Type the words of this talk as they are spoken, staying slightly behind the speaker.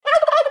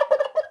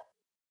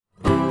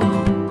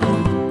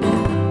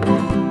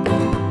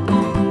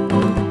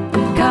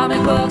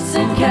books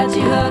and catchy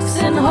hooks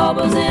and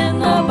hobos in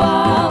the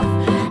buff,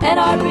 and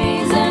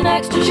RBs and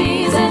extra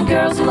cheese and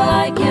girls who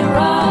like it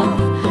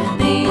rough.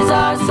 These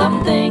are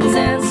some things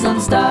and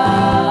some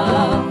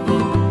stuff.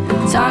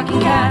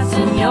 Talking cats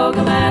and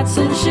yoga mats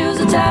and shoes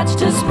attached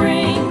to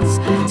springs,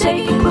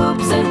 taking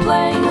poops and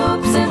playing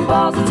hoops and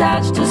balls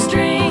attached to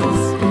strings.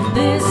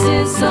 This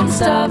is some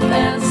stuff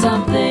and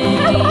some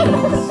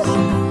things.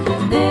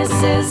 This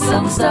is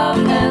some stuff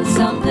and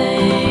some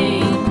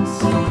things.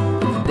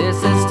 This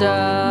is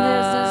stuff.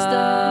 This is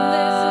stuff.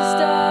 This is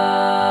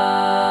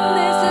stuff.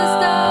 This is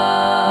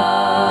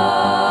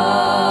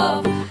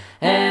stuff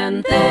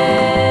and things.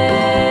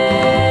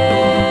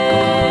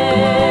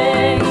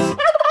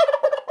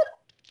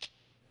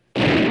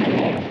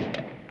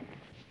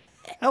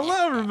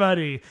 Hello,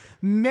 everybody.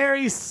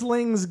 Merry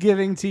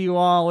Slingsgiving to you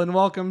all, and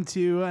welcome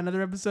to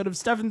another episode of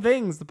Stuff and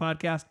Things, the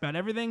podcast about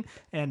everything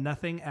and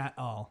nothing at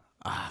all.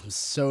 I'm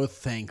so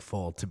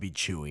thankful to be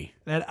Chewy.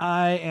 That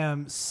I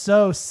am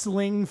so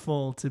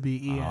slingful to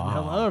be Ian.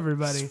 Hello,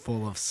 everybody. It's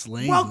full of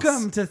slings.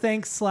 Welcome to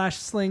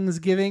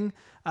Thanks/Slingsgiving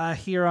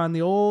here on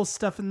the old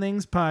Stuff and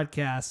Things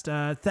podcast.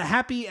 The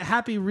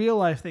happy real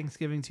life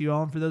Thanksgiving to you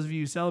all, and for those of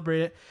you who celebrate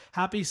it,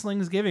 happy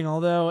Slingsgiving.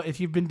 Although if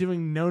you've been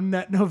doing No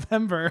Nut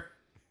November,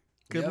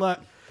 good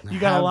luck. You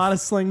got a lot of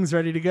slings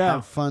ready to go.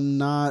 Have fun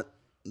not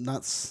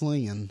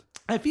slinging.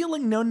 I feel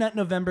like No Nut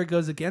November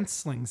goes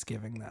against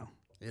Slingsgiving, though.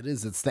 It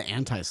is. It's the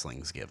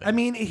anti-Slingsgiving. I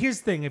mean, here's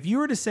the thing. If you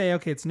were to say,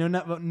 okay, it's No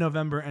Nut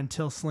November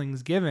until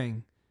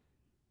Slingsgiving,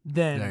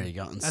 then there you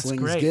go. And that's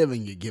Slingsgiving,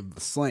 great. you give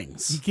the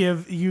slings.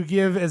 You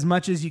give as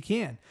much as you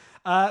can.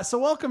 So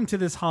welcome to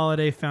this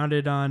holiday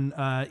founded on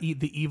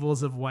the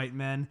evils of white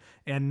men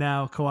and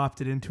now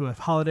co-opted into a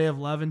holiday of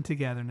love and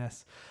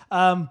togetherness.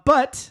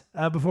 But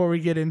before we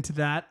get into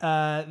that,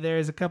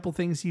 there's a couple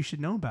things you should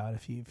know about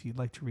if you'd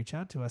like to reach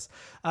out to us.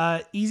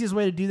 Easiest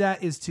way to do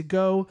that is to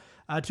go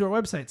to our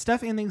website,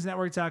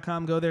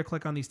 stuffandthingsnetwork.com. Go there,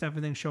 click on the Stuff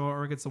and Things show,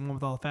 or it's the one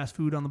with all the fast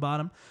food on the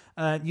bottom.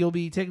 You'll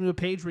be taken to a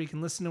page where you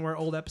can listen to our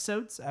old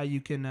episodes.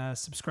 You can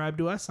subscribe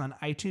to us on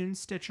iTunes,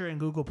 Stitcher,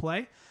 and Google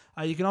Play.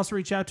 You can also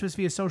reach out to us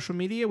via social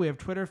media. We have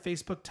Twitter,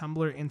 Facebook,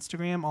 Tumblr,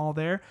 Instagram, all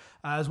there,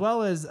 as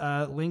well as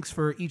links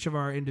for each of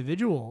our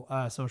individual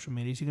social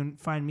medias. You can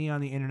find me on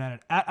the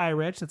internet at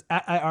iRich. That's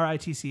at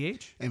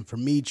IRITCH. And for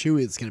me,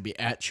 Chewy, it's going to be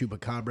at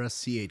Chewbacabra,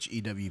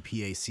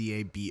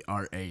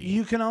 CHEWPACABRA.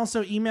 You can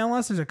also email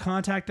us. There's a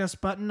contact us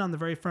button on the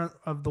very front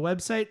of the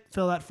website.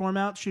 Fill that form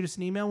out, shoot us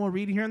an email, and we'll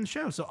read it here on the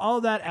show. So all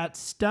of that at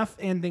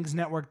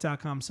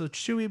stuffandthingsnetwork.com. So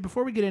Chewy,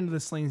 before we get into the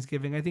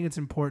Slingsgiving, I think it's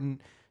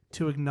important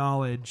to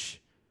acknowledge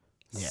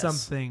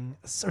something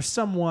or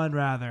someone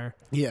rather.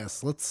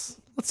 Yes, let's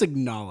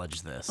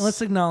acknowledge this.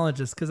 Let's acknowledge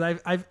this because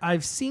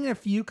I've seen a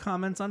few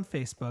comments on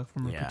Facebook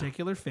from a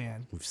particular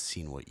fan. We've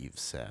seen what you've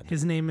said.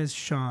 His name is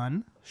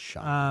Sean.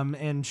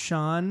 And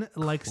Sean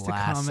likes to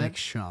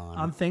comment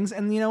on things.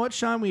 And you know what,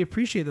 Sean? We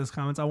appreciate those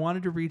comments. I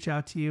wanted to reach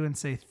out to you and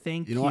say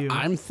thank you. You know what?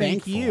 I'm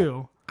thankful. Thank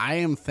you. I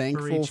am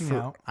thankful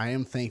for I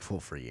am thankful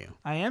for you.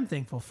 I am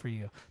thankful for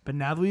you. But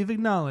now that we've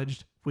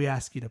acknowledged, we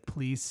ask you to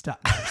please stop.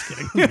 No, I'm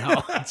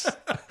just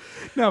kidding.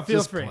 No,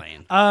 feel free.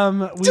 Playing.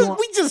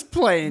 We just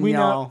playing,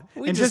 y'all.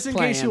 And just in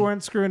case you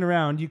weren't screwing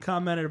around, you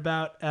commented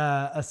about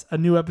a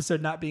new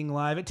episode not being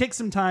live. It takes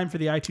some time for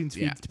the iTunes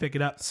feeds to pick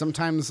it up.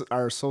 Sometimes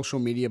our social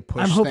media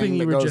push. I'm hoping thing you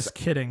that were goes just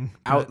kidding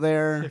out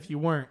there. If you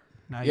weren't,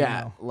 now you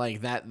know. Like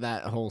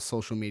that whole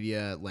social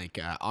media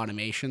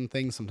automation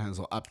thing. Sometimes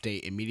will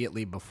update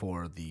immediately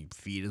before the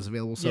feed is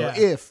available. So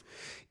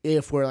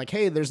if we're like,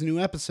 hey, there's a new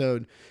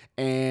episode,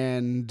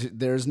 and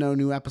there's no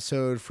new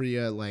episode for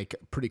you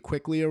pretty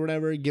quickly or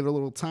whatever, give it a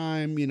little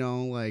time,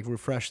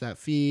 refresh that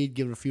feed,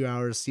 give it a few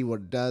hours, see what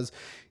it does.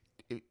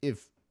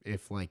 If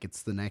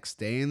it's the next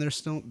day and there's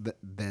still,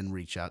 then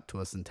reach out to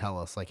us and tell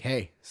us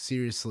hey,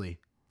 seriously,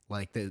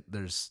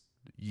 there's,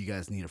 you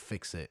guys need to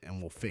fix it, and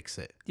we'll fix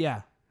it.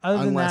 Yeah.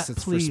 Unless that,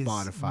 it's please, for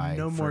Spotify,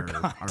 no more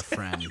our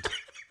friend.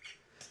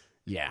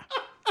 Yeah.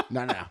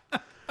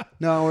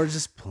 No, we're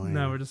just playing.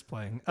 No, we're just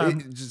playing. I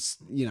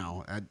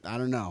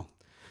don't know.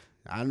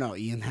 I don't know.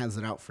 Ian has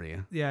it out for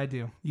you. Yeah, I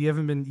do. You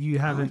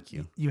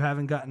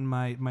haven't gotten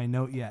my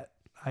note yet.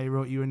 I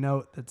wrote you a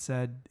note that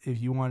said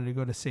if you wanted to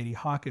go to Sadie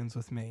Hawkins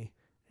with me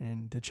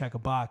and to check a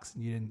box,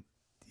 and you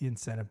didn't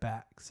send it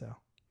back. So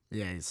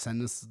yeah,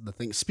 send us the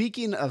thing.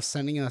 Speaking of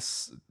sending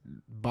us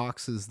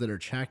boxes that are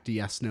checked,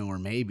 yes, no, or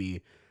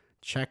maybe,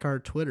 check our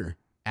Twitter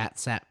at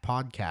SAT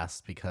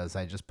Podcast, because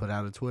I just put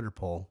out a Twitter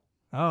poll.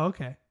 Oh,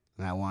 okay.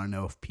 And I want to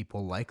know if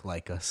people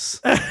like us.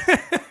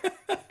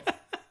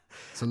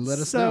 So let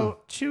us know.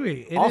 So,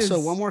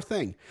 Chewy, one more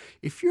thing.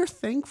 If you're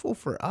thankful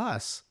for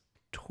us,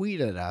 tweet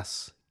at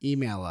us,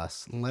 email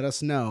us, and let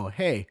us know,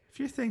 hey. If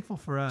you're thankful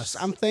for us.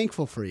 I'm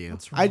thankful for you.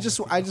 I just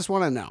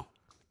want to know,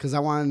 because I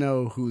want to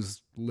know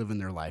who's living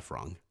their life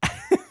wrong.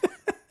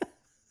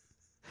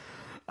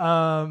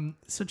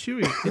 So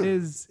Chewy,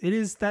 it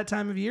is that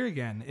time of year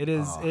again. It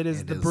is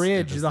the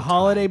bridge, the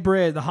holiday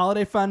bridge, the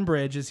holiday fun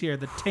bridge is here.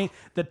 The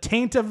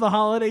taint of the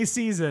holiday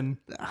season.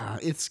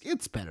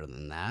 It's better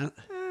than that.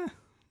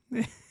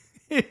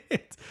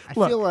 I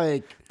feel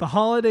like the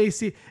holiday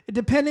season,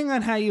 depending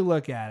on how you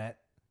look at it,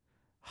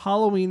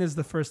 Halloween is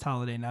the first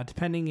holiday. Now,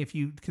 depending if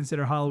you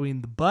consider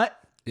Halloween the butt,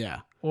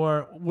 yeah.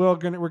 or we're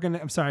gonna.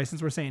 I'm sorry,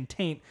 since we're saying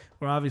taint,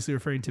 we're obviously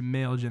referring to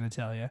male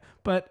genitalia.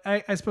 But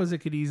I suppose it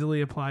could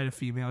easily apply to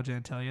female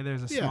genitalia.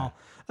 There's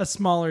a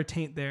smaller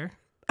taint there.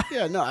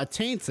 Yeah, no, a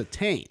taint's a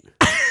taint.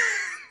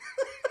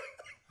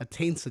 A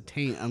taint's a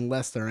taint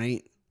unless there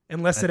ain't.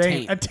 Unless it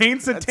ain't. A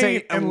taint's a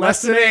taint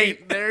unless it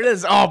ain't. There it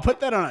is. Oh, put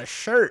that on a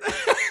shirt.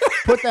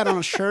 Put that on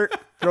a shirt,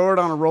 throw it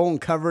on a roll,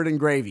 and cover it in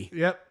gravy.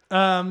 Yep.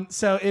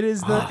 So it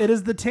is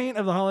the taint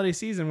of the holiday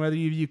season, whether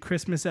you view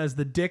Christmas as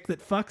the dick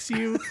that fucks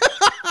you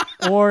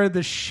or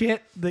the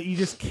shit that you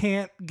just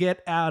can't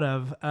get out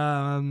of,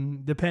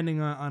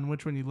 depending on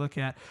which one you look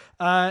at.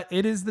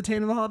 It is the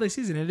taint of the holiday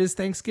season. It is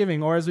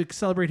Thanksgiving, or as we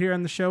celebrate here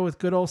on the show with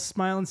good old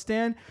Smile and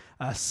Stan,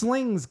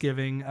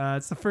 Slingsgiving.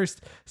 It's the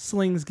first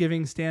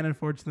Slingsgiving. Stan,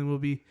 unfortunately, will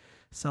be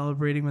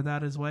celebrating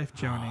without his wife,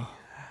 Joni.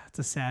 It's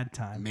a sad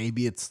time.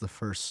 Maybe it's the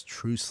first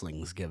true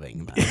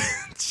Slingsgiving.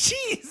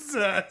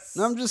 Jesus.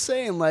 No, I'm just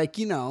saying, like,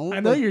 you know. I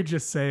know you're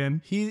just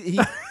saying. He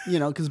you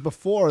know, because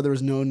before there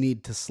was no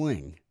need to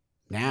sling.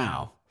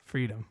 Now.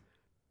 Freedom.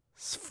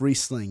 It's free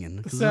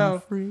slinging.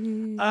 So,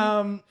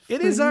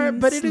 it is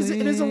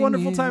a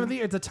wonderful time of the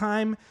year. It's a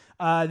time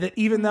that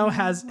even though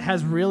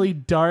has really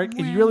dark,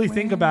 if you really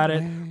think about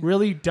it,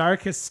 really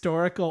dark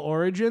historical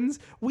origins,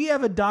 we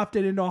have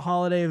adopted into a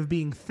holiday of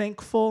being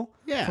thankful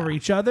for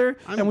each other,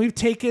 and we've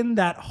taken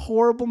that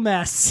horrible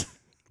mess.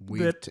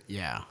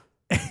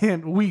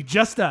 And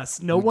just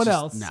us, no one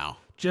else. No.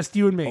 Just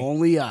you and me.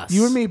 Only us.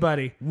 You and me,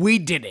 buddy. We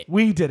did it.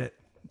 We did it.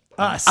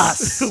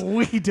 Us.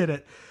 We did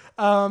it.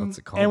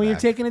 And we've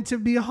taken it to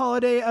be a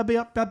holiday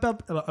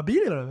about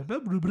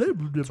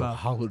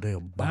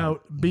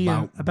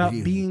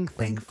being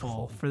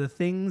thankful for the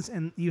things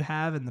and you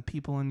have and the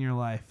people in your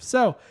life.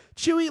 So,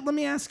 Chewy, let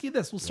me ask you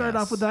this. We'll start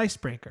off with the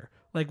icebreaker.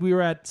 Like we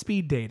were at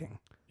speed dating.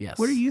 Yes.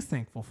 What are you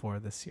thankful for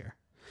this year?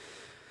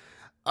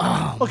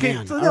 Oh, okay.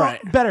 man. So All right.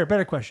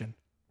 Better question.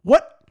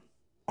 What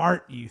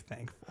aren't you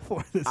thankful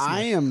for this year?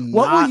 I am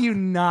What not. will you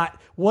not?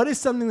 What is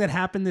something that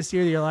happened this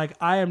year that you're like,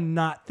 I am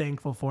not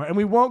thankful for? And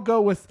we won't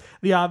go with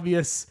the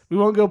obvious. We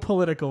won't go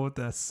political with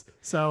this.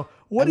 So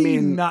what are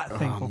you not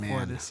thankful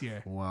for this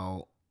year?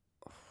 Well,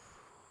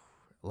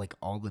 like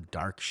all the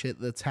dark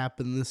shit that's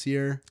happened this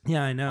year.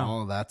 Yeah, I know.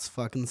 All that's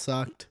fucking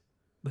sucked.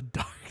 The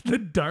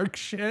dark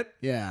shit.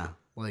 Yeah.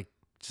 Like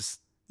just.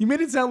 You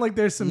made it sound like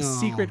there's some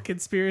secret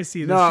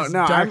conspiracy. There's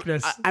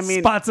darkness. I mean,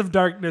 spots of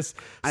darkness,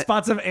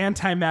 spots of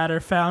antimatter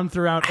found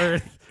throughout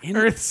Earth.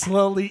 Earth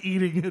slowly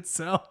eating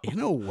itself. In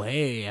a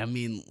way, I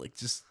mean, like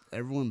just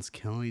everyone's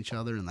killing each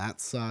other, and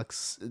that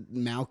sucks.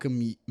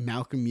 Malcolm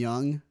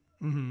Young,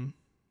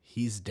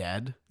 he's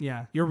dead.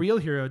 Yeah, your real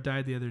hero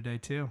died the other day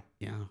too.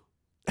 Yeah,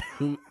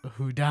 who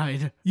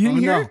died? You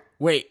didn't hear? No.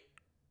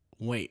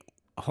 Wait,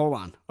 hold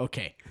on.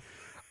 Okay,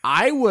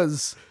 I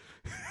was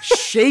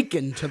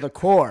shaken to the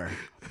core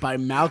by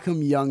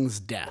Malcolm Young's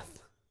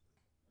death.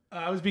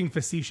 I was being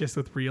facetious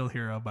with real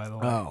hero, by the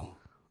way. Oh,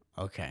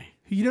 okay.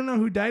 You don't know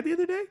who died the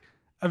other day?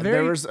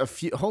 There was a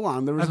few. Hold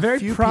on, there was a very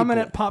few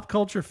prominent people. pop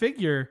culture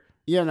figure.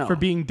 Yeah, no. For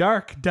being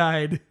dark,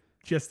 died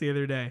just the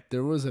other day.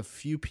 There was a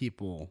few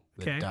people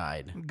that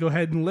died. Go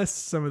ahead and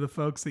list some of the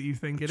folks that you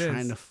think it is.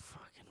 Trying to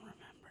fucking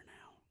remember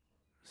now.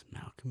 It was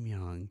Malcolm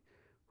Young.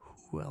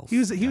 Who else?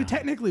 He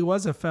technically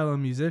was a fellow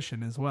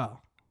musician as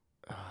well.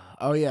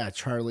 Oh yeah,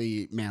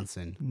 Charlie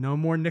Manson. No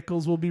more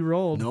nickels will be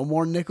rolled. No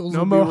more nickels.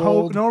 No more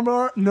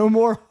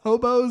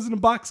hobos in a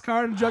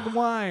boxcar and a jug of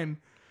wine.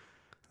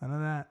 None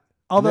of that.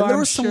 Although there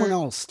was someone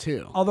else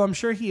too. Although I'm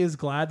sure he is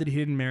glad that he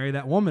didn't marry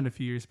that woman a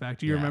few years back.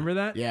 Do you remember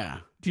that?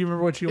 Yeah. Do you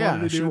remember what she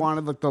wanted to do? She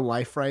wanted like the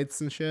life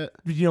rights and shit.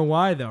 You know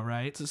why though,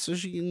 right? So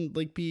she can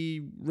like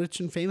be rich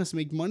and famous and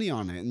make money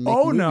on it and make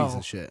movies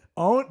and shit.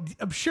 Oh,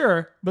 I'm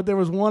sure. But there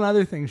was one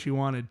other thing she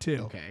wanted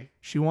too. Okay.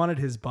 She wanted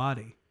his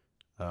body.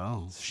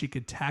 Oh. So she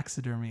could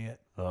taxidermy it.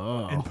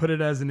 Oh. And put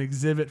it as an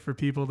exhibit for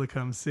people to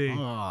come see.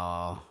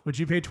 Oh. Would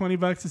you pay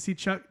 $20 to see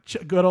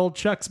good old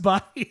Chuck's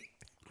body?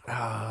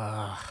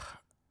 I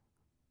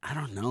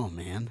don't know,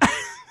 man.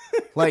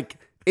 Like,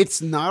 it's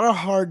not a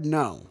hard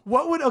no.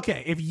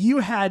 If you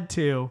had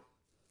to,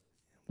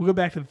 we'll go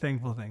back to the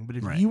thankful thing, but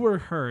if you were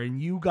her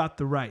and you got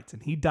the rights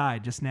and he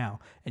died just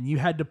now and you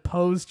had to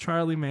pose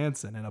Charlie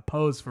Manson in a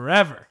pose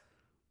forever,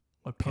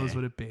 what pose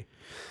would it be?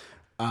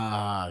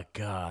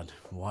 God,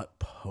 what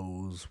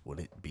pose would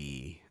it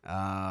be?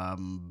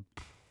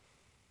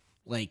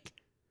 Like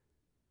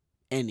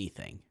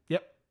anything.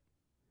 Yep.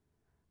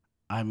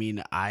 I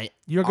mean,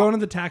 You're going to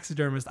the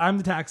taxidermist. I'm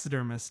the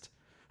taxidermist.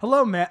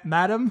 Hello,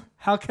 madam.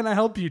 How can I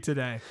help you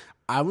today?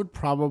 I'd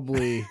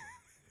probably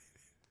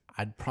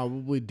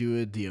do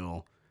a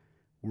deal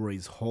where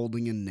he's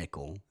holding a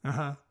nickel,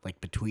 like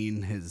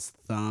between his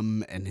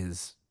thumb and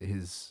his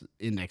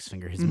index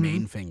finger, his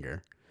main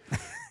finger,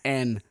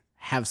 and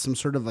have some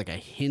sort of like a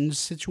hinge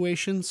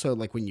situation. So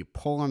like when you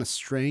pull on a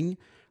string,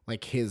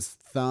 like his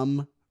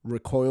thumb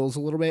recoils a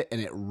little bit and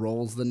it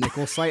rolls the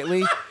nickel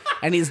slightly.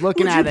 and he's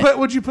looking at it.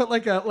 Would you put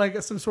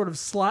like some sort of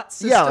slot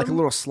system? Yeah, like a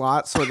little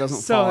slot so it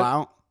doesn't fall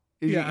out.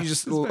 Yeah, you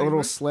just a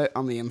little slit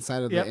on the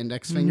inside of the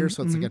index finger,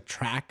 so it's like a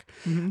track.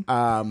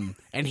 And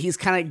he's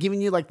kind of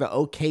giving you like the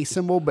OK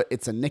symbol, but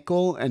it's a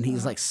nickel, and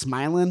he's like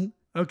smiling.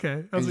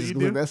 Okay, that's what you do.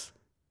 do. This.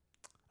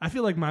 I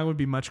feel like mine would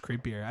be much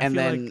creepier. And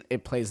then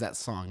it plays that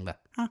song.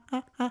 No,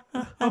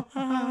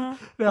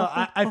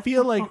 I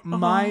feel like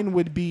mine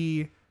would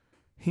be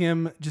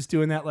him just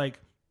doing that like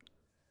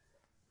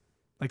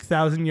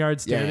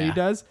 1,000-yard stare that he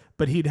does,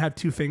 but he'd have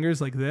two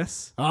fingers like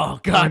this. Oh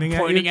God,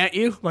 pointing at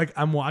you. Like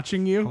I'm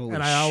watching you, Holy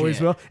and I always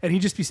shit. will. And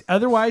he'd just be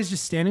otherwise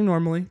just standing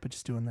normally, but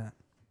just doing that.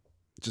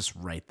 Just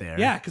right there.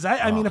 Yeah, because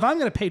I mean, if I'm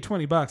gonna pay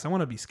 $20, I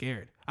want to be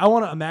scared. I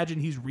want to imagine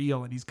he's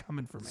real and he's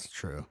coming for me. It's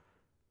true.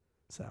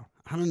 So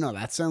I don't know.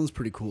 That sounds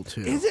pretty cool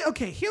too. is it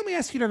okay? Here, let me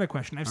ask you another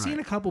question. I've seen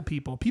a couple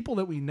people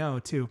that we know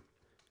too,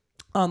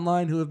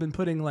 online who have been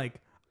putting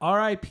like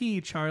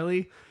R.I.P.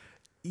 Charlie.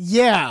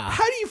 Yeah.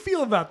 How do you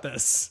feel about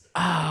this?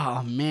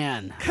 Oh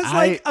man. Because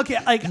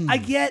I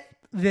get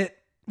that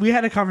we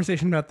had a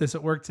conversation about this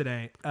at work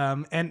today,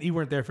 and you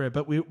weren't there for it,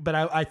 but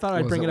I thought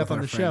I'd bring it up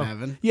on the show.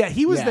 Evan? Yeah,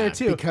 he was there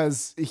too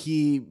because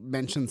he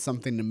mentioned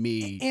something to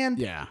me. And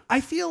yeah,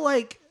 I feel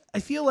like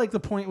the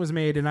point was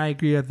made, and I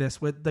agree with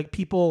this. With like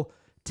people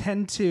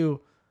tend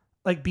to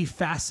like be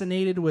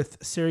fascinated with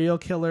serial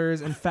killers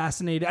and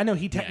fascinated. I know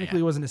he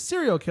technically wasn't a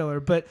serial killer,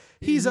 but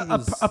he's a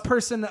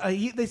person.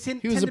 He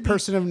was a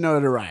person of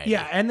notoriety.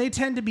 Yeah, and they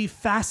tend to be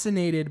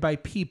fascinated by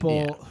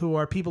people who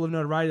are people of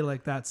notoriety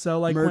like that.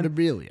 So like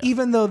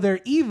even though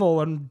they're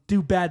evil and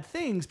do bad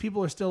things,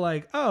 people are still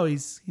like, oh,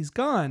 he's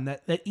gone.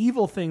 That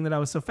evil thing that I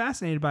was so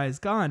fascinated by is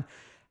gone.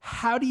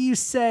 How do you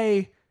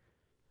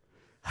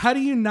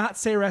not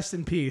say rest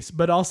in peace,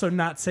 but also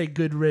not say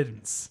good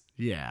riddance?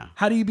 Yeah.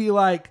 How do you be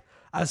like,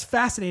 I was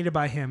fascinated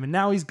by him, and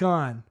now he's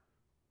gone?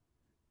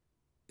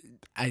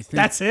 I think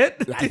that's it.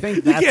 I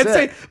think that's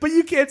it. But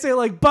you can't say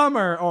like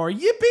bummer or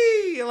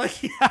yippee.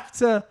 Like you have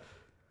to.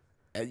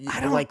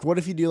 Like, what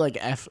if you do like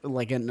F,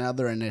 like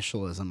another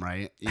initialism,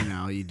 right? You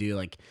know, you do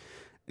like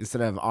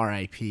instead of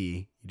R.I.P.,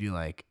 you do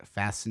like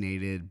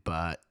fascinated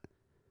but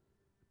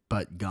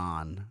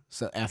gone.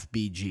 So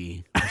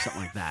FBG or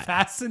something like that.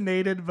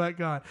 Fascinated but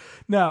gone.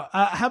 No.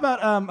 How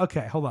about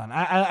okay? Hold on.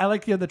 I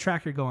like the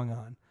tracker going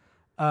on.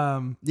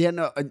 Evan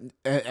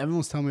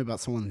was telling me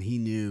about someone he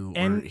knew.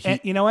 And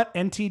you know what?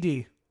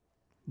 NTD.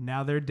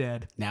 Now they're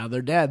dead.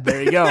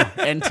 There you go.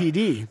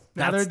 NTD.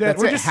 Now they're dead.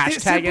 We're just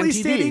simply NTD.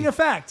 stating a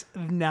fact.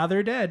 Now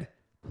they're dead.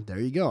 There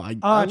you go.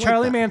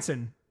 Charlie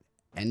Manson.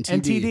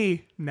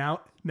 NTD.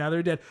 Now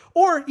they're dead.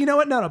 Or you know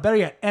what? No. Better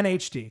yet,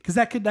 NHD, because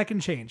that can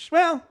change.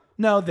 Well,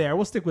 no,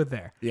 we'll stick with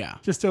there. Yeah.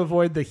 Just to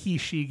avoid the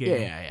he/she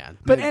game. Yeah.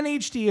 But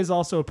NHD is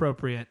also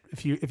appropriate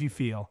if you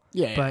feel.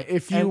 Yeah. But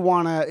if you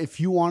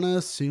wanna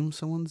assume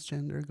someone's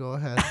gender, go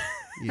ahead.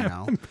 You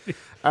know.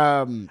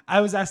 I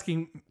was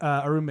asking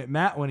a roommate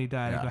Matt when he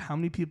died. I go, how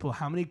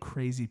many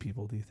crazy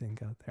people do you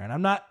think out there? And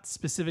I'm not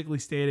specifically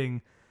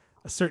stating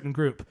a certain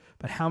group,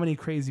 but how many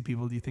crazy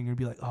people do you think would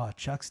be like, oh,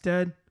 Chuck's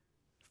dead?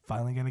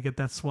 Finally gonna get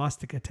that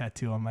swastika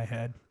tattoo on my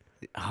head.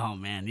 Oh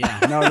man, yeah.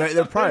 No,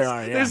 there probably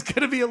are. Yeah. There's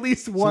gonna be at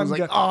least one.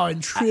 Like, oh, in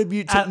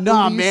tribute to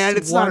man,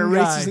 it's not a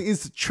racist thing.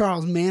 It's the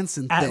Charles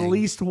Manson thing. At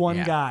least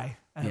one guy.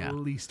 At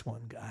least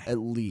one guy. At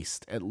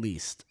least.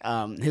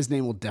 His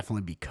name will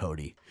definitely be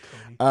Cody.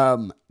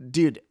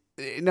 Dude,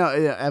 no,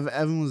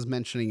 Evan was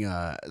mentioning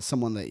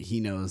someone that he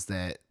knows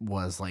that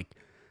was like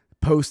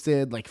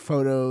posted like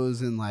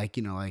photos and like,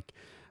 you know, like,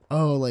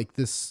 oh, like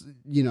this,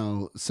 you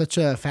know, such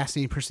a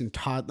fascinating person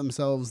taught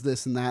themselves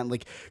this and that, and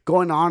like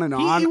going on and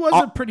on. He was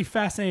a pretty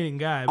fascinating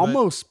guy. But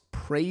almost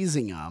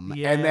praising him.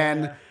 Yeah. And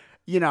then,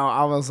 you know,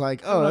 I was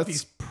like, oh,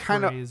 that's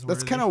kind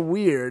of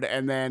weird.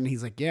 And then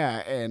he's like,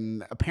 yeah.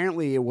 And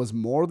apparently it was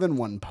more than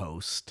one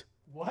post.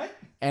 What?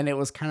 And it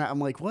was kind of, I'm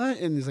like, what?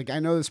 And he's like, I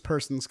know this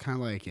person's kind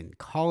of like in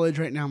college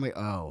right now. I'm like,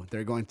 oh,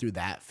 they're going through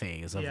that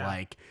phase of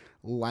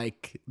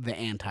like the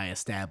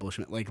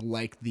anti-establishment,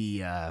 like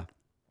the,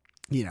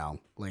 you know,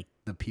 like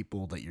the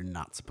people that you're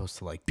not supposed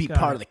to like be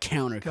part of the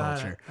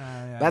counterculture.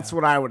 That's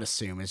what I would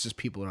assume. It's just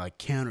people are like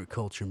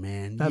counterculture,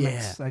 man. I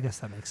guess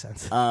that makes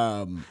sense.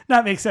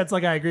 That makes sense.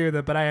 Like I agree with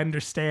it, but I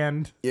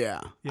understand.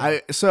 Yeah.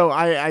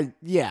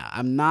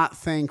 I'm not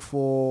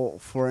thankful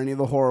for any of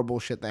the horrible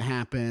shit that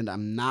happened.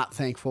 I'm not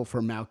thankful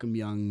for Malcolm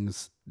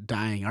Young's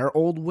dying. Our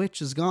old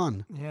witch is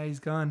gone. Yeah, he's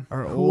gone.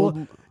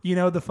 Old. You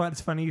know,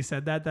 it's funny you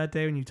said that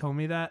day when you told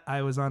me that.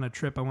 I was on a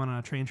trip. I went on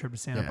a train trip to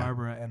Santa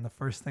Barbara, and the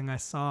first thing I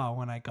saw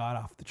when I got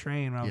off the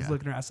train, when I was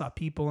looking around, I saw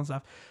people and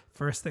stuff.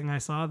 First thing I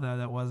saw though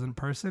that wasn't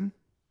person,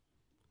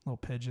 little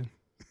pigeon.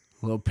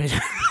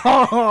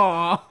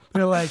 Oh,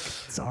 they're like,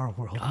 it's our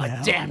world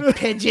now. Damn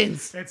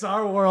pigeons! It's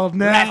our world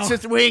now. Rats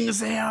with wings,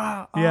 they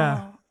are.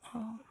 Yeah.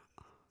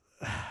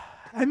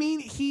 I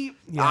mean,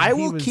 I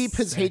will keep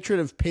his hatred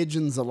of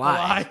pigeons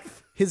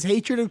alive. His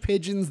hatred of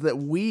pigeons that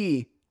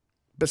we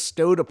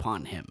bestowed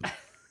upon him.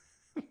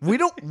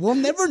 We'll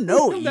never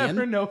know, We'll Ian.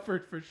 never know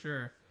for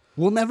sure.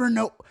 We'll never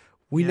know.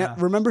 Yeah.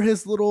 Remember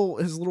his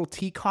little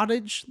tea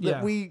cottage that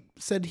Yeah. we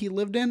said he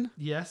lived in?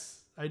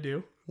 Yes, I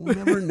do. We'll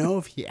never know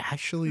if he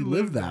actually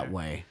lived that there.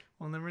 way.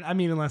 Well, never. I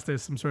mean, unless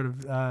there's some sort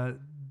of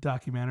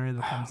documentary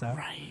that comes out.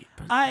 Right.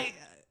 But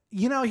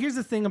Here's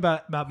the thing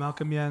about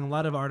Malcolm Young. A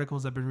lot of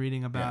articles I've been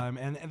reading about him,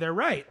 and they're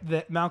right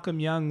that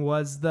Malcolm Young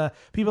was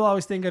people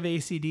always think of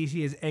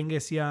AC/DC as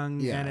Angus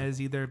Young and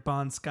as either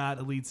Bon Scott,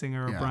 a lead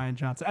singer, or Brian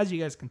Johnson. As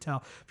you guys can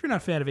tell, if you're not a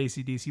fan of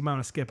AC/DC, you might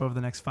want to skip over the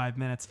next 5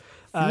 minutes.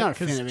 if you're not a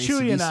fan of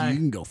Chewy and AC/DC, I, you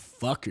can go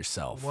fuck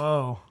yourself.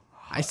 whoa,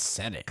 I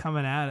said it.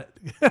 coming at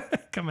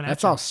it, coming at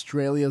That's you.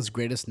 Australia's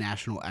greatest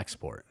national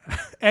export.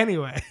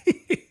 Anyway,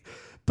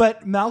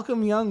 but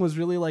Malcolm Young was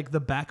really like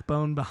the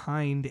backbone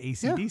behind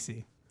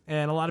AC/DC.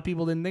 And a lot of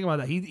people didn't think about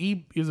that.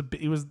 He was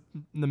pretty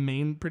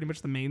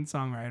much the main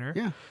songwriter.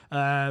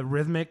 Yeah.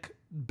 Rhythmic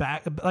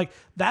like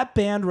that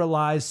band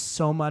relies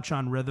so much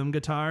on rhythm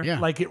guitar. Yeah.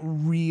 Like it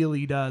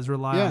really does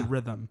rely on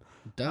rhythm.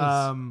 It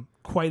does.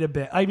 Quite a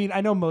bit. I mean,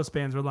 I know most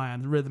bands rely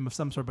on rhythm of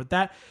some sort,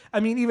 but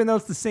even though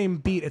it's the same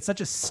beat, it's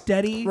such a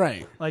steady,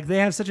 Right. Like they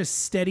have such a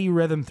steady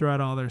rhythm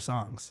throughout all their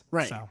songs.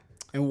 Right. So.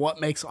 And what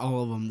makes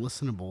all of them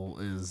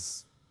listenable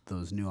is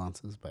those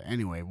nuances. But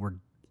anyway,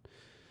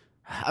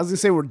 I was going to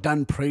say we're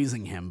done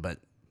praising him, but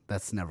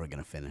that's never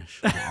going to finish.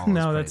 We'll always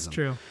No, praise that's him.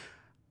 true.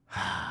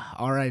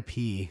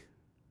 R.I.P.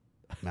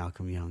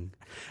 Malcolm Young.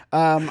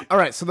 All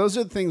right, so those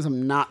are the things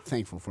I'm not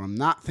thankful for. I'm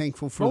not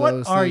thankful for But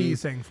those what are things. you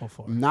thankful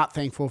for? I'm not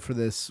thankful for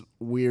this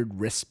weird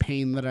wrist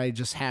pain that I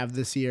just have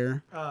this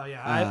year. Oh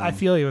yeah, I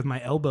feel you with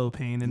my elbow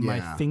pain and my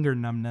yeah. finger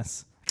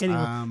numbness.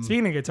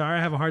 Speaking of guitar, I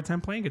have a hard time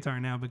playing guitar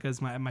now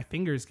because my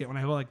fingers get when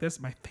I go like this,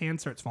 my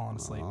hand starts falling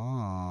asleep.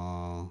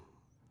 Oh,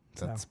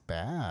 that's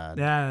bad.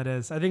 Yeah, it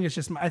is. I think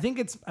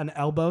it's an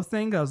elbow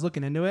thing. I was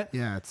looking into it.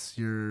 Yeah, it's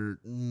your.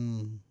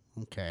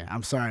 Okay,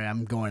 I'm sorry.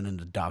 I'm going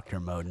into doctor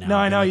mode now. No,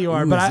 I know you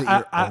are, but is it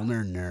your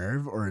ulnar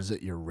nerve or is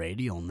it your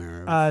radial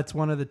nerve? It's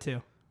one of the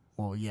two.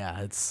 Well, yeah,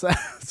 it's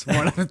it's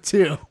one of the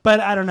two. But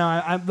I don't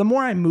know. The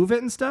more I move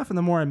it and stuff, and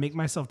the more I make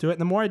myself do it,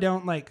 and the more I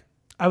don't like.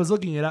 I was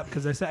looking it up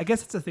because I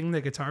guess it's a thing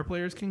that guitar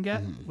players can get,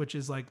 which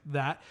is like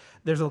that.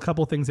 There's a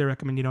couple things they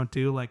recommend you don't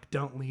do, like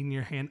don't lean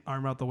your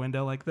arm out the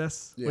window like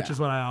this, which Yeah. is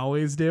what I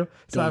always do.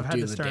 So Don't I've had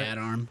do to the start. dad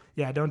arm.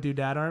 Yeah, don't do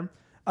dad arm.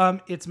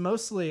 It's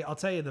mostly, I'll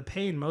tell you, the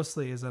pain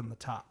mostly is on the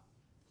top.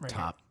 Right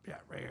Top. Here.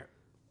 Yeah, right here.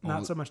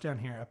 Not so much down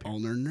here, up here.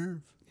 Ulnar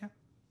nerve. Yeah.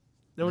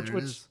 There it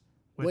is.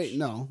 Which, Wait,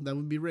 no, that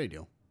would be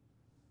radial.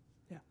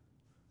 Yeah.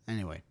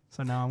 Anyway,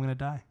 So now I'm going to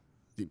die.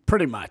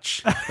 pretty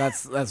much.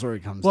 That's where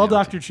it comes. Well,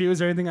 down Dr. Chu, is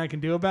there anything I can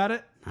do about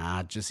it?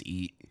 to. Just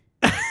eat.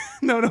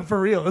 No,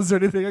 for real. Is there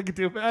anything I can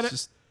do about it?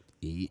 Just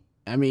eat.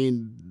 I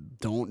mean,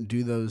 don't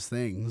do those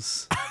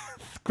things.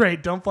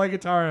 Great. Don't play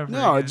guitar ever.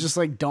 No, again. just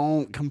like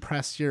don't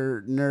compress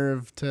your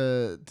nerve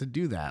to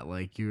do that.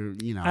 Like you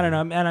know. I don't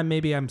know. And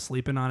maybe I'm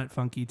sleeping on it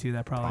funky too.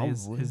 That probably.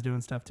 Probably. Is doing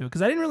stuff too.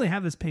 Because I didn't really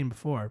have this pain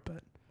before,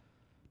 but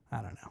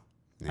I don't know.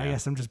 I Yeah.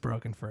 guess I'm just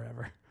broken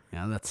forever.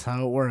 Yeah, that's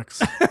how it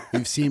works.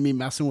 You've seen me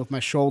messing with my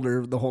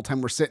shoulder the whole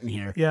time we're sitting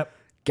here. Yep.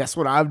 Guess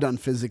what I've done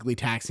physically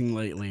taxing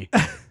lately?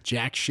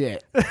 Jack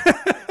shit.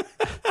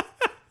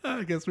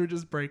 I guess we're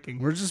just breaking.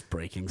 We're just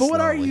breaking. But what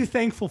are slowly. you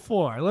thankful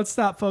for? Let's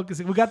stop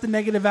focusing. We got the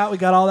negative out. We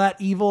got all that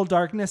evil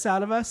darkness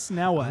out of us.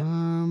 Now what?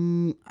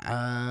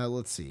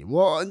 Let's see.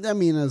 Well, I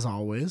mean, as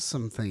always,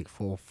 I'm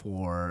thankful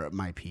for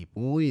my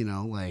people. You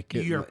know, like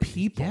Your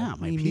people? Yeah,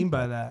 What my do you people. mean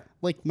by that?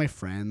 Like my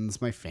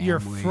friends, my family. Your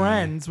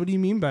friends? What do you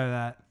mean by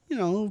that? You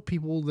know,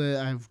 people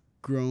that I've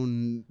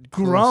grown.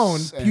 Grown?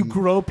 close You and-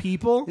 grow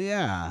people?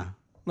 Yeah.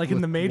 Like in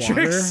With the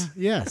Matrix? water.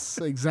 Yes,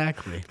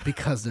 exactly.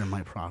 Because they're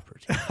my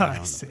property.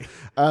 I see.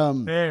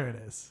 There it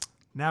is.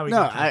 Now we No,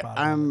 got to the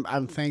bottom of it.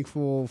 I'm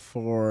thankful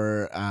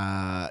for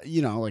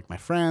you know, like my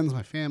friends,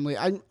 my family.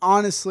 I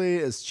honestly,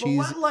 as But cheesy.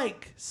 what,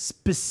 like,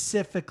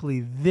 specifically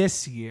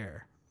this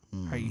year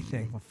are you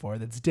thankful for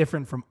that's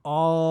different from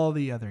all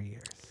the other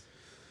years?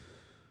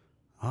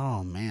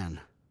 Oh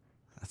man,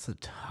 that's a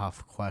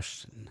tough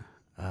question.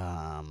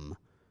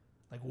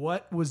 Like,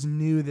 what was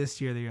new this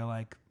year that you're,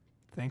 like,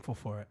 thankful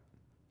for it?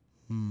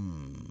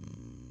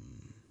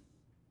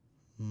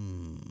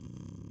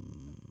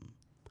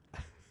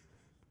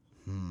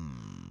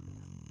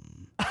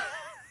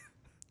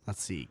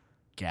 Let's see.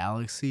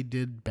 Galaxy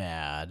did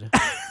bad.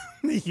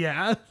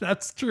 Yeah,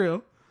 that's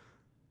true.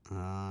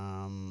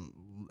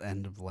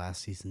 End of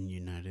last season,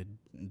 United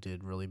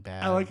did really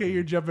bad. I like how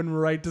you're jumping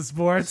right to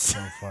sports. So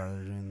far,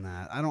 they're doing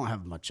that. I don't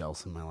have much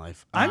else in my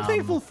life. I'm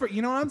thankful for,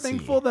 you know what I'm let's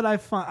thankful see. that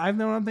I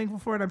know what I'm thankful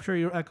for, and I'm sure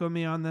you echo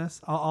me on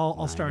this.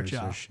 I'll start you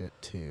Niners are off. shit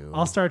too.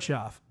 I'll start you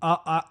off.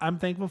 I'm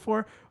thankful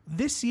for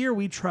this year.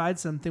 We tried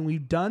something.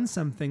 We've done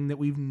something that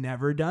we've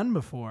never done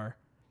before,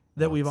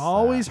 that we've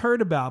always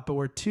heard about, but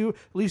we're too. At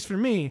least for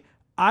me,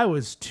 I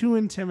was too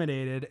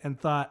intimidated and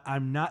thought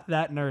I'm not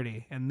that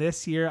nerdy. And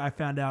this year, I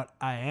found out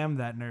I am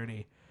that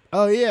nerdy.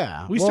 Oh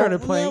yeah, We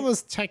started playing- That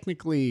was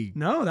technically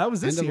No, that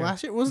was this end of year.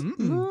 last year. Was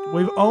no.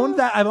 We've owned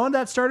that. I've owned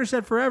that starter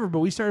set forever, but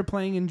we started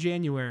playing in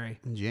January.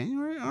 in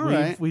January. All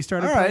right, We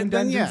started All playing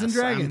then Dungeons and yes,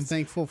 Dragons. I'm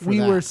thankful for we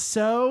that. were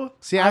so.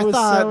 See, I was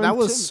thought so that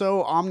was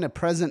so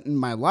omnipresent in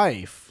my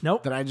life.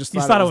 Nope. That I just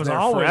You thought, it was there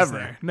always forever.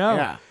 there. No.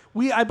 Yeah.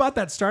 I bought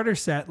that starter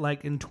set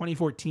like in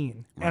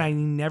 2014, and I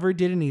never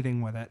did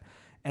anything with it.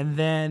 And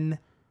then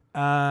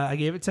I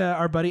gave it to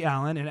our buddy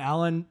Alan, and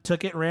Alan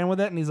took it, ran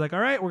with it, and he's like, "All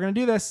right, we're gonna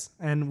do this,"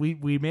 and we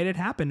made it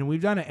happen, and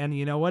we've done it. And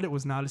you know what? It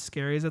was not as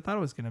scary as I thought it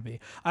was gonna be.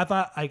 I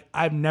thought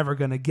I'm never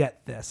gonna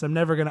get this. I'm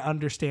never gonna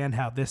understand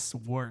how this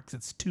works.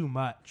 It's too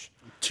much.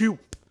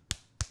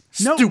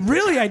 No,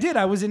 really, I did.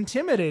 I was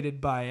intimidated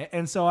by it.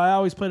 And so I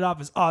always put it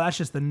off as, oh, that's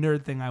just the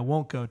nerd thing I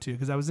won't go to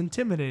because I was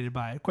intimidated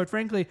by it. Quite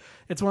frankly,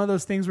 it's one of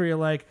those things where you're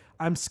like,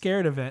 I'm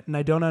scared of it and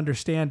I don't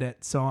understand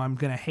it, so I'm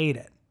going to hate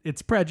it.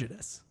 It's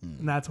prejudice.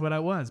 And that's what I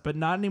was. But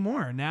not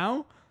anymore.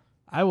 Now,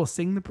 I will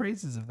sing the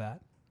praises of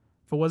that.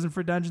 If it wasn't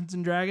for Dungeons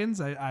and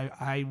Dragons,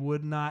 I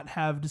would not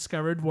have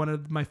discovered one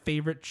of my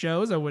favorite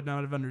shows. I would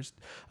not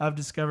have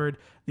discovered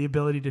the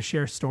ability to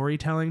share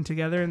storytelling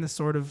together in this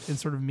sort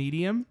of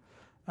medium.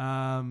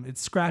 It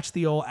scratched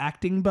the old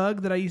acting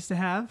bug that I used to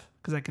have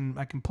because I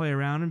can play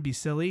around and be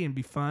silly and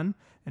be fun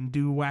and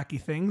do wacky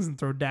things and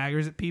throw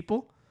daggers at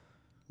people.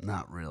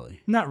 Not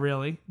really. Not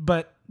really,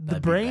 but the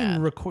That'd be brain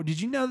bad. record.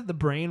 Did you know that the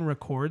brain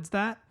records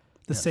that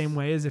the same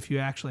way as if you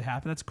actually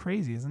happen? That's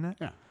crazy, isn't it?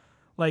 Yeah.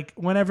 Like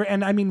whenever,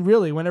 and I mean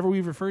really, whenever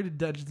we referred to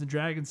Dungeons and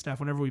Dragons stuff,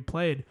 whenever we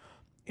played,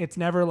 it's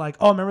never like,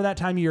 oh, remember that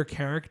time your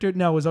character?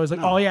 No, it was always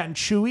like, oh yeah, and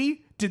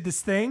Chewie did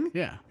this thing.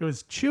 Yeah. It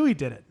was Chewie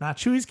did it, not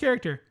Chewie's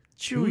character.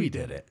 Chewie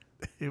did it.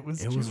 It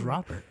was was Chewie.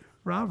 Robert.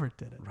 Robert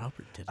did it.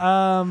 Robert did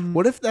it.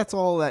 What if that's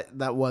all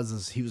that was?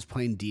 Is he was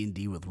playing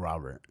D&D with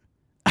Robert,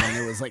 and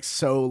it was like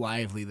so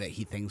lively that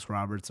he thinks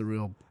Robert's a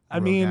real. I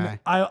mean, guy.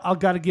 I'll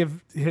got to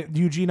give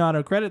Eugene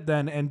Otto credit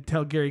then and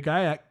tell Gary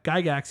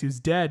Gygax, who's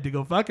dead, to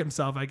go fuck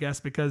himself, I guess,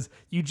 because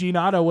Eugene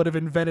Otto would have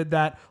invented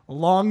that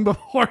long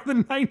before the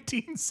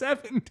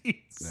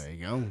 1970s. There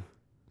you go.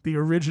 The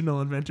original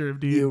inventor of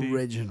The D&D.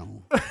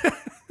 original.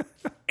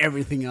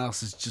 Everything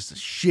else is just a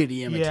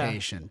shitty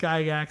imitation. Yeah,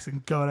 Gygax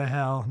and go to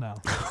hell. No.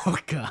 Oh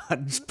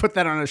God! Just put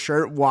that on a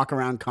shirt. Walk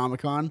around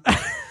Comic-Con.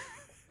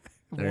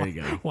 There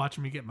you go. Watch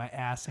me get my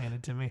ass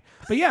handed to me.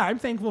 But yeah, I'm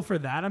thankful for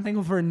that. I'm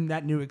thankful for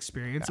that new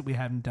experience that we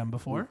haven't done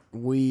before.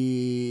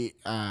 We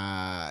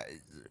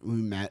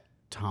met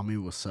Tommy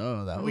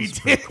Wiseau. That We was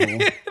pretty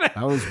did. cool.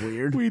 That was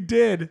weird. We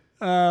did.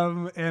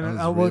 And was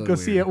we'll really go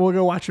see weird. it. We'll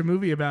go watch a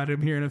movie about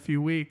him here in a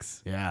few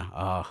weeks. Yeah.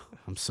 Oh,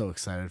 I'm so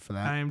excited for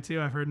that. I am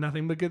too. I've heard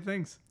nothing but good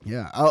things.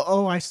 Yeah.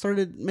 Oh, I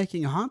started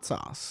making a hot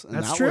sauce. And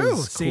That's that true.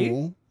 Was See?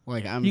 cool.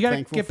 Like I'm You gotta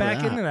thankful get for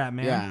back into that,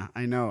 man. Yeah,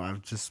 I know.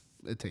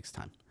 It takes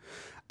time.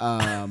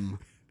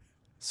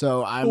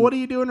 So I'm Well, what are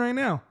you doing right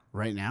now?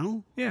 right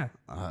now. Yeah.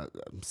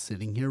 I'm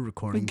sitting here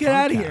recording. Get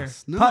out of here.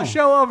 podcasts. No.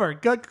 Show over.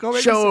 Go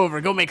make Show us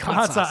over. Go make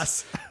hot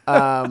sauce.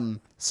 sauce.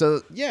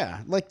 So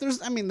yeah, like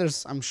there's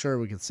I'm sure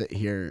we could sit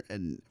here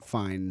and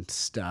find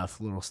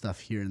little stuff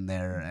here and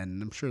there,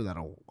 and I'm sure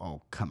that'll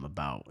all come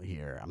about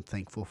here. I'm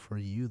thankful for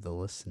you, the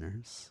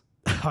listeners.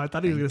 Oh, I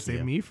thought he was going to Thank say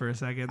you. me for a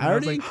second. I was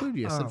already like, included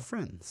you. I oh. said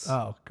friends.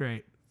 Oh,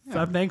 great. So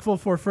I'm thankful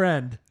for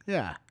friend.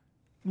 Yeah.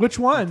 Which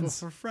ones?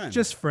 for friend.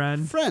 Just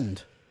friend.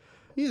 Friend.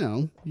 You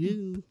know,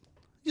 you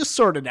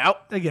sort it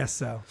out. I guess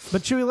so.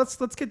 But Chewie,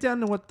 let's get down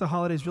to what the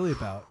holiday's really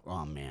about.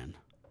 Oh man.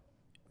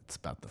 It's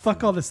about the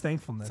Fuck food. all this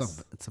thankfulness.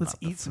 It's Let's about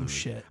the eat some food.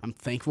 shit. I'm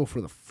thankful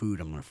for the food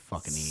I'm gonna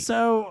fucking eat.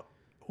 So,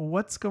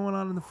 what's going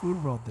on in the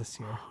food world this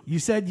year? You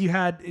said you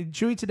had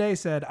Chewie today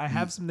said I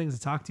have some things to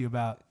talk to you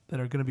about that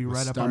are going to be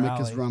right up our Stomach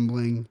alley. is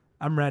rumbling.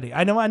 I'm ready.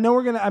 I know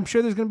we're gonna. I'm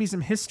sure there's gonna be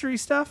some history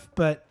stuff,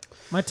 but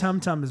my tum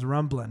tum is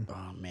rumbling.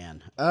 Oh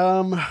man.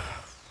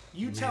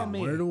 You tell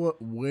me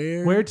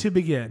Where to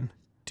begin.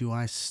 do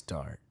I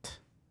start?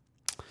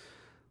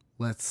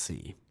 Let's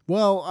see.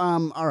 Well,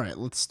 all right.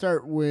 Let's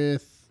start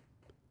with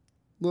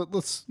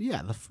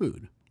the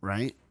food,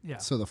 right? Yeah.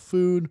 So the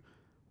food.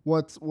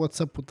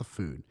 What's up with the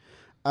food?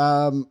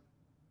 I'm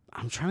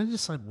trying to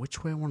decide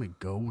which way I want to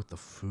go with the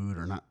food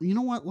or not. You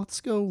know what?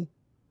 Let's go.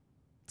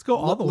 Let's go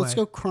all the way. Let's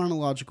go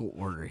chronological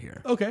order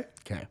here. Okay.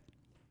 Okay.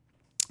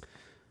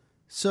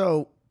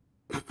 So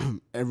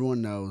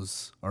everyone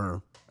knows,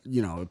 or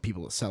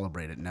people that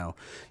celebrate it know,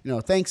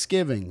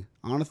 Thanksgiving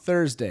on a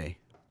Thursday,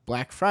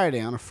 Black Friday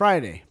on a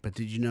Friday. But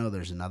did you know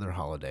there's another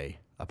holiday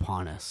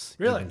upon us?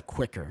 Really? Even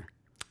quicker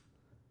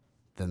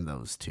than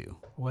those two.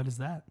 What is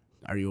that?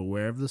 Are you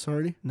aware of this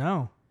already?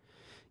 No.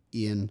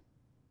 Ian,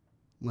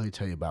 let me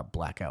tell you about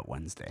Blackout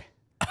Wednesday.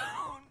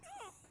 Oh,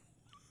 no.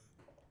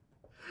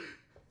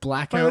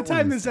 Blackout By the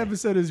time Wednesday. this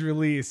episode is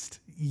released,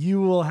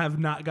 you will have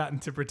not gotten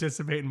to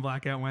participate in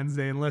Blackout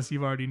Wednesday unless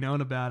you've already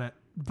known about it.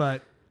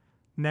 But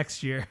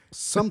next year,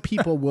 Some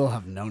people will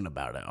have known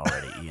about it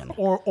already, Ian.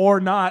 or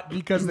not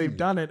because they've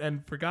done it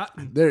and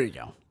forgotten. There you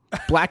go.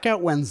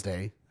 Blackout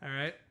Wednesday All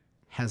right.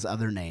 has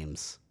other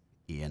names,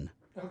 Ian.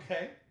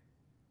 Okay.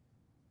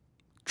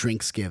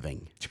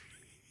 Drinksgiving.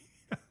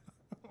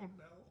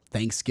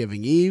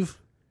 Thanksgiving Eve,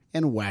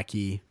 and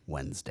Wacky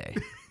Wednesday.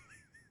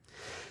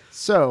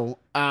 So,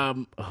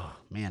 oh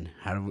man,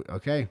 how do we?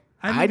 Okay,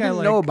 I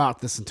didn't know about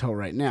this until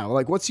right now.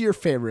 Like, what's your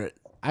favorite?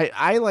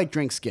 I like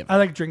Drinksgiving. I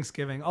like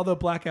Drinksgiving, although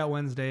Blackout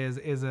Wednesday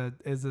is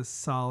a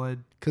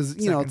solid because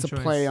it's a choice.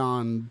 play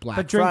on Black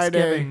but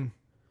Friday.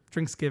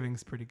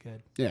 Drinksgiving's pretty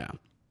good. Yeah.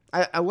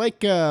 I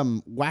like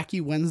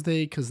Wacky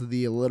Wednesday because of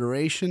the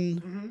alliteration.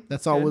 Mm-hmm.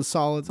 That's always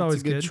solid. That's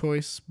always a good good.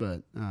 choice.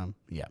 But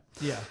yeah.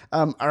 Yeah.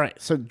 All right.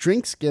 So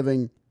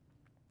Drinksgiving,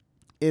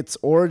 its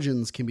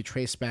origins can be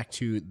traced back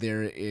to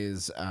there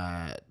is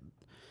a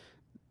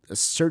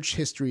search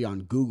history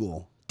on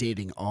Google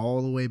dating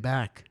all the way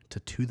back to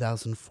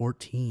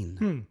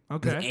 2014.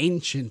 Okay. The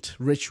ancient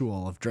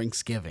ritual of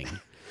Drinksgiving.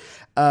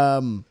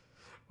 When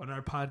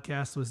our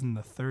podcast was in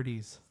the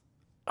 30s.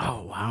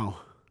 Oh, wow.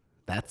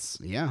 That's,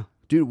 yeah.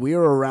 Dude, we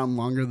were around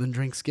longer than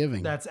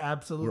Drinksgiving. That's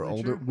absolutely We're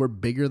older. true. We're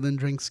bigger than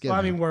Drinksgiving. Well,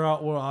 I mean, we're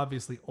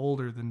obviously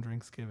older than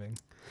Drinksgiving.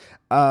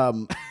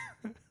 Um,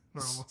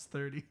 We're almost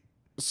 30.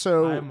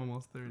 so I'm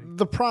almost 30.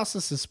 the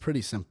process is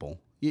pretty simple.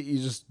 You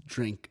just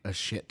drink a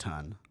shit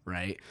ton,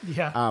 right?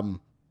 Yeah.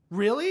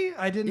 Really?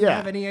 I didn't yeah.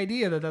 have any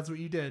idea that that's what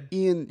you did.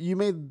 Ian, you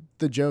made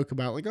the joke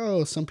about like,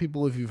 oh, some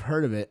people, if you've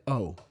heard of it,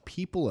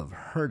 people have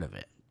heard of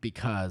it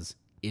because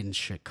in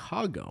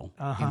Chicago,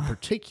 in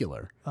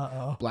particular,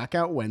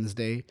 Blackout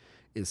Wednesday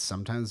is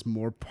sometimes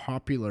more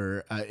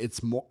popular.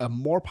 It's a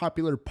more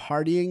popular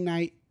partying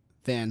night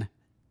than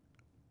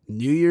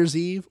New Year's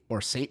Eve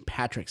or St.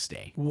 Patrick's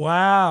Day.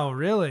 Wow,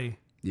 really?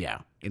 Yeah.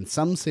 In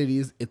some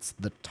cities, it's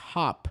the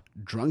top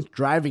drunk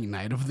driving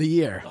night of the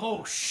year.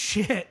 Oh,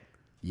 shit.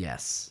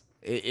 Yes.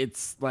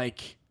 It's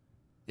like,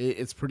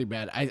 it's pretty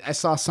bad. I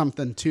saw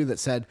something too that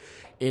said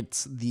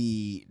it's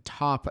the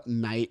top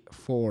night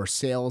for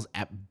sales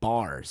at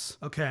bars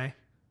Okay.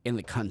 in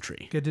the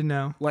country. Good to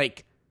know.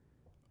 Like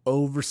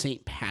over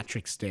St.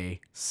 Patrick's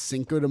Day,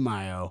 Cinco de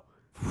Mayo,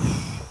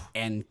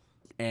 and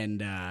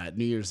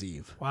New Year's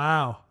Eve.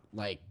 Wow.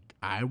 Like,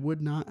 I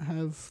would not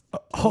have.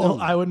 Oh,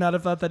 I would not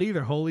have thought that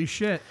either. Holy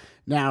shit.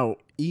 Now,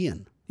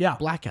 Ian. Yeah.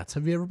 Blackouts.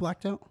 Have you ever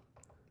blacked out?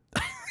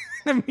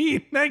 I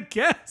mean, I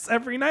guess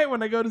every night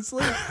when I go to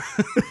sleep.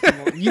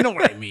 Well, you know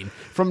what I mean.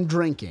 From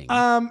drinking.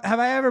 Have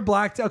I ever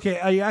blacked? Okay,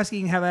 are you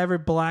asking have I ever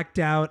blacked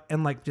out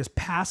and like just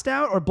passed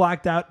out, or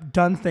blacked out,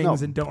 done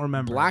things and don't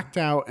remember?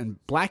 Blacking out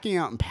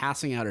and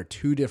passing out are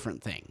two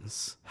different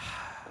things.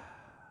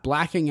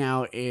 Blacking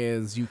out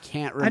is you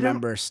can't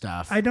remember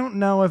stuff. I don't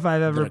know if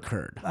I've ever that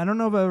occurred. I don't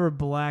know if I've ever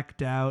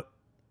blacked out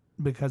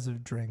because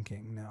of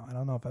drinking. No, I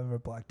don't know if I've ever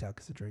blacked out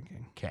because of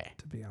drinking. Okay.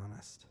 To be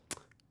honest.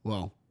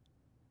 Well,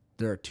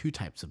 there are two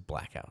types of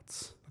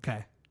blackouts.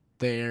 Okay.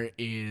 There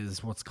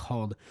is what's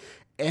called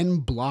en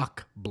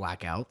bloc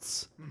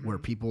blackouts, where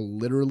people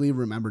literally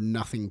remember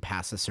nothing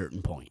past a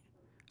certain point.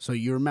 So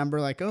you remember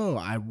like, oh,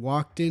 I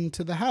walked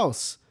into the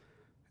house,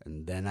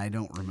 and then I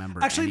don't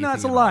remember. Actually, no,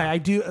 that's a anything at lie. all. I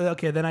do.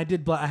 Okay, then I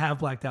did. I have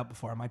blacked out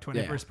before on my 21st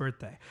Yeah.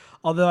 birthday.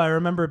 Although I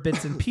remember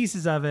bits and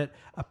pieces of it.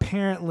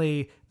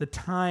 Apparently, the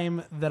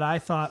time that I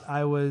thought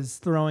I was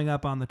throwing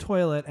up on the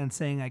toilet and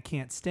saying I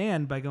can't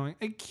stand by going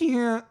I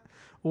can't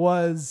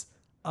was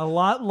a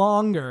lot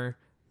longer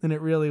than it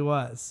really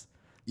was.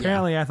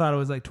 Apparently, I thought it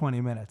was like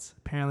 20 minutes.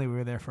 Apparently, we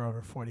were there for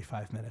over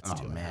 45 minutes.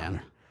 Oh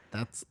man,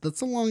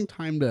 that's a long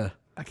time to.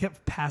 I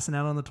kept passing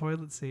out on the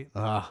toilet seat.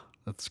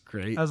 That's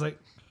great. I was like,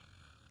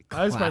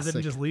 I was surprised they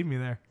didn't Classic. just leave me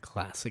there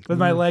Classic. with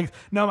my move. legs.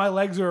 No, my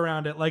legs were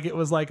around it, like it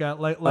was like a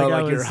like Oh, I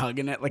like was you're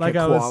hugging it like a I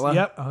koala. was.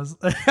 Yep, I was.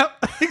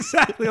 Yep,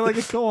 exactly like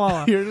a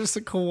koala. You're just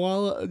a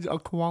koala. A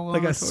koala.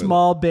 Like on a the toilet.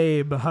 small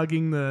babe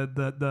hugging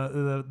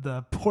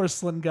the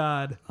porcelain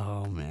god,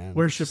 Oh man.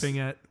 worshiping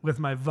it with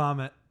my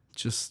vomit,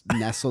 Just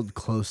nestled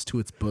close to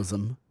its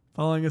bosom.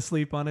 falling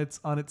asleep on its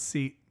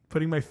seat,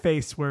 putting my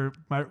face where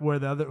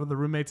the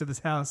roommates of this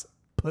house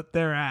put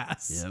their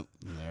ass. Yep.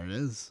 There it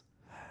is.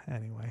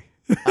 Anyway,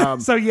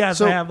 so yes,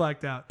 so I have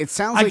blacked out. It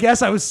sounds I like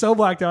guess I was so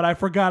blacked out I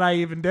forgot I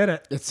even did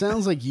it. It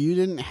sounds like you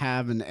didn't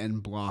have an en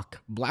bloc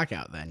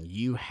blackout then.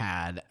 You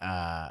had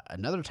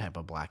another type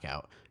of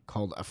blackout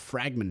called a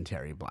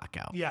fragmentary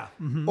blackout. Yeah.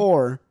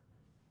 Or,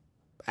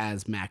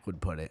 as Mac would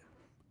put it,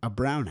 a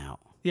brownout,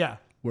 Yeah.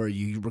 where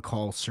you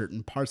recall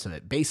certain parts of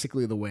it.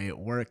 Basically, the way it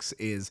works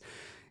is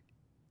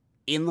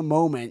in the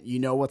moment, you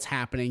know what's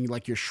happening.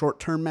 Like your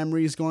short-term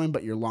memory is going,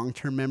 but your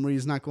long-term memory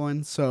is not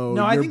going. So,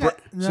 No, I think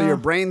so your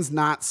brain's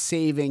not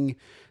saving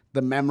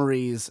the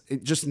memories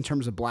just in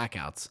terms of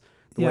blackouts.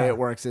 The way Yeah. it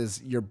works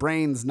is your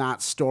brain's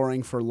not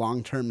storing for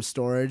long-term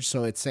storage.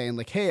 So it's saying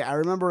like, hey, I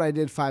remember what I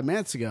did 5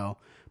 minutes ago.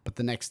 But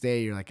the next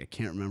day you're like, I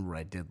can't remember what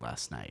I did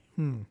last night.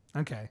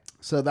 Okay.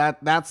 So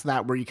that's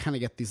where you kind of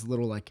get these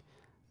little like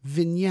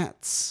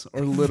vignettes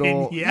or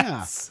little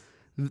Vignettes.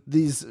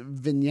 these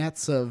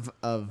vignettes of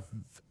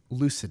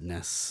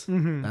lucidness.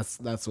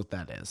 That's what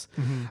that is.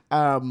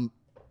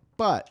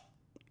 But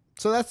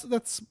so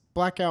that's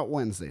Blackout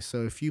Wednesday.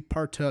 So if you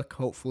partook,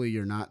 hopefully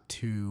you're not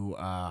too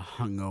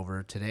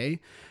hungover today.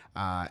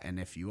 And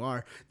if you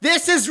are,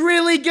 this is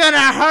really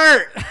gonna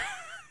hurt.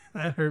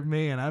 That hurt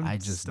me, and I'm I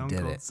just stone did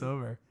cold it.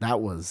 sober. That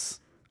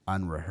was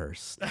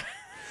unrehearsed.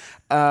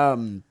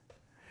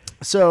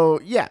 So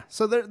yeah,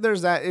 so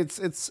there's that. It's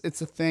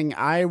a thing.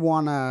 I'm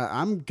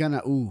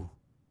gonna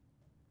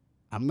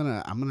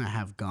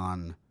have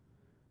gone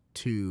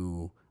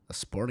to a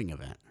sporting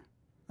event.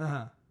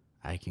 Uh-huh.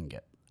 I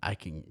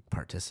can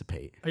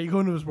participate. Are you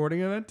going to a sporting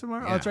event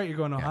tomorrow? Yeah. Oh, that's right. You're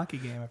going to a hockey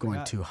game.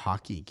 Going to a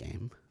hockey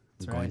game.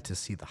 I'm going right. to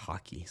see the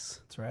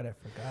Hockeys. That's right. I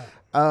forgot.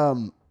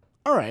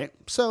 All right.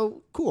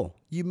 So cool.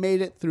 You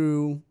made it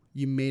through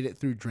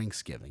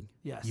Drinksgiving.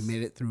 Yes. You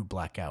made it through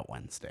Blackout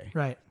Wednesday.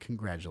 Right.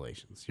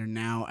 Congratulations. You're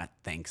now at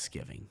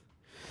Thanksgiving.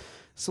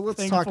 So let's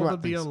Thankful talk about to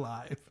be things.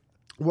 alive.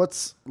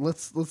 Let's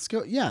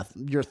go. Yeah,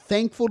 you're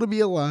thankful to be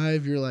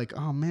alive. You're like,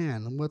 oh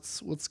man,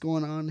 what's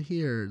going on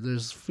here?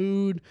 There's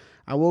food.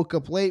 I woke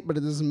up late, but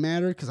it doesn't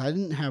matter because I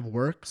didn't have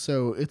work,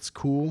 so it's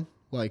cool.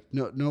 Like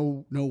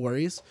no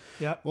worries.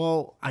 Yep.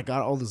 Well, I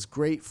got all this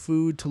great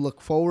food to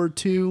look forward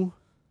to.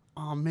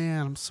 Oh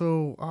man,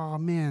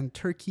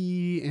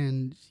 turkey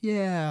and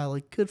yeah,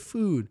 like good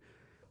food.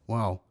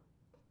 Well,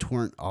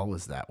 weren't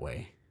always that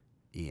way,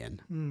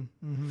 Ian.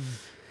 Mm-hmm.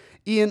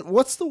 Ian,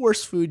 what's the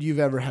worst food you've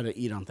ever had to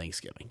eat on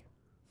Thanksgiving?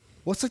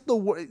 What's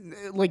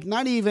like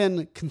not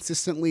even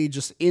consistently,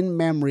 just in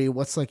memory?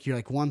 What's like you're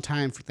like one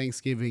time for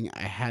Thanksgiving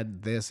I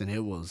had this and it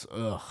was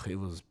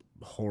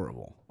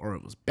horrible or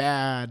it was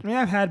bad. I mean,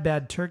 I've had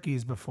bad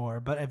turkeys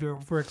before, but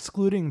if we're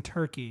excluding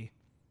turkey,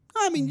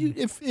 I mean,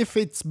 if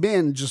it's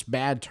been just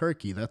bad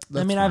turkey, that's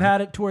I mean, fine. I've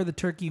had it to where the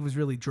turkey was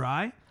really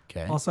dry.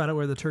 Okay. Also had it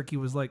where the turkey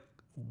was like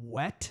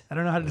wet. I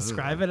don't know how to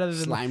describe it other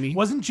than slimy.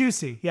 Wasn't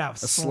juicy. Yeah, it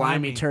was a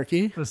slimy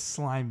turkey. It was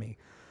slimy.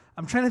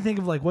 I'm trying to think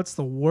of like what's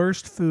the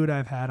worst food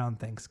I've had on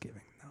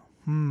Thanksgiving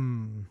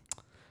though.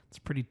 It's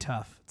pretty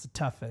tough. It's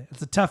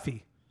a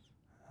toughie.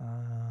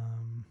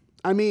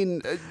 I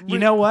mean, you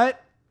know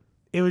what?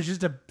 It was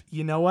just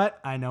you know what?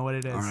 I know what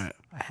it is. All right.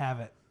 I have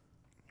it.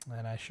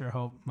 And I sure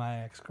hope my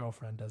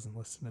ex-girlfriend doesn't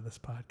listen to this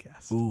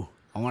podcast. Ooh,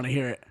 I want to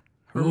hear it.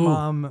 Her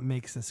mom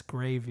makes this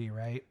gravy,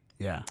 right?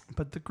 Yeah.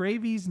 But the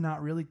gravy's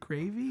not really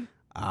gravy.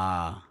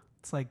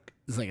 It's like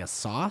a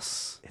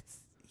sauce.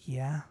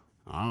 yeah.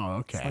 Oh,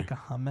 okay. It's like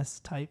a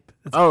hummus type.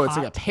 It's It's like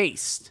hot. a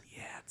paste.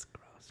 Yeah, it's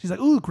gross. She's like,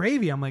 ooh,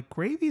 gravy. I'm like,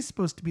 gravy's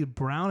supposed to be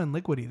brown and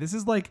liquidy. This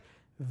is like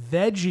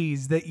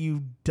veggies that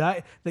you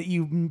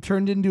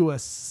turned into a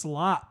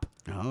slop.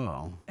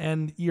 Oh.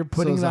 And you're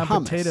putting it's it a on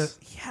hummus. potato.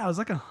 Yeah, it was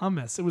like a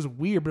hummus. It was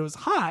weird, but it was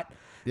hot.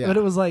 Yeah. But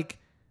it was like,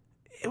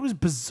 it was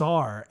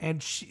bizarre.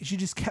 And she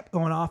just kept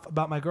going off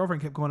about, my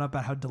girlfriend kept going up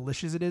about how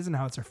delicious it is and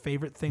how it's her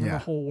favorite thing in the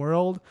whole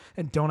world.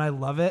 And don't I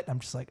love it? I'm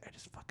just like, I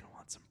just fucking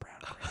want some brown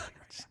gravy right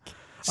now.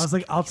 I was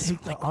like, I'll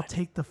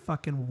take the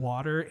fucking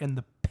water and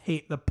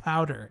the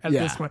powder at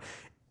this point.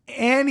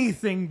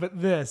 Anything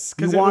but this.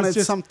 You wanted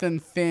something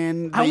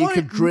thin that you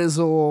could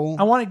drizzle.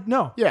 I wanted,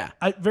 no. Yeah.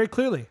 Very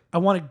clearly. I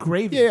wanted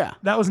gravy. Yeah.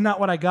 That was not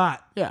what I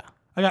got. Yeah.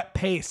 I got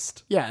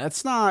paste. Yeah,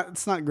 it's not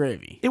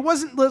gravy. It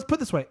wasn't, let's put it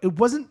this way, it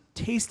wasn't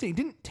tasting, it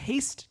didn't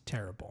taste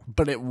terrible.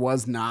 But it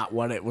was not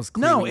what it was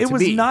claiming No, it to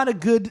was be. not a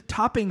good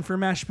topping for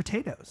mashed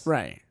potatoes.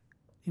 Right.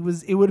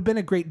 It would have been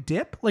a great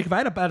dip. Like if I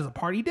had it as a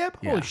party dip,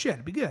 Yeah. holy shit,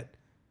 it'd be good.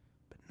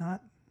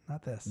 But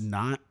not this.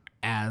 Not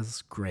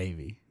as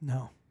gravy.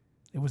 No.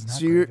 It was not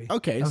So you're gravy.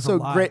 okay. That was So a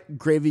lie.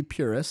 gravy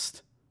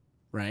purist,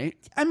 right?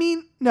 I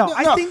mean,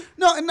 I think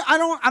no. And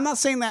I'm not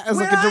saying that as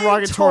like when a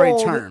derogatory I'm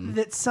told term.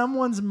 that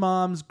someone's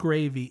mom's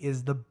gravy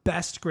is the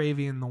best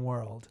gravy in the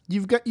world,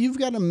 You've got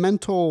a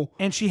mental.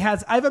 and I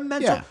have a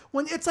mental. Yeah.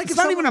 When it's like It's if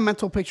not someone- even a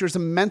mental picture. It's a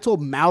mental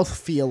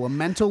mouthfeel, a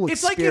mental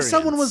It's experience. like if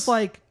someone was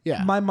like,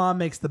 Yeah. my mom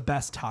makes the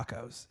best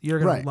tacos. You're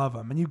going Right. to love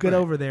them. And you get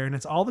over there and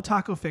it's all the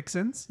taco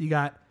fixins. You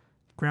got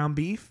ground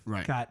beef.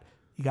 Right.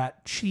 You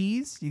got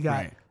cheese. You got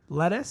Right.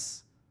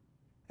 lettuce.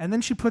 And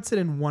then she puts it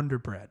in Wonder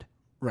Bread.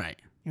 right.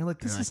 You're like,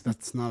 this You're like, is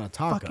that's not a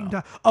taco. fucking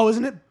taco. Oh,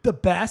 isn't it the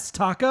best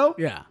taco?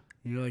 Yeah.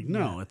 You're like,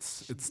 no,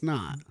 it's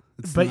not.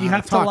 It's But not you a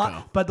have to taco.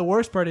 lie. But the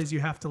worst part is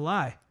you have to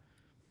lie.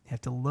 You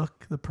have to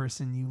look the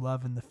person you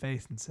love in the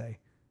face and say,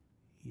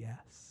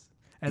 yes.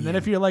 And then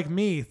if you're like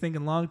me,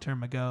 thinking long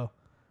term, I go,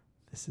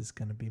 this is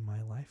going to be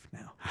my life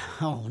now.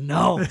 Oh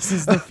no. This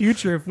is the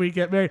future if we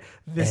get married.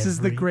 This is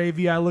the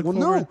gravy I look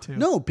forward to.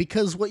 No,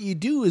 because what you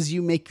do is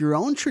you make your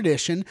own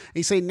tradition. And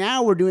you say,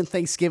 now we're doing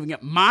Thanksgiving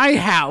at my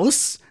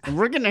house, and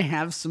we're gonna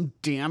have some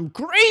damn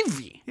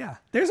gravy. Yeah.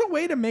 There's a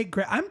way to make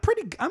gravy.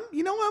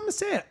 You know what? I'm going to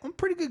say it. I'm a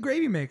pretty good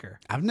gravy maker.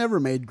 I've never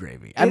made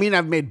gravy. I mean,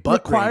 I've made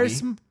butt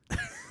Requires gravy, some.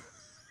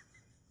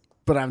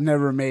 but I've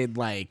never made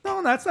like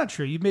No, that's not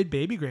true. You made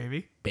baby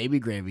gravy. baby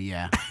gravy.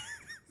 Yeah,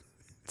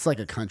 it's like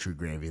a country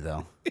gravy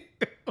though.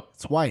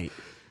 It's white.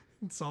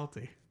 It's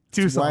salty.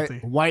 Too salty.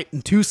 White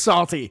and too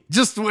salty.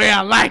 Just the way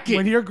I like it.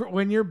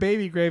 When your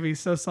baby gravy is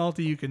so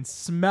salty you can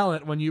smell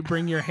it when you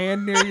bring your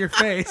hand near your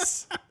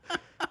face.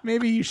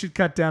 Maybe you should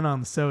cut down on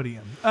the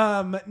sodium.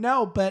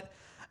 No, but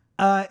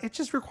it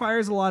just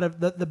requires a lot of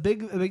the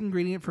big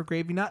ingredient for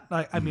gravy. Not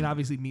like, I mean,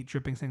 obviously meat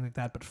drippings, things like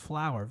that, but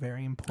flour,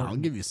 very important. I'll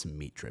give you some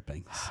meat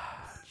drippings.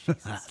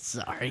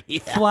 Sorry.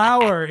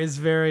 Flour is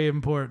very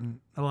important.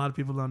 A lot of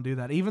people don't do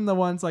that. Even the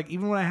ones like,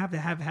 even when I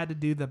have had to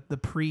do the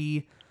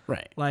pre,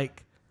 Right.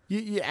 like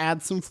You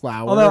add some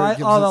flour. Although, it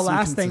gives it although some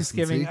last consistency.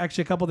 Thanksgiving,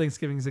 actually a couple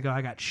Thanksgivings ago,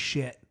 I got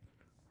shit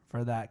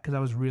for that because I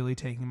was really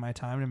taking my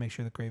time to make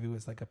sure the gravy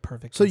was like a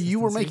perfect. So you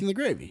were consistency. making the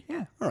gravy?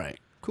 Yeah. All right.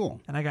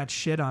 Cool. And I got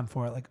shit on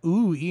for it. Like,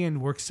 ooh,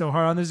 Ian worked so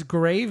hard on this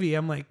gravy.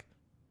 I'm like,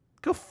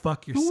 go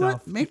fuck You know yourself.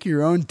 what? Make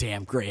your own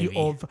damn gravy. You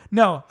old.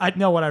 No, I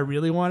know what I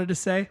really wanted to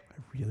say.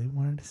 I really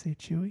wanted to say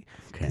Chewy Okay.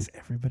 because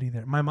everybody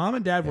there. My mom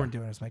and dad weren't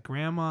doing it. It was my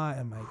grandma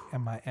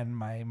and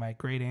my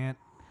great aunt.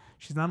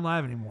 She's not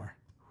alive anymore,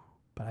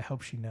 but I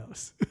hope she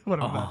knows what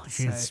I'm about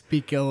to you say.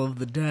 speak ill of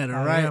the dead.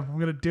 All I right. am. I'm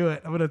gonna do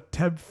it. I'm gonna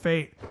tempt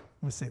fate. I'm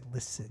gonna say,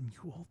 listen,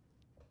 you old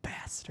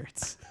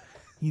bastards.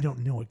 You don't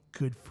know what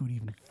good food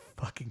even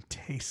fucking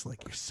tastes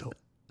like. You're so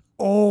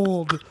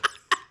old.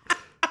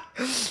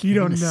 You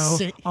don't gonna know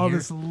sit all here.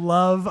 this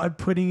love I'm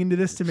putting into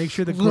this to make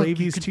sure the Look, you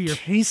gravy's can to your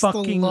taste the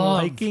fucking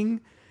love.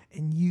 liking.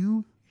 And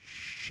you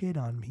shit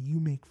on me. You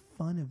make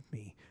fun of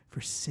me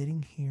for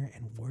sitting here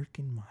and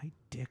working my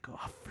dick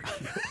off for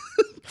you.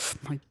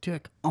 My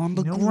dick on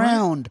the know what?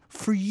 ground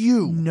for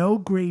you. No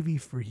gravy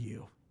for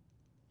you.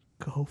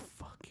 Go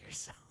fuck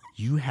yourself.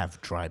 You have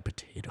dried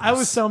potatoes. I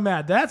was so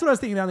mad. That's what I was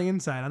thinking on the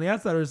inside. On the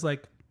outside, I was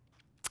like,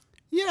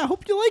 Yeah, I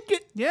hope you like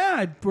it. yeah,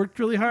 I worked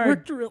really hard.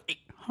 Worked really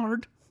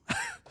hard.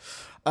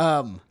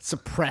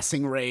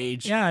 Suppressing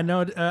rage. Yeah, I know.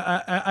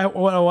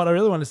 What I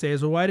really want to say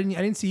is, well, why didn't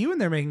I didn't see you in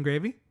there making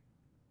gravy?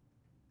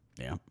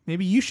 Yeah.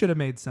 Maybe you should have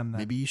made some then.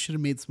 Maybe you should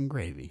have made some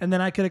gravy. And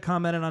then I could have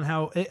commented on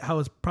how it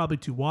was probably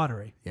too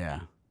watery.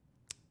 Yeah.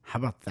 How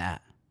about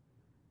that?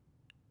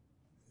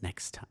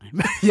 Next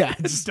time. Yeah.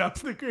 Just dump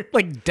the gravy.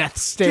 Like death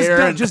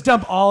stare. Just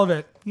dump all of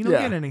it. You don't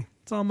Yeah. get any.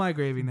 It's all my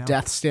gravy now.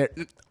 death stare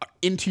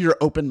into your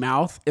open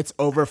mouth. It's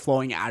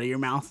overflowing out of your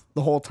mouth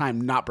the whole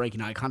time, not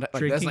breaking eye contact.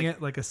 Like this, Drinking like,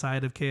 it like a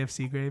side of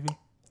KFC gravy.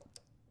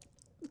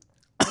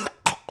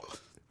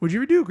 Would you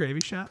ever do a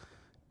gravy shot?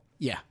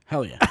 Yeah.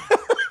 Hell yeah.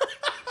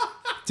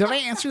 Did I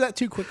answer that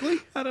too quickly?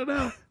 I don't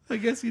know. I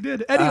guess you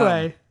did.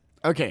 Anyway,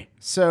 Okay.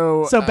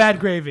 So. so bad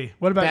gravy.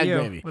 What about bad you?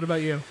 gravy. What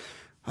about you?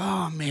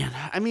 Oh man,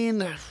 I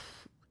mean,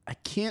 I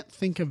can't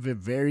think of a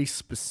very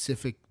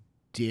specific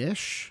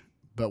dish,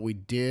 but we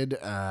did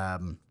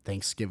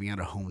Thanksgiving at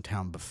a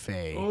hometown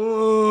buffet,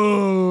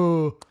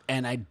 Oh,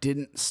 and I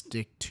didn't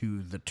stick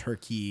to the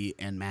turkey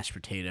and mashed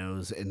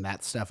potatoes and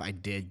that stuff. I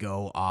did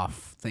go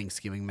off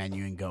Thanksgiving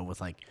menu and go with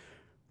like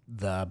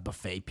the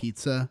buffet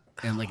pizza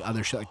and like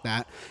other shit like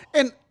that.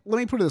 And let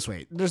me put it this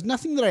way: there's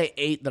nothing that I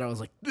ate that I was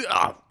like,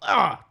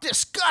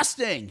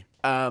 disgusting.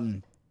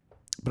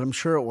 But I'm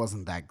sure it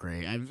wasn't that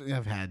great.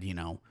 I've had,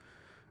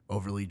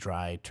 overly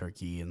dry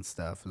turkey and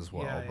stuff as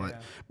well. Yeah,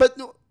 But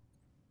no,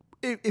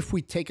 if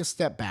we take a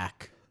step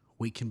back,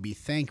 we can be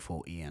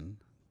thankful, Ian,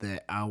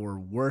 that our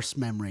worst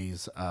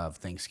memories of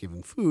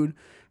Thanksgiving food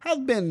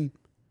have been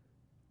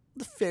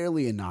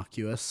fairly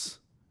innocuous,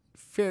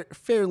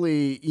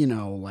 fairly,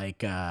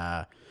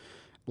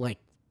 like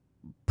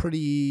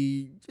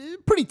pretty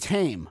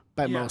tame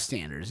by Yeah. most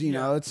standards. You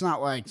know, it's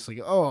not like,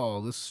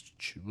 oh, this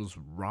was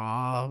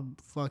raw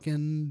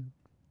fucking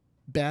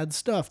bad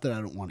stuff that I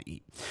don't want to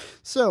eat.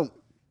 So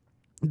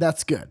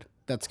that's good.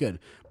 That's good.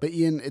 But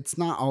Ian, it's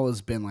not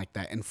always been like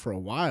that. And for a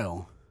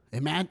while,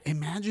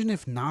 imagine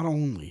if not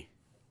only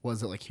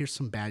was it like, here's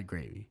some bad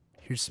gravy,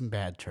 here's some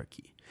bad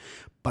turkey,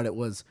 but it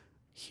was,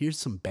 here's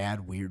some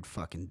bad, weird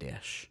fucking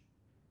dish.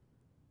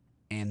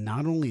 And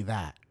not only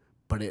that,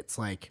 but it's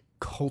like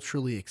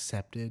culturally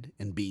accepted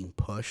and being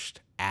pushed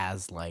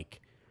as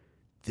like,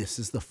 this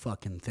is the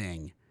fucking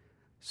thing.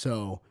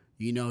 So,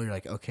 you're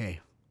like, okay,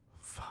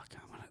 fuck,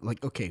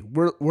 okay,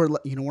 we're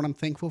you know what I'm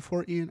thankful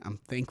for, Ian? I'm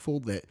thankful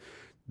that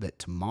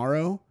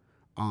tomorrow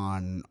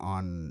on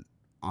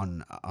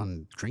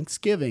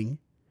Drinksgiving,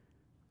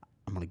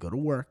 I'm going to go to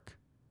work,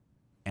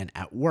 and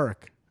at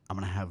work, I'm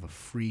going to have a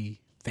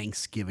free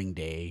Thanksgiving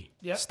Day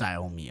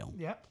style meal.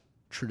 Yep.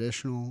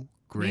 Traditional,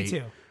 great. Me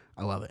too.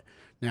 I love it.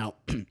 Now,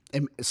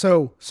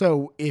 so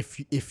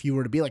if you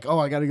were to be like, oh,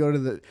 I got to go to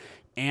the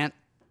Aunt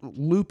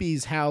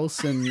Loopy's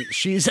house, and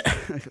she's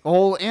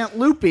old Aunt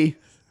Loopy.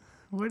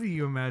 What do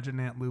you imagine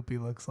Aunt Loopy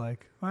looks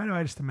like? Why do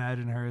I just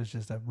imagine her as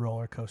just a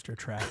roller coaster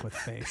track with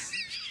face?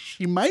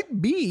 She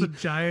might be The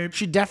giant.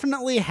 She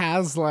definitely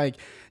has like,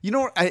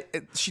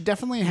 she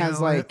definitely has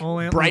Yeah, like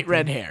old Aunt bright Loopy.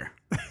 red hair,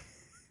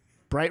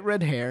 bright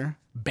red hair,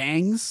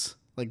 bangs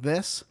like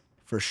this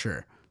for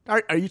sure.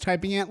 Are you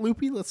typing Aunt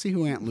Loopy? Let's see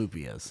who Aunt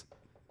Loopy is.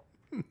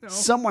 No,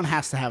 Someone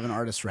has to have an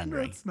artist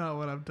rendering. that's not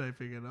what I'm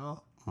typing at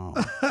all. Oh,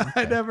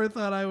 I never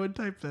thought I would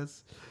type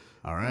this.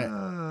 all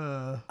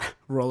right.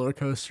 Roller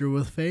coaster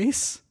with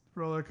face.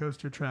 Roller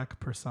coaster track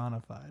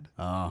personified.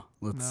 Oh,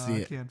 let's No, see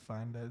I it. can't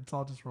find it. It's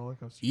all just roller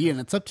coaster. Ian,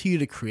 it's up to you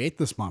to create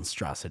this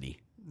monstrosity.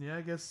 Yeah,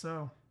 I guess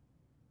so.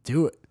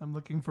 Do it. I'm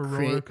looking for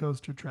Create- roller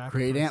coaster track.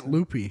 Create Aunt person.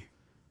 Loopy.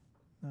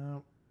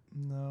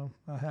 No,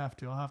 I have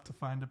to. I'll have to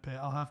find a pay.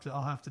 I'll have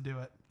to do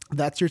it.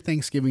 That's your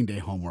Thanksgiving Day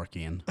homework,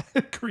 Ian.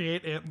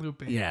 Create Aunt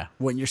Loopy. Yeah,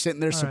 when you're sitting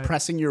there right.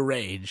 suppressing your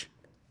rage,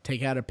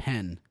 take out a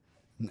pen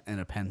and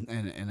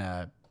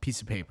a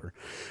piece of paper.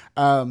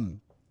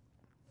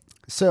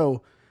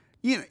 So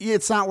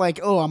it's not like,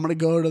 oh, I'm gonna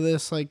go to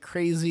this like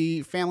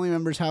crazy family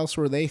member's house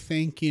where they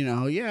think,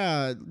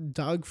 yeah,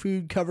 dog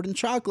food covered in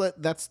chocolate,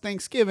 that's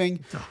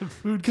Thanksgiving. Dog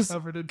food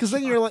covered in Because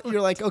then you're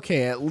like,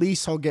 okay, at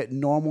least I'll get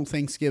normal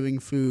Thanksgiving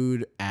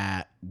food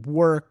at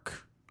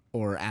work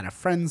or at a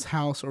friend's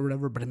house or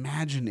whatever. But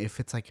imagine if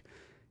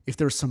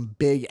there was some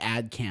big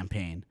ad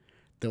campaign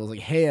that was like,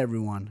 hey,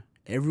 everyone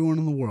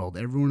in the world,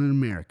 everyone in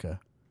America,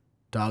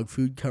 dog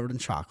food covered in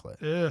chocolate.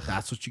 Ugh.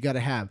 That's what you got to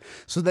have.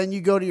 So then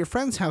you go to your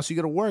friend's house, you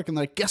go to work, and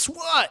they're like, guess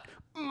what?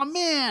 Oh,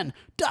 man,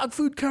 dog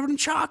food covered in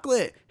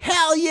chocolate.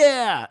 Hell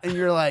yeah. And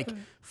you're like,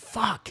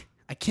 fuck,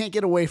 I can't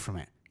get away from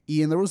it.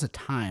 Ian, there was a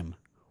time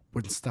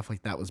when stuff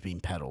like that was being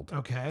peddled.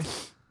 Okay.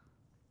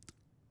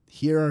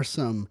 Here are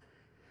some,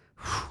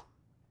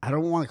 I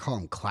don't want to call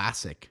them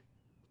classic,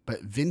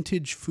 but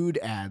vintage food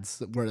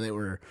ads where they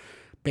were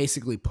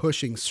basically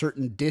pushing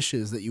certain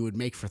dishes that you would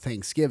make for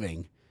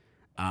Thanksgiving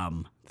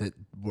that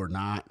were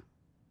not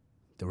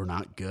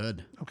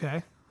good.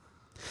 Okay.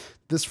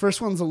 This first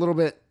one's a little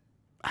bit,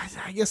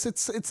 I guess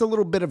it's a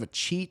little bit of a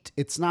cheat.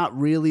 It's not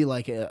really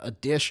like a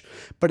dish,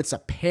 but it's a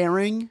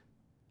pairing.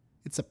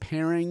 It's a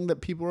pairing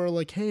that people are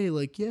like, hey,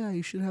 like, yeah,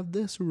 you should have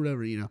this or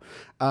whatever,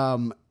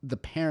 The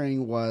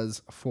pairing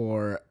was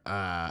for,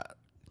 God,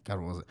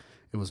 what was it?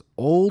 It was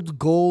Old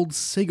Gold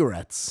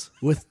cigarettes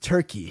with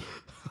turkey.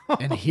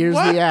 And here's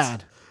the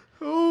ad.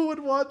 Who would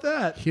want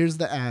that? Here's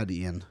the ad,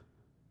 Ian.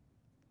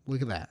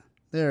 Look at that.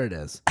 There it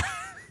is.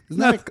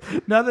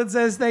 Nothing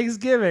says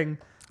Thanksgiving.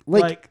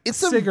 It's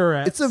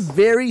cigarettes. It's a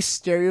very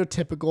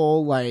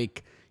stereotypical,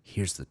 like,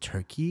 here's the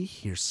turkey.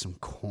 Here's some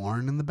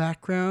corn in the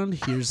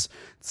background. Here's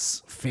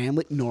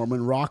family.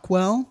 Norman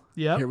Rockwell.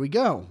 Yep. Here we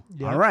go.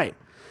 Yep. All right.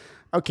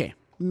 Okay.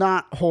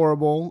 Not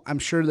horrible. I'm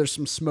sure there's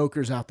some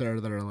smokers out there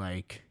that are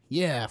like,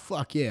 yeah,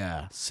 fuck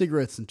yeah.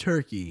 Cigarettes and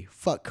turkey.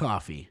 Fuck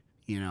coffee.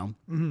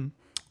 Mm-hmm.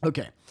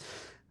 Okay.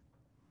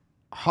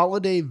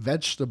 Holiday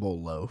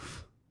vegetable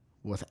loaf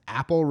with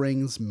apple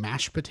rings,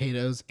 mashed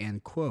potatoes,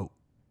 and, quote,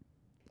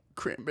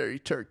 cranberry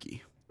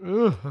turkey.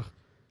 Ugh.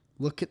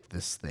 Look at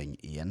this thing,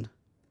 Ian.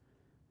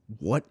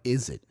 What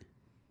is it?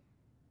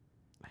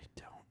 I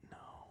don't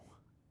know.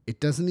 It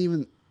doesn't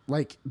even,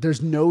 like,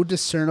 there's no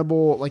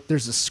discernible, like,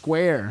 there's a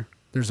square,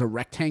 there's a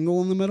rectangle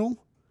in the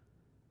middle,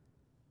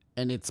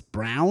 and it's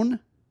brown,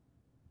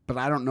 but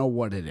I don't know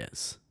what it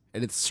is.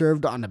 And it's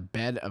served on a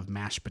bed of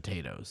mashed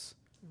potatoes.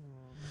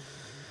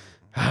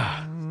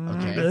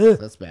 Okay,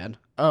 that's bad.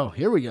 Oh,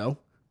 here we go.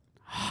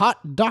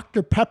 Hot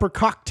Dr. Pepper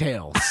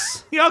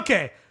cocktails.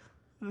 Okay.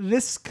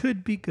 This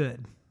could be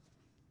good.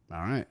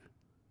 All right.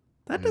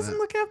 That doesn't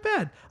look half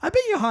bad. I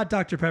bet you hot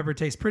Dr. Pepper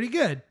tastes pretty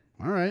good.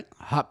 All right.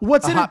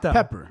 What's in hot it, though?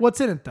 pepper. What's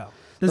in it, though?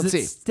 Does Let's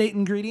it see. state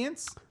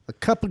ingredients? A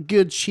cup of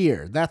good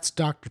cheer. That's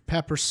Dr.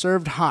 Pepper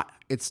served hot.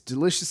 It's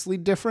deliciously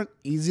different,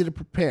 easy to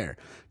prepare.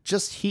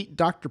 Just heat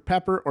Dr.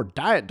 Pepper or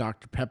Diet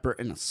Dr. Pepper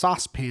in a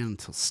saucepan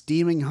until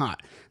steaming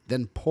hot.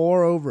 Then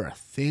pour over a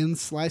thin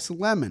slice of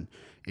lemon.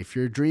 If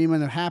you're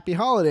dreaming of happy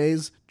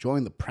holidays,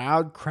 join the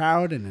proud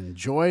crowd and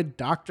enjoy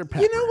Dr.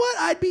 Pepper.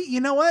 You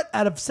know what?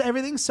 Out of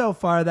everything so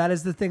far, that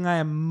is the thing I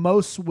am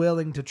most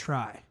willing to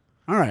try.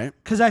 All right.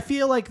 Because I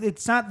feel like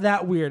it's not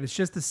that weird. It's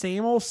just the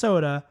same old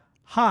soda,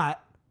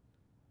 hot,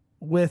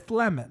 with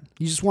lemon.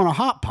 You just want a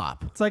hot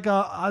pop. It's like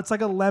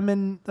a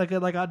lemon, like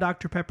a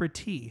Dr. Pepper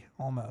tea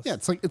almost. Yeah,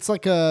 it's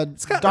like a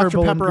It's got Dr.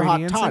 herbal Pepper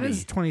hot ingredients. toddy. It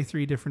is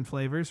 23 different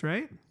flavors,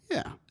 right?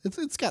 Yeah,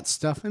 it's got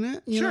stuff in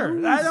it. Sure.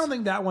 know? I don't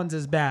think that one's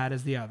as bad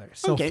as the others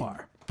so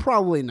far.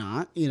 Probably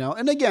not.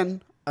 And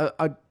again, I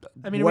mean,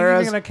 are we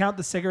whereas even going to count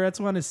the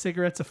cigarettes one? Is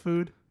cigarettes a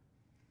food?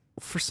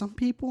 for some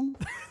people,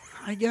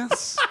 I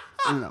guess.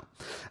 I don't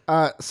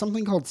know.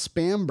 Something called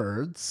Spam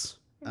Birds.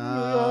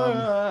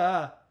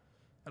 I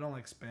don't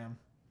like Spam.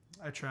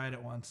 I tried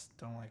it once.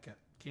 Don't like it.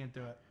 Can't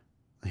do it.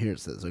 Here it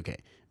says, okay.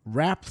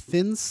 Wrap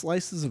thin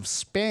slices of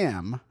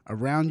Spam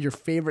around your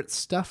favorite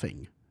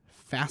stuffing.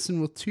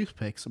 Fasten with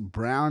toothpicks,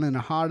 brown in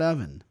a hot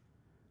oven.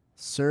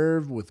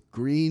 Serve with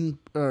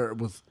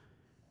with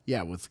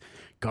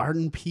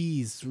garden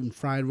peas and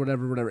fried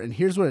whatever. And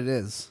here's what it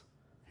is.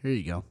 Here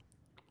you go.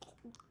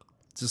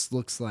 It just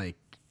looks like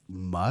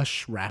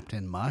mush wrapped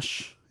in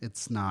mush.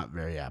 It's not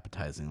very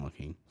appetizing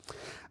looking.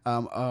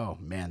 Oh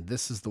man,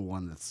 this is the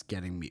one that's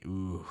getting me.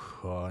 Ooh,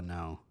 oh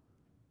no.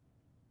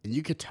 And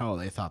you could tell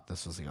they thought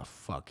this was like a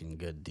fucking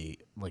good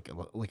like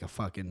a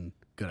fucking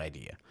good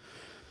idea.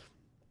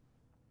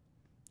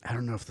 I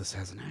don't know if this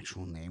has an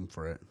actual name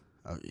for it.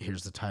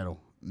 Here's the title.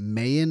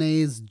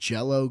 Mayonnaise,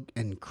 Jello,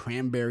 and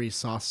cranberry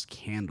sauce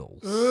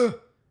candles.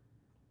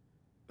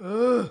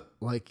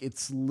 Like,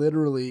 it's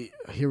literally...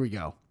 Here we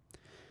go.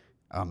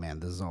 Oh, man,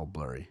 this is all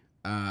blurry.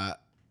 A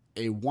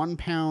 1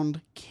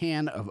 pound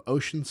can of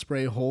Ocean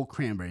Spray whole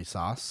cranberry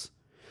sauce.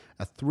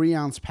 A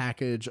 3-ounce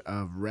package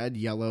of red,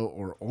 yellow,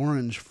 or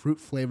orange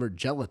fruit-flavored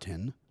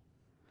gelatin.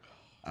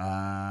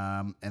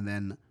 And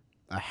then...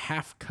 a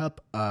half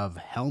cup of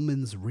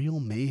Hellmann's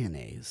Real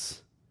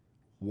Mayonnaise.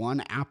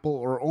 1 apple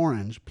or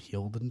orange,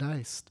 peeled and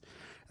diced.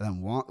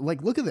 And then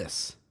look at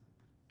this.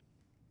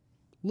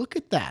 Look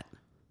at that.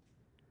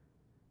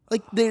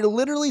 Like they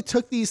literally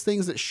took these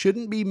things that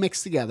shouldn't be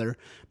mixed together,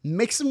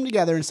 mix them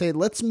together and say,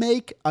 let's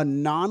make a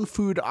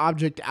non-food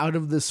object out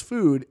of this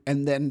food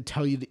and then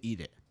tell you to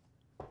eat it.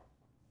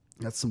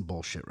 That's some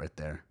bullshit right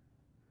there.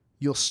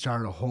 You'll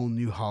start a whole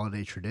new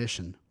holiday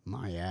tradition.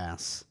 My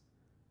ass.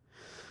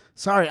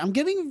 Sorry, I'm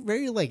getting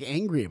very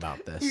angry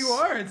about this. You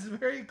are. It's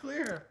very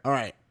clear. All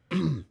right.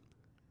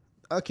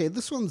 Okay,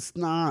 this one's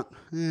not...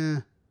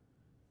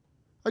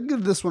 I'll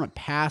give this one a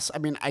pass. I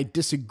mean, I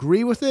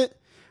disagree with it,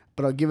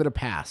 but I'll give it a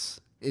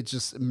pass. It's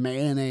just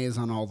mayonnaise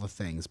on all the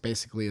things.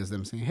 Basically, is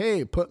them saying,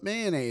 hey, put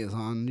mayonnaise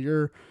on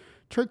your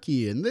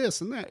turkey and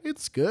this and that.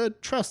 It's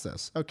good. Trust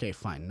us. Okay,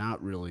 fine.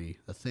 Not really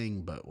a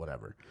thing, but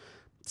whatever.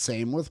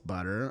 Same with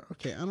butter.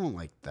 Okay, I don't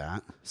like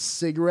that.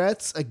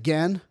 Cigarettes,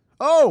 again.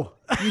 Oh,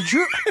 you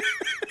drew...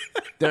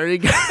 There you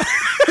go.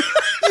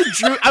 You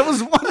drew... I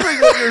was wondering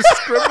what you're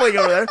scribbling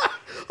over there.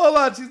 Hold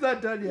on, she's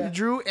not done You yet.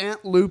 drew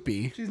Aunt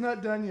Loopy. She's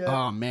not done yet.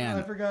 Oh, man.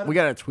 I forgot. We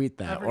got to tweet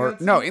that. Or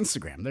no,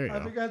 Instagram. There you I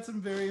go. forgot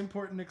some very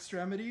important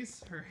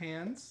extremities. Her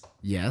hands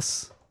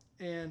Yes.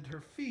 and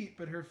her feet,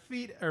 but her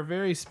feet are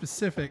very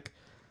specific.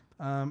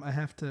 I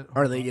have to...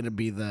 Are they going to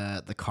be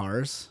the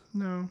cars?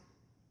 No.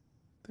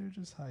 They're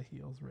just high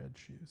heels, red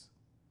shoes.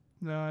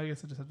 No, I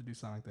guess I just have to do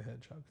Sonic the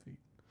Hedgehog feet.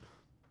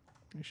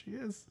 There she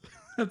is.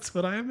 That's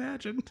what I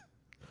imagined.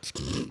 It's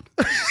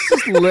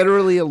just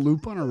literally a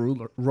loop on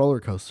a roller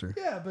coaster.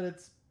 Yeah,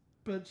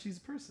 but she's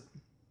a person.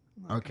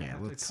 Okay,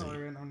 let's see.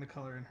 I'm gonna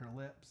color in her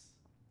lips.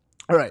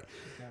 All right.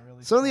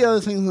 Really Some of the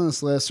other things on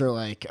this list are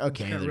like,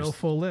 okay, got there's real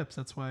full lips.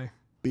 That's why.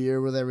 beer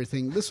with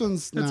everything. This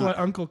one's That's not.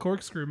 why Uncle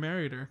Corkscrew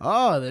married her.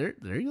 Oh, there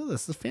you go.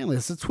 That's the family.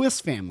 It's the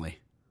Twist family.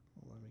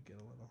 Let me get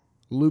a little.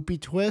 Loopy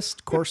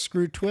Twist,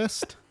 Corkscrew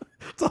Twist.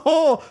 It's a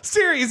whole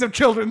series of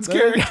children's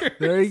characters.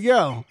 There you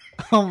go.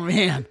 Oh,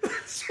 man.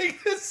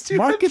 Take this to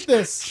Market a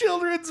this.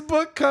 children's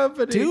book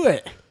company. Do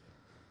it.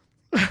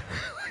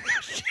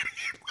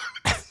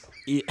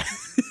 Yeah.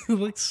 It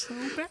looks so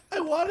bad. I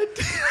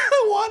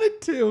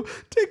wanted to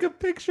take a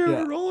picture of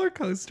Yeah. a roller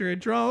coaster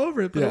and draw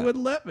over it, but Yeah. it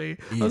wouldn't let me.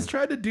 Yeah. I was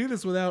trying to do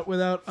this without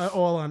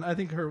all on. I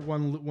think her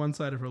one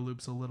side of her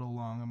loop's a little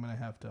long. I'm gonna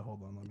have to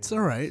hold on. Let me. It's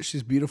all right.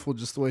 She's beautiful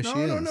just the way she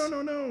is.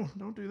 No!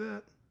 Don't do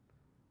that.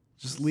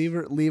 Just leave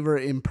her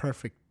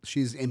imperfect.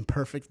 She's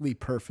imperfectly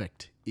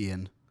perfect,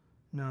 Ian.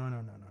 No.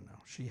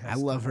 She has.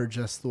 I love her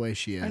just the way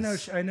she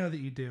is. I know that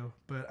you do,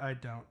 but I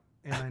don't,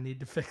 and I need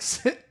to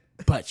fix it.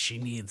 But she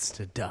needs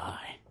to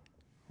die.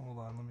 Hold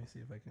on, let me see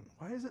if I can.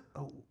 Why is it?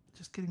 Oh,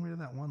 just getting rid of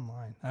that one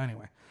line.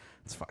 Anyway,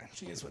 it's fine.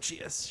 She is what she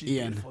is. She's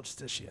Ian. beautiful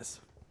just as she is.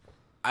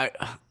 I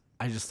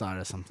just thought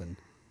of something.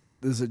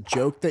 There's a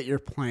joke that you're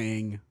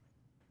playing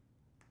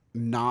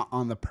not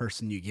on the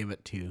person you give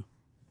it to,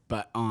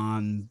 but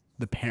on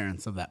the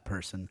parents of that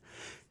person.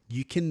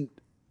 You can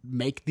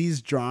make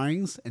these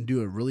drawings and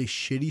do a really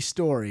shitty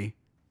story.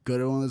 Go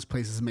to one of those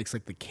places that makes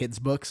like the kids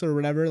books or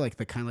whatever, like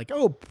the kind of like,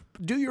 oh,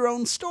 do your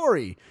own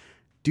story.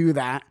 Do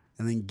that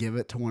and then give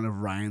it to one of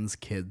Ryan's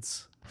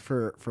kids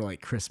for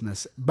like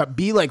Christmas. But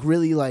be like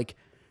really like,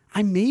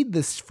 I made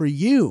this for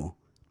you.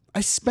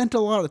 I spent a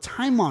lot of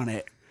time on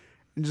it.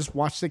 And just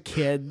watch the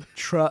kid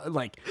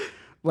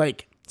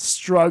like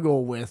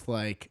struggle with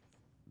like,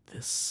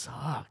 this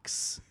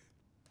sucks.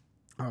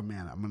 Oh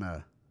man, I'm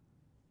gonna.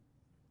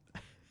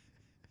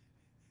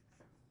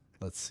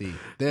 Let's see.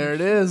 There it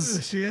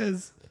is. She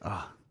is.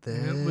 Ah,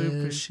 Aunt Loopy.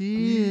 there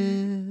she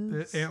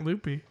is. Aunt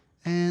Loopy.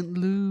 Aunt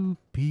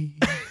Loopy.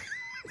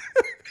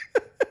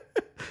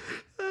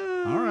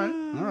 All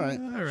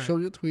right. She'll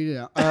get tweeted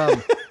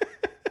out.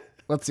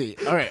 Let's see.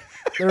 All right.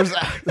 There's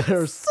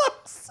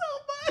Sucks so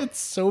much. it's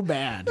so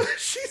bad.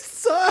 She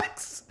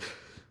sucks.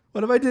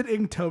 What if I did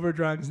Inktober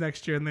drawings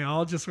next year and they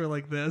all just were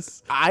like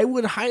this? I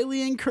would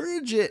highly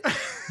encourage it.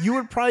 You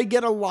would probably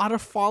get a lot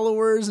of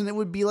followers and it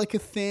would be like a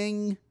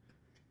thing.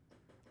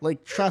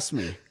 Like, trust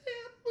me.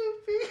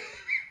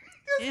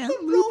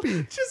 Aunt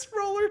Loopy. Just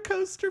roller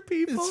coaster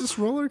people. It's just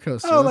roller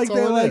coaster. Oh, That's like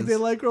they all it like is. they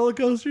like roller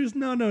coasters?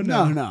 No. No.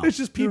 It's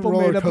just They're people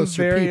roller made up of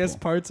coaster various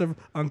people. parts of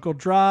Uncle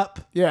Drop.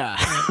 Yeah.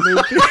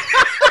 Loopy.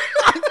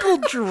 Uncle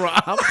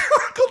Drop.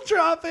 Uncle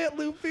Drop, Aunt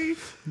Loopy,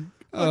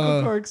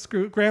 Uncle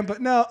Corkscrew, Grandpa.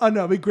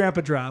 No, be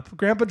Grandpa Drop.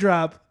 Grandpa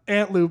Drop,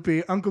 Aunt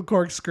Loopy, Uncle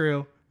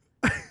Corkscrew.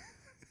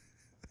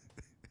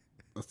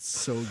 That's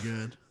so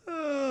good.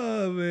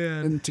 Oh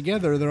man. And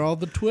together, they're all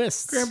the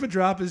twists. Grandpa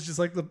Drop is just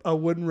like a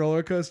wooden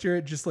roller coaster.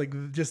 It just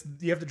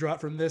you have to draw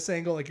it from this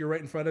angle, like you're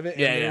right in front of it.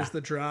 And there's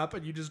the drop,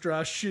 and you just draw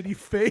a shitty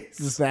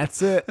face.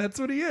 That's it. That's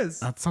what he is.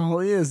 That's all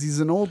he is. He's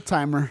an old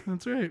timer.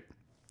 That's right.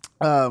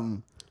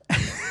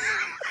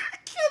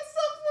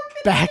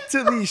 Back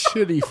to these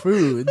shitty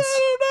foods.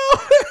 I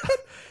don't know.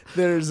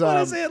 There's What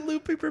is Aunt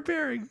Loopy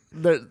preparing?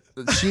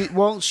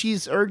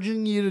 she's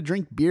urging you to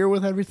drink beer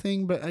with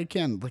everything, but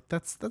again, like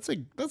that's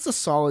a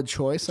solid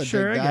choice. I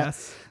Sure, dig I that.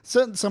 guess.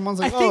 So someone's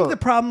I like, think the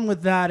problem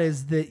with that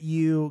is that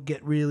you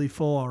get really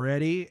full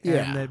already,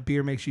 Yeah. and that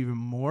beer makes you even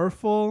more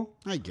full.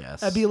 I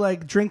guess. That'd be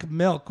like drink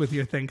milk with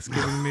your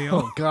Thanksgiving meal.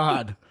 Oh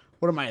God,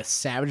 what am I, a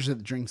savage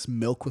that drinks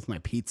milk with my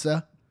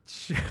pizza?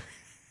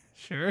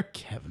 Sure.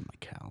 Kevin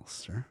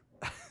McAllister.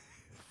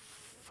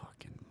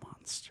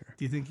 monster.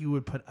 Do you think you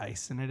would put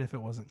ice in it if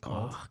it wasn't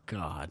cold? Oh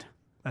God.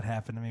 That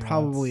happened to me.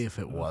 Probably once. if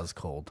it was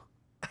cold.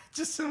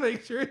 Just to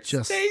make sure it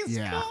Just stays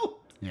yeah. cold.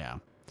 Yeah.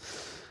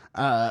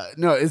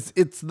 No,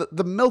 it's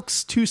the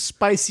milk's too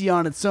spicy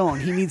on its own.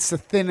 He needs to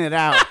thin it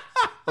out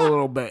a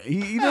little bit.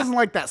 He doesn't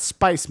like that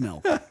spice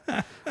milk.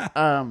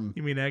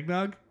 You mean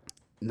eggnog?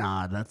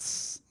 Nah,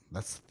 that's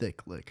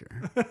thick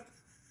liquor.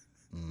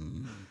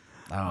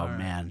 Oh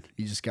man,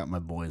 you just got my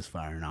boys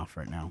firing off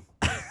right now.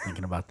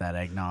 Thinking about that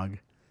eggnog.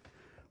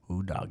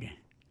 Ooh, doggy.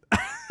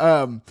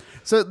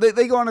 So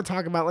they go on to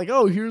talk about like,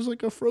 oh, here's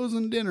like a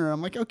frozen dinner.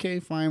 I'm like, okay,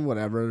 fine,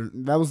 whatever.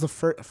 That was the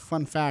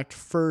fun fact.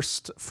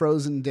 First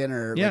frozen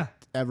dinner like,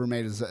 ever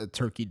made is a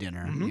turkey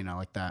dinner, you know,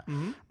 like that.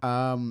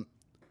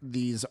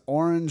 These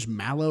orange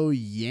mallow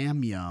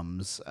yam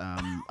yums.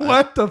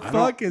 What the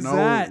fuck is know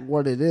that?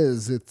 What it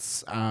is?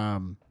 It's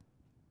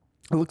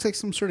it looks like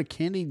some sort of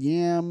candied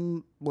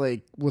yam,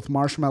 like with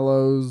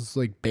marshmallows,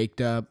 like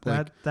baked up.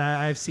 Like, That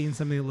I've seen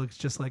something that looks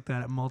just like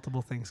that at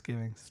multiple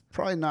Thanksgivings.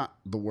 probably not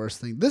the worst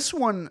thing. This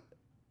one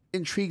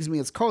intrigues me.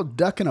 It's called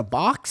Duck in a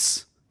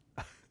Box.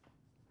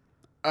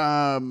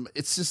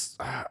 It's just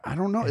I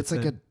don't know. It's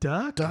like a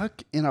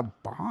duck in a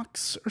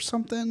box or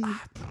something.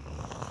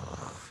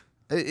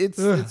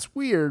 It's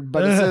weird,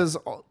 but it says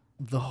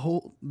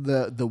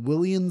the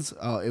Williams.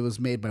 It was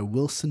made by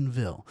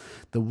Wilsonville.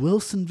 The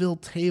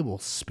Wilsonville table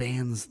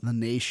spans the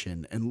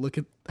nation, and look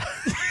at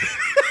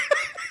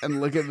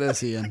and look at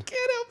this, Ian.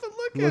 Can't help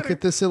but Look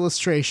at this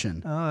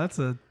illustration. Oh, that's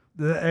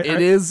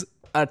It is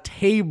a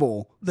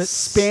table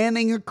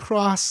spanning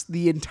across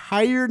the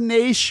entire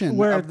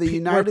nation of the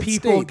United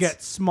States. Where people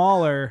get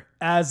smaller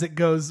as it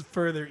goes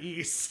further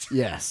east.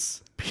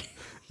 Yes.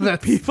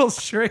 That people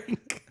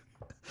shrink.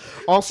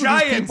 Also,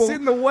 Giants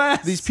in the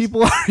West. These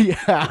people are,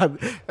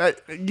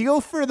 you go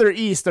further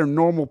east, they're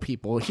normal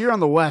people. Here on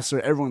the West,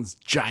 everyone's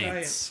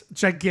giants.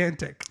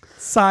 Gigantic.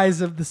 Size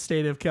of the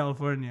state of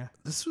California.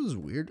 This was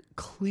weird.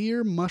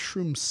 Clear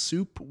mushroom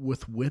soup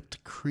with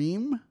whipped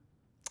cream.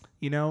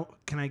 You know,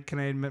 can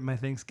I admit my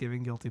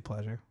Thanksgiving guilty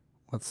pleasure?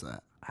 What's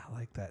that? I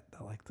like that.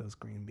 I like those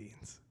green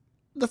beans.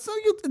 That's not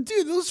good.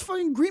 Dude, those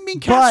fucking green bean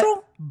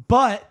casserole?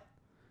 But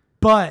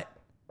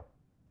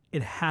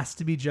it has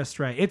to be just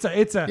right. It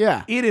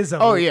is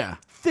a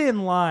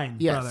thin line,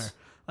 brother.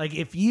 Like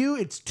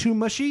it's too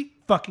mushy,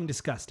 fucking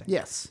disgusting.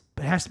 Yes.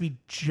 But it has to be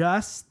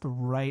just the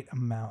right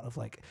amount of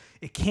like,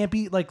 it can't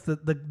be like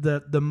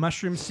the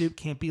mushroom soup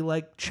can't be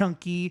like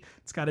chunky.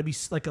 It's got to be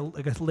like a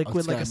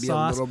liquid, like a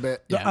sauce. A little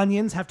bit, The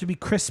onions have to be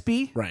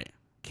crispy. Right.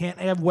 Can't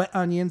have wet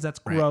onions. That's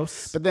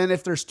gross. But then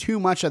if there's too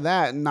much of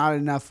that and not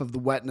enough of the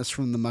wetness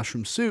from the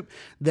mushroom soup,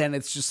 then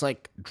it's just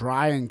like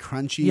dry and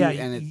crunchy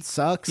and it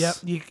sucks. Yep.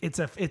 It's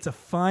a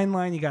fine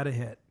line you got to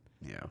hit.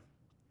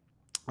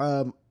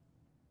 Yeah.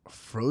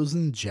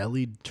 Frozen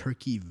jellied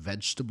turkey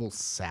vegetable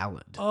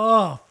salad.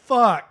 Oh,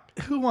 fuck.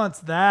 Who wants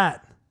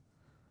that?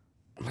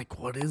 Like,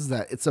 what is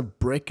that? It's a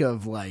brick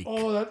of like...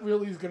 Oh, that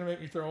really is going to make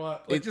me throw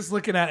up. Like, just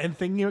looking at it and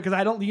thinking, because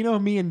I don't,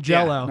 me and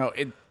Jell-O. Yeah, no,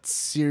 it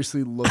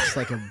seriously looks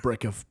like a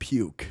brick of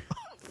puke.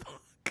 Oh,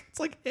 fuck. It's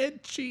like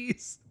head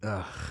cheese.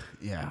 Ugh,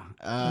 yeah.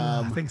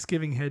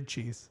 Thanksgiving head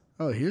cheese.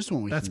 Oh, here's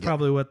one That's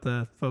probably what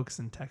the folks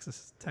in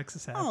Texas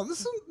have. Oh,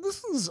 this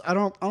is I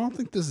don't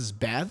think this is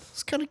bad.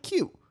 It's kind of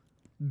cute.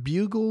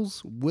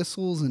 Bugles,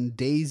 whistles, and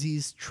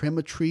daisies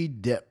Tree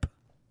dip.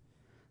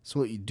 So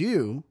what you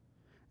do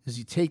is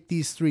you take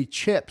these 3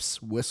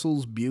 chips,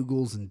 whistles,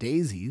 bugles, and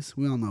daisies.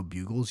 We all know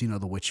bugles,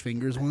 the witch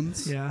fingers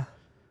ones. Yeah.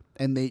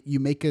 And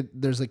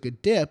there's like a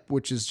dip,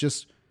 which is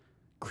just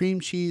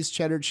cream cheese,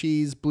 cheddar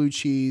cheese, blue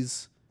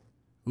cheese.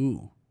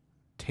 Ooh,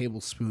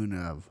 tablespoon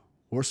of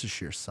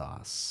Worcestershire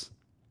sauce.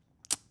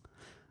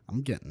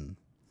 I'm getting...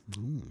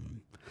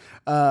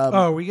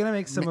 are we gonna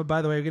make some?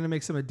 By the way, we're gonna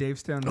make some of Dave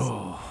Stone's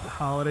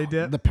holiday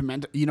dip. The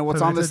pimento. You know what's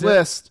Pimento on this dip?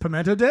 list?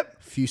 Pimento dip.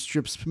 A few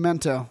strips of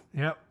pimento.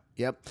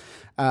 Yep.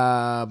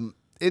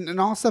 And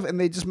all stuff, and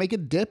they just make a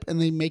dip,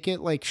 and they make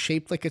it like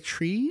shaped like a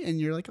tree,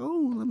 and you're like,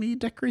 oh, let me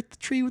decorate the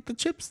tree with the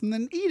chips, and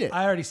then eat it.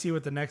 I already see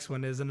what the next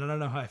one is, and I don't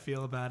know how I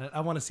feel about it.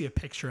 I want to see a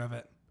picture of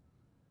it.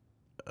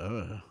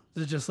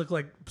 Does it just look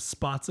like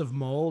spots of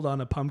mold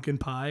on a pumpkin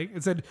pie?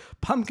 It said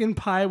pumpkin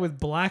pie with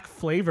black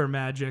flavor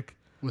magic.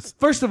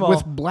 First of all,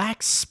 with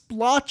black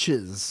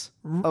splotches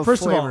of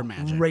flavor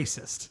magic.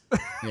 Racist.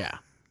 Yeah.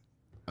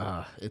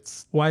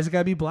 It's Why has it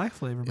gotta be black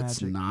flavor magic?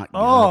 It's not good.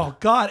 Oh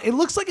God, it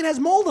looks like it has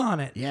mold on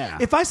it. Yeah.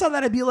 If I saw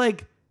that, I'd be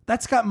like,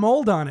 that's got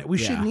mold on it. We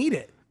shouldn't eat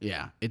it.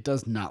 Yeah, it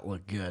does not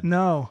look good.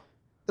 No.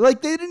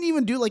 Like they didn't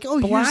even do like, oh,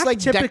 here's like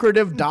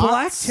decorative dots.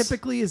 Black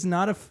typically is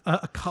not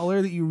a color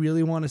that you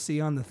really want to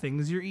see on the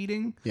things you're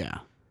eating. Yeah.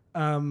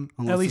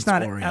 At least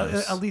not.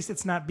 At least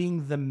it's not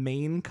being the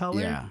main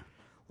color. Yeah.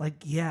 Like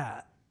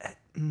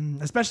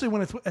especially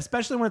when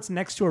it's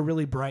next to a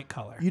really bright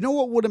color. You know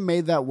what would have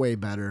made that way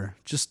better?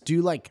 Just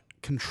do like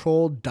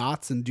controlled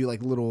dots and do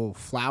like little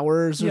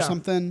flowers or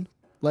something.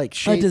 Like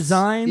shapes. A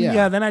design.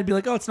 Yeah. Then I'd be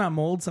like, oh, it's not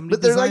mold. Somebody.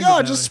 But they're like,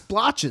 oh, just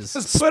splotches.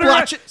 Just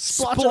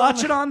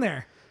splotch it on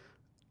there.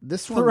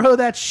 This one, throw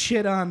that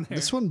shit on there.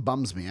 This one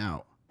bums me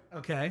out.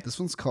 Okay. This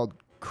one's called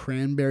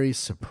cranberry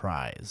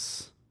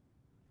surprise.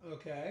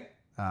 Okay.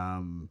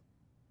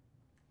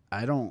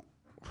 I don't,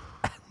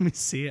 Let me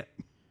see it.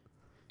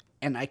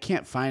 and I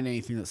can't find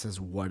anything that says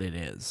what it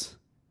is.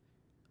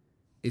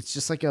 It's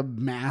just like a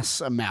mass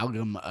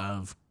amalgam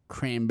of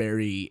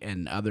cranberry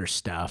and other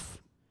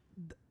stuff.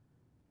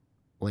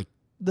 Like,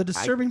 The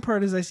disturbing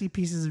part is I see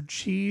pieces of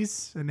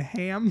cheese and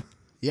ham.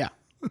 yeah.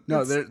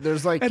 No,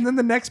 there's like, And then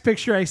the next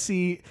picture I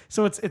see,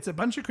 so it's a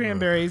bunch of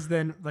cranberries,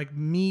 then like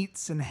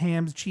meats and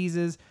hams,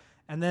 cheeses,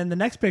 and then the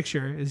next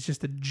picture is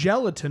just a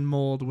gelatin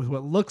mold with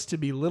what looks to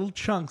be little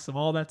chunks of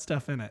all that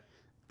stuff in it.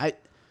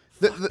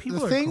 the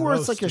people are thing where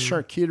it's gross, like a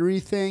dude.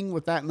 charcuterie thing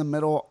with that in the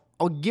middle,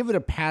 I'll give it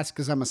a pass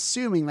because I'm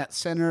assuming that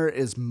center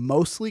is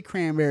mostly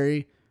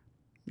cranberry.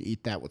 You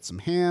eat that with some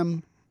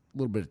ham, a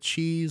little bit of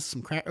cheese,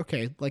 some crack.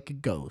 Okay, like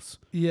it goes.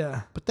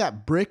 Yeah. But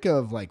that brick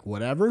of like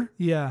whatever,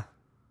 Yeah.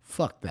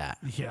 fuck that.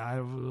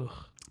 Yeah.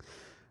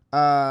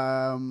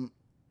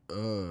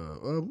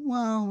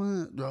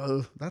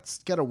 That's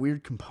got a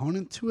weird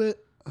component to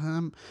it.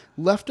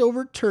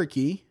 Leftover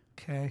turkey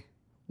Okay.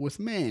 with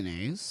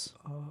mayonnaise.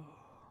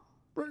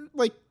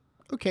 Like,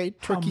 okay,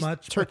 turkey. How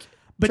much? Turkey.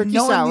 But turkey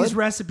knowing salad. these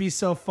recipes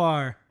so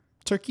far,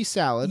 Turkey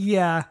salad.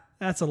 yeah,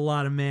 that's a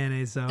lot of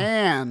mayonnaise, though.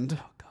 And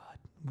Oh, God.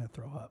 I'm going to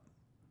throw up.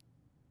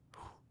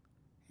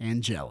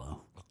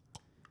 Jello.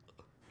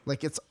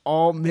 Like it's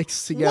all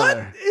mixed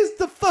together. What is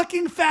the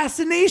fucking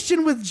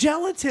fascination with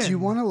gelatin? Do you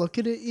want to look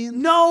at it,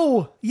 Ian?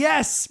 No.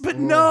 Yes, but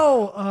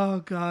no. Oh,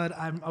 God.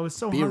 I was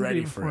so Be hungry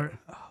ready before for it. it.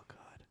 Oh,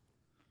 God.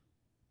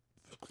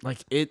 Like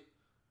it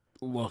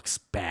looks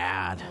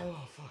bad. Oh,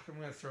 fuck. I'm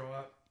going to throw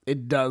up.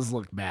 It does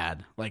look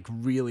bad. Like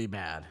really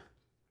bad.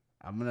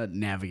 I'm going to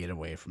navigate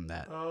away from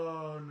that.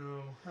 Oh,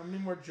 no. How many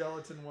more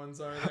gelatin ones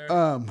are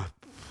there?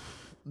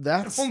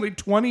 That's Only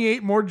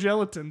 28 more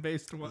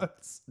gelatin-based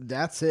ones.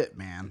 That's it,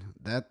 man.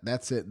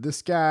 That's it.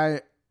 This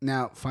guy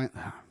now fine.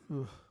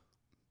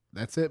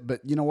 That's it.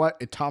 But you know what?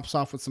 It tops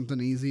off with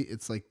something easy.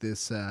 It's like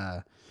this.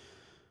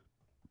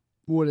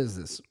 What is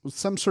this?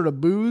 Some sort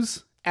of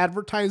booze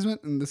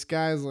advertisement, and this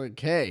guy's like,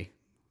 "Hey,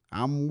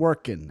 I'm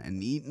working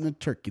and eating a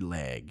turkey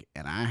leg,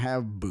 and I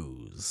have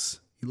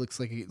booze." He looks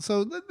like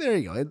so. There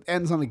you go. It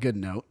ends on a good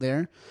note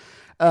there.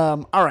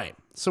 All right.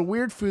 So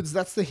weird foods.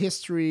 That's the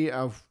history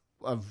of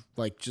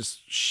like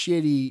just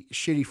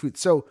shitty food.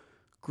 So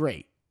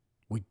great.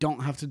 We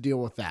don't have to deal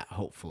with that,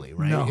 hopefully,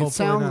 right? No,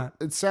 hopefully not.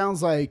 It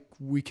sounds like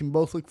we can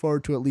both look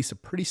forward to at least a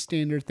pretty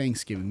standard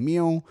Thanksgiving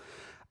meal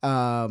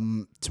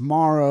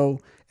tomorrow.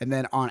 And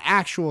then on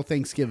actual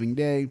Thanksgiving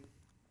Day,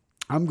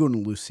 I'm going to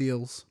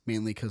Lucille's,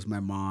 mainly because my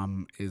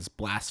mom is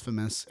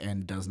blasphemous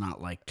and does not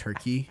like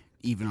turkey,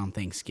 even on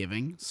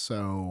Thanksgiving.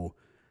 So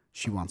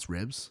she wants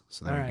ribs.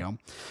 So there you go.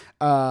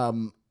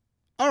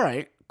 All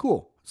right,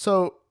 cool.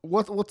 So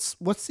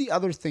what's the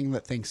other thing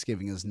that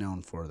Thanksgiving is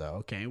known for, though?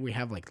 Okay, we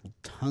have like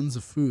tons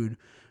of food,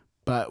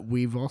 but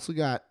we've also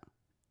got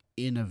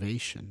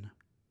innovation.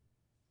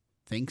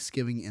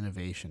 Thanksgiving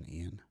innovation,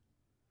 Ian.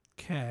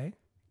 Okay.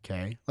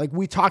 Okay, like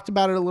we talked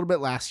about it a little bit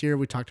last year.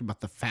 We talked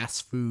about the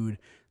fast food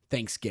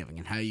Thanksgiving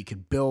and how you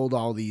could build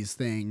all these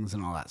things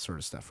and all that sort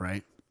of stuff,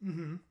 right?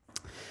 Mm-hmm.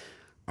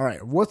 All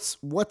right, what's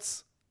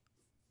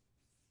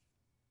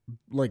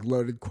like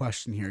loaded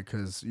question here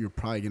because you're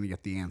probably gonna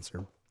get the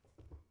answer.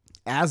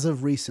 As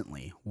of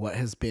recently, what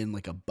has been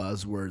like a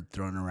buzzword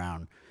thrown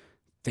around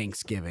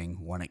Thanksgiving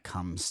when it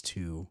comes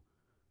to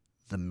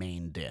the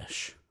main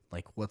dish?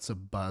 Like, what's a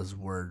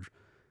buzzword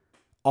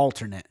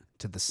alternate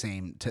to the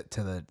same to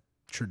the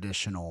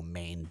traditional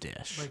main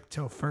dish? Like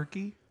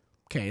tofurkey?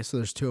 Okay, so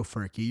there's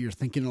tofurkey. You're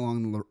thinking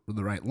along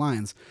the right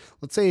lines.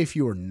 Let's say if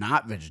you were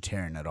not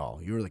vegetarian at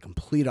all, you were the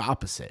complete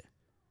opposite.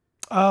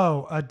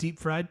 Oh, a deep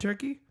fried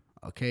turkey?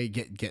 Okay,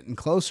 getting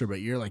closer,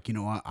 but you're like, you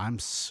know what? I'm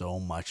so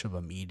much of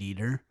a meat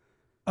eater.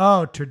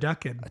 Oh,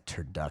 turducken. A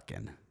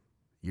turducken.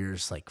 You're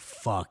just like,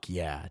 fuck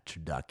yeah,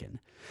 turducken.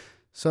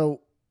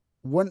 So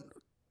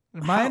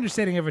My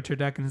understanding of a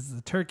turducken is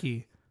the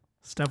turkey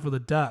stuffed with a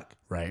duck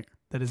right?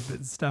 that is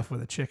stuffed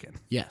with a chicken.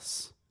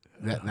 Yes,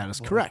 that is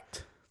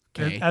correct.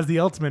 Okay. As the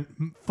ultimate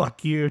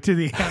fuck you to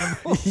the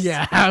animal.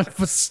 Yeah,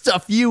 but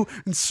stuff you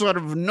inside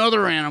of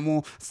another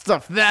animal,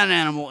 stuff that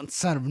animal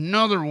inside of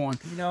another one.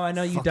 You know, I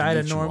know you Fucking died a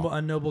eat you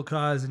all. noble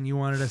cause and you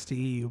wanted us to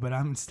eat you, but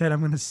instead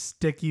I'm going to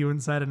stick you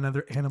inside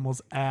another animal's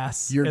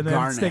ass. You're and then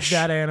garnish. stick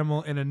that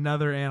animal in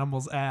another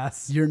animal's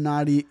ass. You're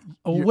not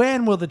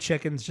When will the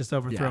chickens just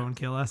overthrow Yeah. and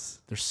kill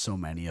us? There's so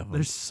many of them.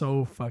 There's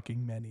so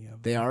fucking many of them.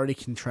 They already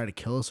can try to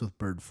kill us with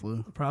bird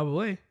flu.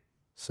 Probably.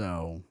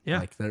 So Yeah.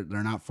 like they're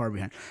not far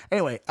behind.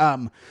 Anyway,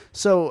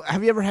 so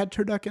have you ever had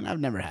turducken? I've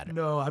never had it.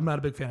 No, I'm not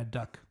a big fan of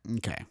duck.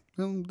 Okay.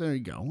 Well, there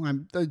you go.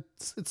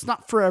 It's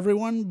not for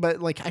everyone,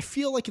 but like I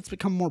feel like it's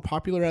become more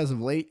popular as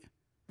of late.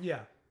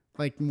 Yeah.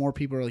 Like more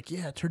people are like,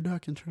 yeah,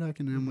 turducken,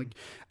 and I'm like,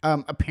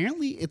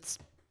 apparently it's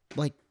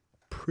like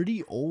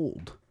pretty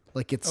old.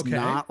 Like it's Okay.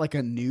 not like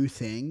a new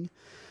thing.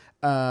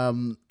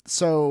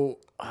 So,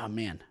 oh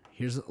man,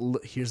 here's a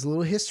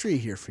little history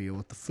here for you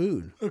with the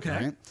food. Okay.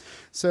 Right?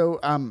 So,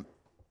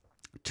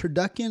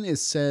 turducken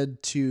is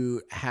said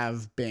to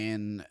have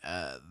been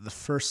the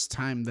first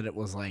time that it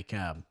was like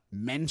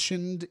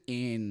mentioned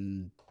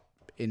in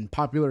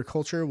popular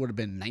culture would have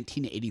been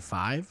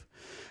 1985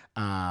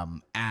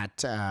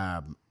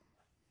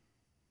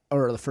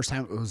 or the first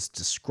time it was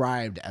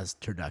described as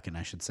turducken,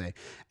 I should say,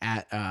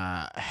 at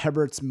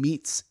Herbert's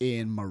Meats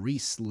in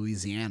Maurice,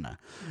 Louisiana.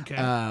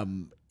 Okay.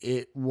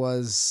 It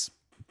was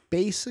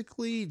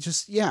basically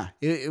just,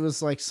 it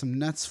was like some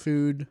nuts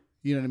food.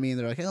 You know what I mean?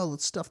 They're like, oh,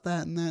 let's stuff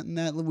that and that and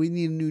that. We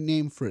need a new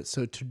name for it.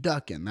 So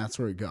turducken, that's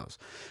where it goes.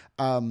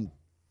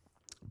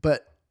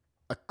 But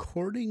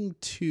according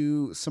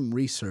to some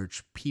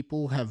research,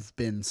 people have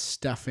been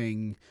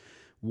stuffing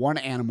one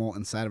animal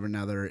inside of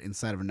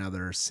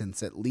another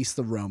since at least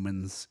the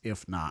Romans,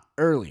 if not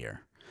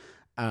earlier.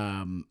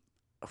 Get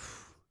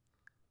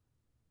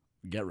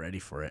ready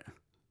for it.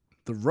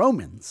 The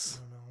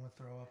Romans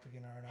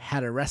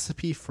had a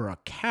recipe for a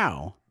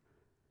cow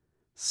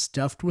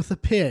stuffed with a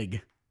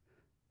pig,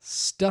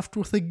 stuffed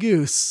with a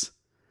goose,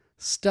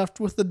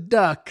 stuffed with a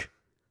duck,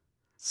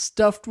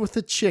 stuffed with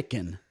a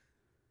chicken.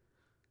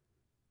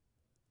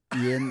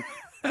 Ian,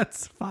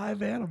 That's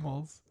 5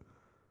 animals.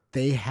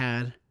 they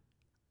had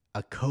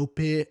a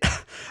Kope-gu-ducken.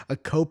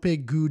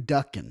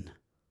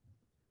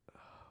 Oh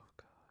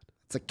God!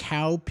 It's a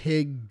cow,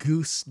 pig,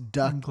 goose,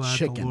 duck, I'm glad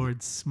chicken. the Lord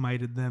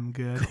smited them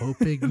good.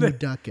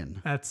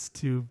 Kope-gu-ducken. That's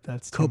too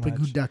much.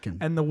 Kope-gu-ducken.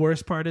 And the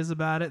worst part is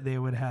about it, it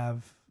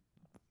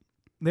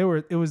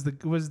was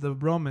the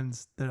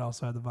Romans that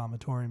also had the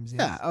vomitoriums. Yes.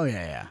 Yeah. Oh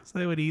yeah. So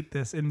they would eat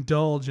this,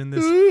 indulge in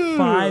this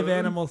 5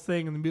 animal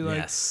thing, and be like,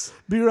 Yes.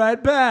 "Be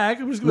right back.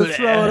 I'm just gonna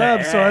throw it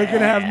up so I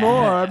can have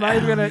more. I'm not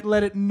even gonna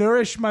let it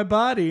nourish my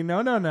body.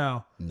 No.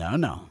 No.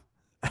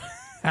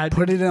 Had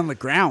Put it on the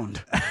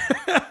ground.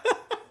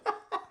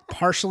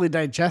 Partially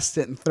digest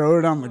it and throw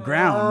it on the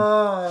ground.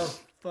 Oh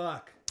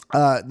fuck!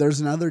 There's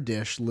another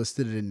dish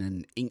listed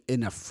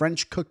in a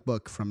French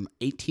cookbook from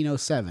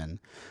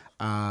 1807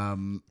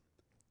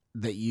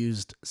 that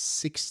used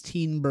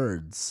 16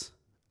 birds.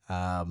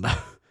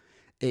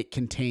 It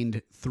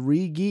contained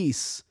 3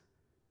 geese,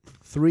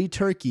 3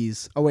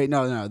 turkeys. Oh wait,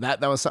 no,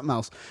 that was something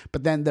else.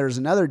 But then there's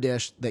another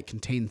dish that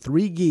contained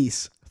 3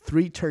 geese,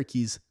 3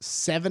 turkeys,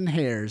 7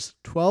 hares,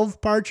 12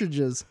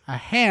 partridges, a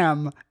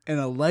ham, and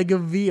a leg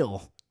of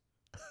veal.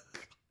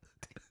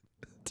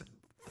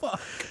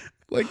 Fuck.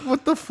 Like,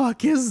 what the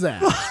fuck is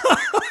that?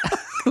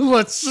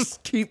 Let's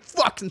just keep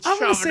fucking I'm shoving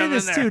gonna say them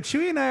this in too. there.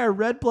 Chewy and I are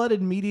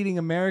red-blooded, meat-eating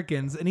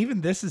Americans, and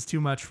even this is too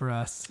much for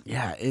us.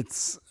 Yeah,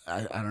 it's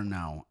I don't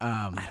know.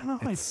 I don't know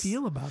how I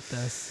feel about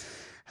this.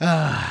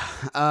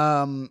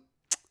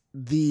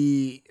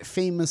 The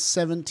famous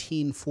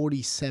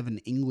 1747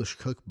 English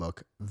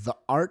cookbook, The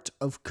Art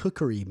of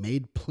Cookery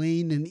Made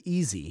Plain and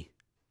Easy.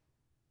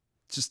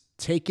 Just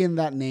take in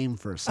that name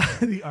for a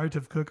second. The art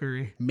of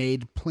cookery.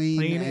 Made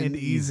plain and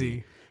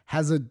easy.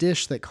 Has a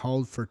dish that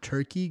called for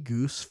turkey,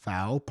 goose,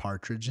 fowl,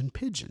 partridge, and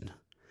pigeon.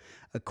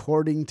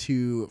 According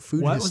to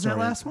food What was that historian,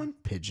 last one?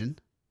 Pigeon.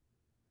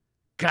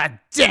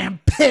 Goddamn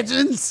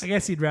pigeons! I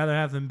guess you'd rather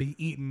have them be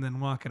eaten than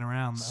walking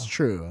around, It's though.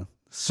 true.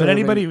 But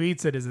anybody who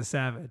eats it is a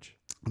savage.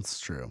 It's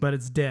true. But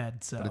it's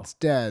dead, so. But it's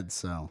dead,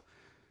 so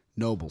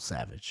noble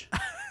savage.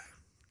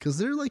 Because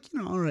they're like,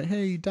 all right,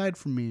 hey, you died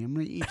for me. I'm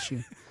gonna eat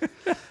you.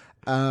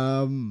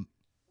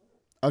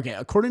 Okay,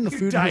 according to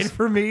food, died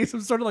for me, some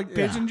sort of like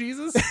pigeon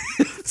Jesus.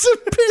 it's a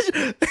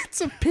pigeon.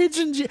 It's a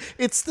pigeon.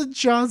 It's the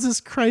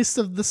Jesus Christ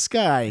of the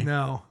sky.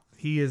 No,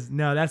 he is.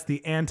 No, that's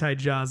the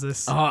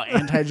anti-Jesus. Oh,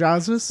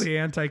 anti-Jesus. The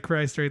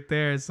Antichrist right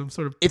there is some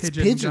sort of It's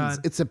pigeon pigeons.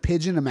 god. It's a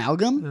pigeon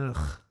amalgam.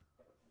 Ugh.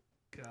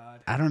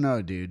 God. I don't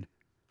know, dude.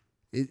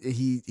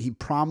 He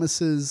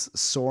promises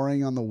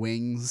soaring on the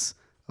wings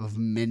of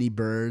many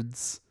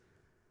birds.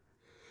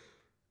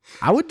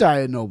 I would die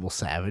a noble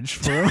savage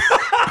for him.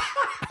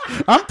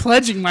 I'm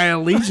pledging my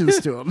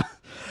allegiance to him.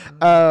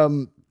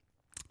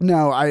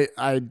 No,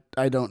 I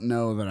don't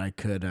know that I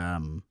could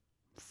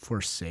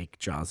forsake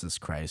Jesus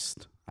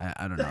Christ.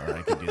 I don't know that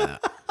I could do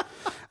that.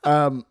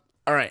 All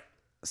right.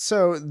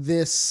 So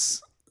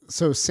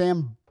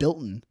Sam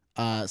Bilton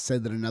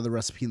said that another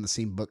recipe in the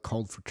same book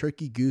called for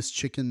turkey, goose,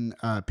 chicken,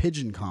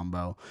 pigeon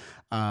combo,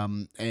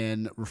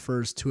 and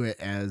refers to it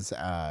as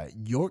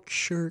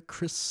Yorkshire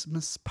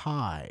Christmas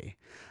pie.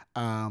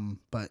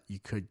 But you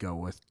could go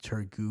with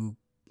Turgukingian.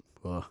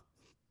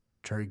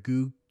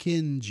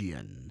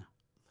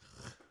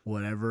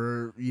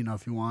 Whatever,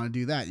 if you want to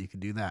do that, you could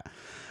do that.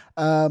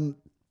 And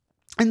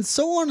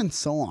so on and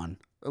so on.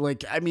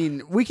 Like, I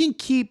mean, we can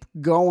keep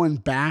going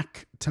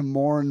back to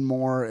more and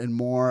more and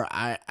more.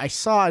 I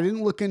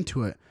didn't look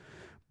into it,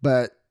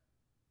 but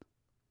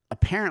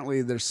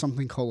apparently there's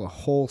something called a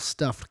whole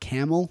stuffed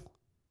camel.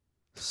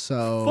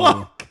 So.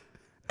 Fuck.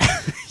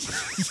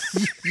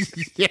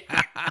 Yeah.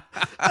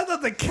 I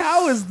thought the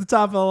cow is the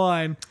top of the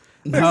line.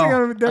 Next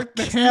No,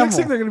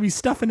 thing they're going to be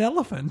stuffing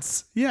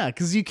elephants. Yeah,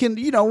 because you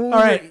can, All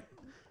right.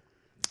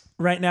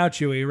 Right now,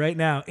 Chewy. Right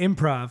now,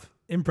 improv.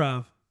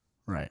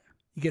 Right.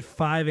 You get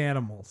 5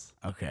 animals.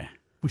 Okay.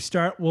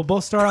 We'll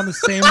both start on the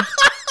same.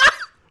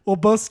 We'll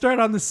both start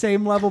on the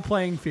same level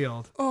playing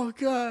field. Oh,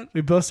 God.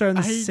 We both start on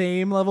the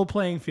same level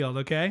playing field,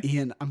 okay?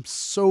 Ian, I'm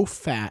so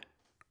fat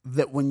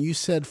that when you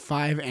said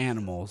 5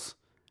 animals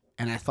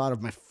and I thought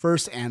of my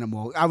first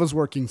animal, I was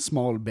working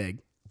small to big.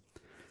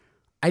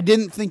 I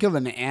didn't think of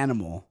an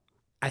animal.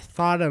 I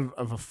thought of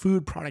a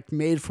food product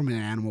made from an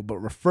animal, but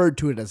referred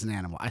to it as an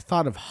animal. I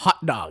thought of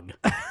hot dog.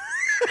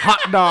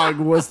 Hot dog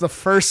was the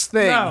first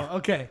thing. No,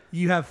 okay.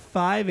 You have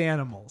 5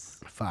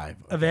 animals. 5.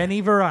 Of any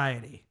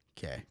variety.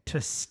 Okay.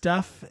 To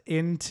stuff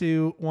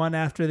into one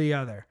after the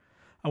other.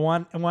 I'm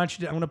going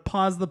to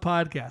pause the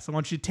podcast. I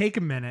want you to take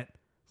a minute.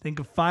 Think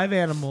of 5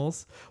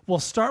 animals. We'll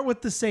start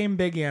with the same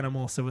big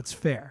animal so it's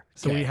fair.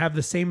 So we have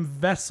the same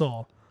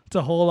vessel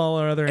to hold all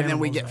our other animals. And then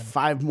we get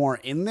 5 more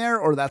in there,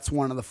 or that's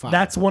one of the 5?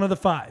 That's one of the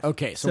 5.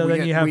 Okay, so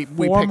then you have we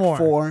 4 pick more.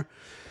 4.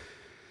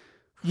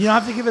 You don't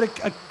have to give it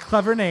a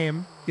clever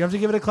name. You don't have to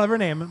give it a clever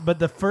name, but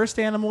the first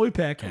animal we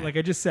pick, like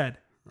I just said,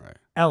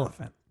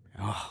 elephant.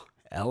 Oh,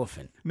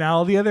 elephant. Now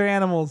all the other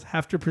animals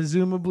have to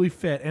presumably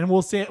fit, and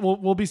we'll say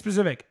we'll be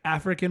specific.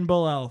 African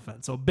bull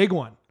elephant, so big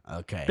one.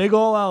 Okay. Big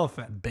ol'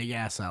 elephant. Big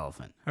ass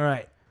elephant. All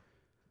right.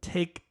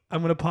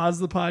 I'm gonna pause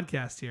the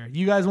podcast here.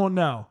 You guys won't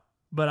know,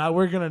 but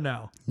we're gonna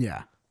know.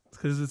 Yeah.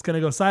 Because it's gonna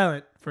go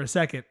silent for a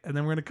second, and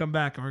then we're gonna come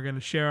back and we're gonna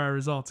share our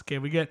results. Okay,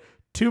 we get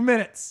 2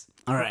 minutes.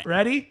 All right.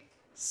 Ready,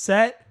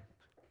 set,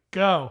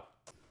 go.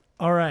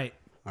 All right.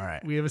 All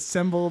right. We have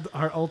assembled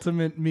our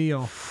ultimate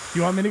meal. Do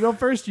you want me to go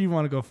first, or do you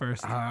want to go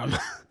first?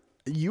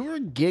 You were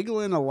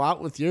giggling a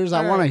lot with yours. I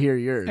All want to right. hear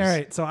yours. All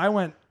right. So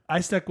I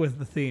stuck with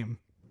the theme.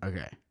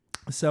 Okay.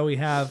 So we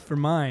have, for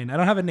mine, I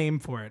don't have a name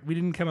for it. We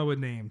didn't come up with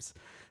names.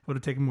 It would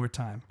have taken more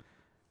time.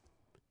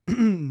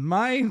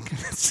 Mine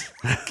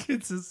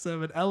consists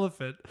of an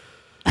elephant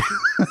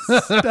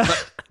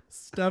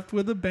stuffed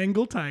with a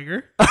Bengal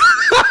tiger,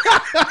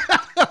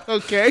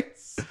 Okay.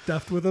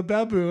 stuffed with a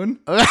baboon.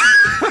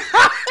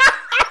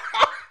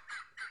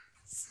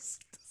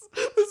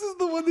 This is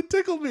the one that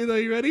tickled me, though.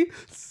 You ready?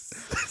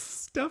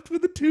 Stuffed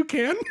with a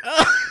toucan.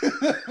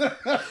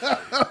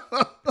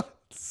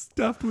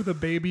 Stuffed with a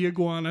baby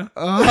iguana.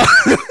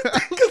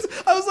 Because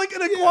I was like,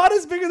 an iguana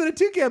is bigger than a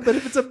toucan, but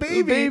if it's a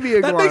baby that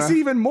iguana. makes it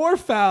even more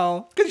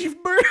foul because you've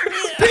murdered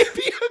a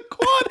baby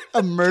iguana.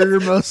 A murder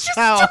most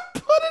foul.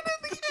 Put it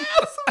in the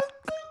ass of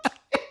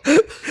a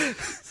toucan.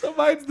 So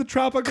mine's the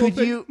tropical.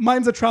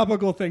 Mine's a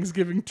tropical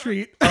Thanksgiving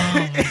treat. Oh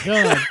my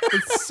God.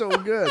 It's so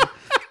good.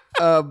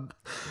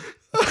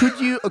 Could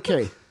you?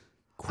 Okay.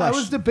 Question. I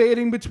was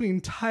debating between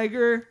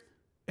tiger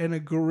and a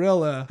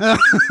gorilla. But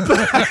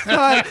I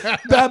thought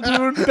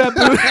baboon.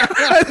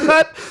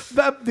 I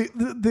thought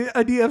the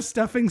idea of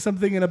stuffing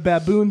something in a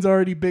baboon's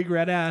already big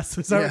red ass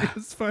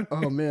was fun.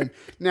 Oh man.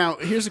 Now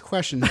here's a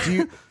question. Do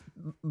you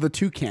the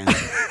toucan?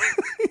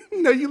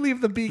 No, you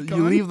leave the beak on.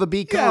 You leave the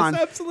beak on.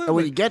 Yes, absolutely. And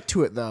when you get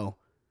to it though,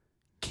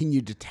 can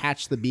you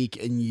detach the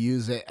beak and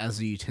use it as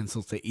a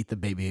utensil to eat the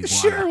baby iguana?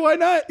 Sure, why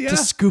not? Yeah. To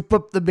scoop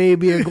up the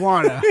baby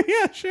iguana.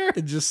 Yeah, sure.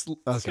 It just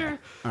okay. Sure.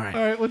 All right.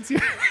 All right, what's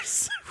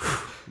yours?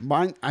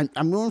 Mine.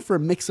 I'm going for a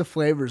mix of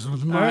flavors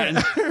with mine.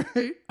 All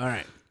right. All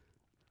right.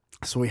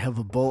 So we have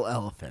a bull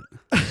elephant,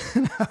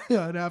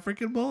 Yeah, an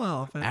African bull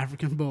elephant.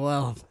 African bull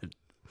elephant,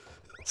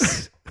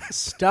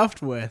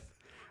 stuffed with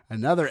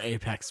another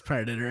apex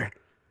predator,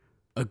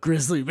 a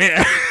grizzly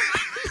bear.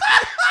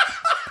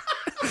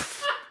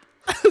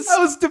 I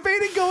was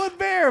debating going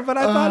bear, but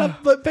I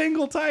thought a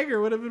Bengal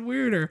tiger would have been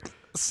weirder.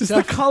 Just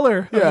the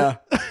color. Yeah.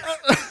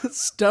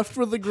 Stuffed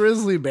with a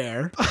grizzly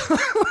bear.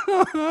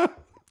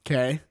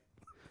 Okay.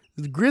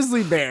 The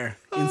grizzly bear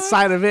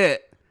inside of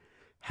it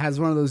has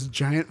one of those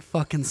giant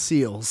fucking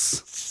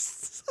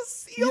seals. A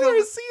seal or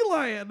a sea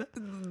lion?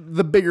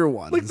 The bigger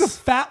ones. Like the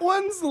fat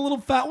ones? The little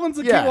fat ones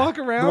that can walk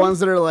around? The ones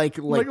that are like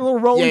a little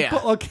rolling. yeah.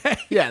 Okay.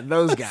 Yeah,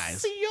 those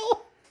guys.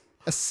 Seal?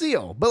 A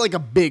seal, but like a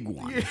big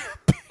one. Yeah,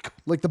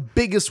 Like the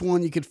biggest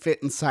one you could fit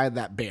inside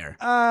that bear.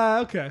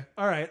 okay.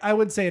 All right. I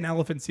would say an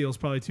elephant seal is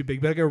probably too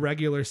big, but like a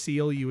regular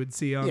seal you would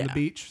see on the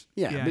beach.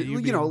 Yeah, but,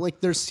 you know, like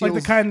there's seals.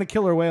 Like the kind the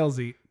killer whales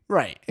eat.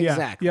 Right, Yeah.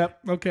 exactly. Yep.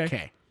 Okay.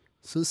 Okay.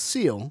 So the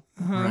seal,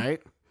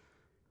 right?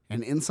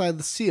 And inside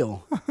the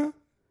seal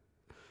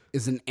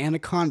is an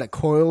anaconda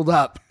coiled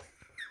up.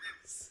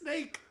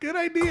 Snake. Good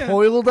idea.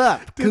 Coiled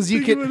up. Because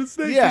you can. can.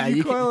 Snake, Yeah. you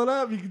You coil it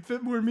up. You can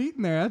fit more meat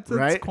in there. That's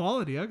Right?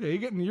 quality. Okay.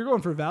 You're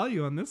going for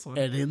value on this one.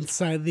 And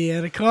inside the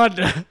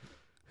anaconda,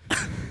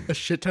 a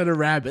shit ton of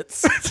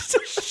rabbits. It's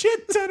a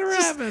shit ton of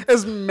rabbits.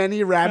 As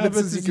many rabbits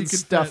as you can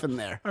stuff fit. in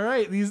there. All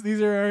right.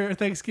 These are our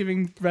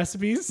Thanksgiving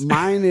recipes.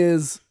 Mine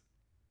is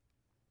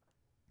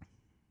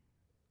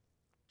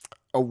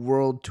a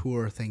world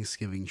tour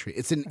Thanksgiving treat.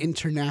 It's an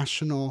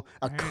international,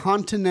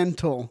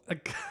 continental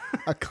It's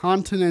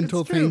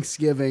true.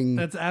 Thanksgiving.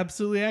 That's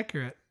absolutely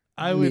accurate.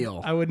 I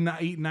Meal. would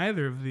not eat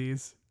neither of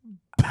these.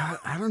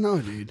 I don't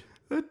know, dude.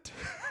 An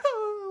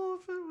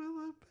elephant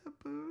with a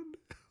baboon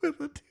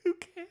with a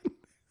toucan.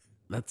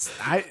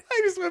 I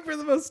just went for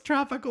the most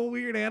tropical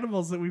weird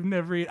animals that we've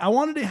never eaten. I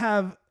wanted to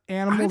have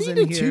animals I'd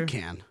in eat a here.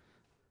 toucan.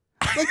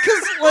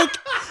 Because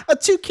a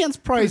toucan's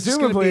probably just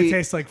Presumably gonna it be.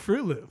 tastes like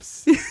Fruit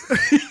Loops.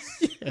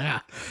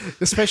 Yeah.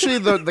 Especially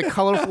the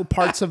colorful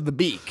parts of the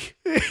beak.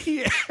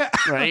 Yeah.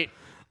 Right?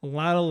 A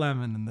lot of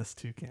lemon in this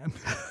toucan.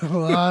 A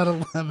lot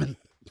of lemon.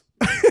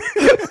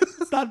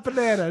 It's not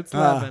banana, it's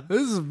lemon.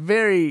 This is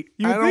very...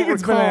 You would think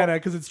it's banana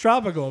because it's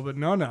tropical, but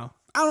no.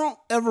 I don't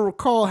ever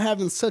recall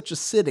having such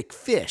acidic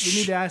fish.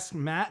 We need to ask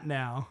Matt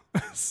now.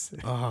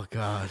 Oh,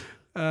 God.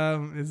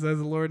 As the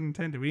Lord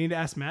intended. We need to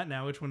ask Matt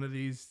now which one of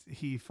these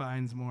he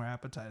finds more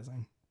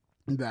appetizing.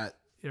 That...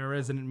 You're a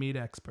resident meat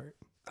expert.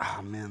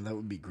 Oh, man, that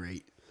would be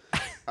great.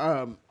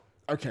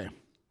 Okay.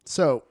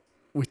 So,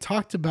 we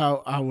talked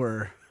about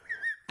our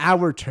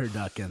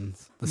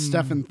turduckens. The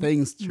stuff and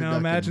things turducken. Now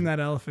imagine that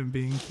elephant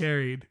being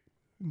carried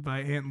by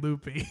Aunt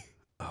Loopy.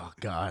 Oh,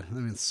 God. I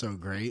mean, it's so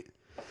great.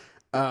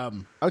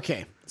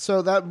 Okay.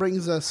 So, that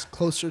brings us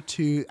closer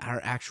to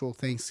our actual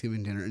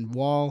Thanksgiving dinner. And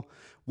while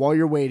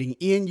you're waiting,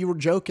 Ian, you were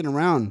joking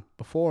around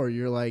before.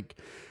 You're like,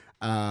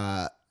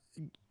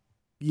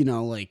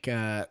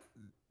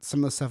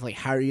 some of the stuff like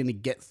how are you going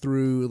to get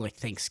through like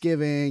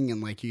Thanksgiving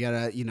and like you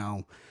gotta,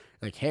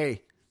 like,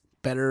 hey,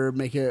 better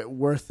make it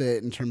worth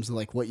it in terms of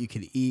like what you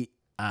can eat.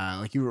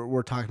 Like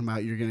we're talking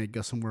about, you're going to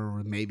go somewhere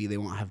where maybe they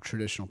won't have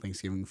traditional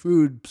Thanksgiving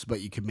foods, but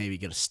you could maybe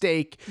get a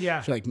steak.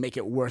 Yeah. To like make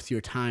it worth your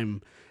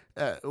time.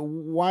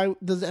 Why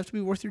does it have to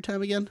be worth your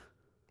time again?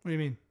 What do you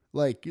mean?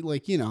 Like,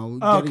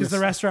 oh, because the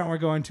restaurant we're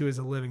going to is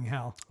a living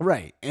hell.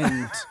 Right.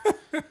 And,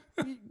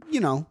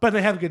 But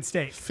they have good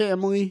steak.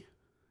 Family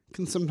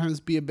can sometimes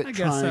be a bit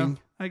trying.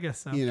 I guess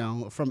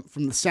so.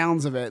 From the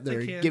sounds of it,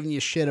 they're giving you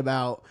shit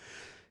about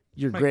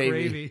your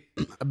gravy.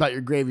 About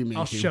your gravy making.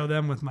 I'll show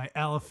them with my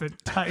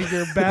elephant,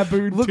 tiger,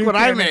 baboon, Look what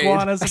I made.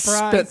 iguana I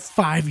surprise. spent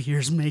 5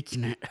 years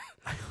making it.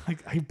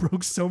 I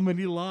broke so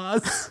many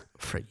laws.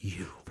 For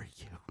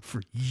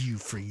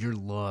your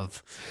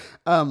love.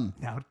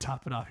 Now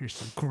top it off. Here's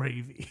some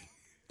gravy.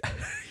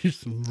 Here's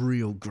some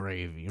real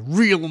gravy.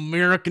 Real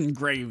American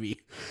gravy.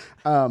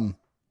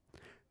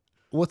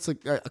 What's a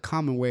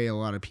common way a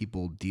lot of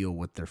people deal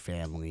with their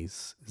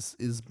families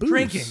is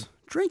booze.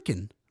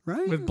 Drinking,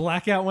 right? With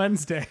Blackout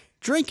Wednesday.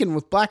 Drinking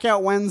with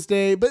Blackout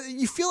Wednesday. But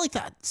you feel like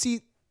that.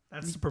 See,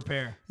 that's to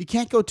prepare. You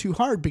can't go too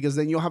hard because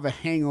then you'll have a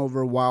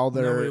hangover while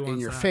they're in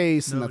your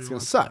face, and that's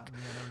going to suck.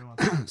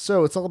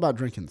 So it's all about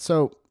drinking.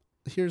 So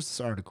here's this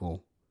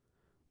article.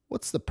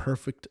 What's the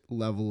perfect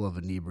level of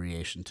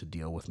inebriation to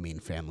deal with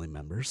mean family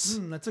members?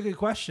 That's a good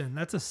question.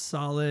 That's a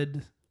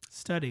solid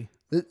study.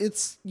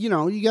 It's, you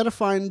got to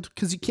find,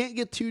 because you can't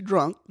get too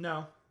drunk.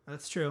 No,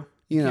 that's true.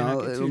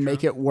 It'll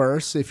make it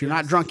worse. If you're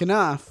not drunk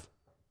enough,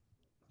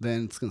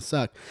 then it's going to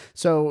suck.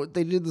 So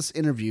they did this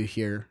interview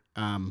here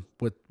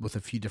with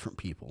a few different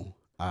people.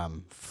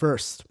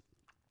 First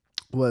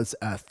was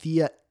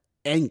Thea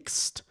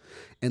Engst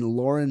and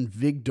Lauren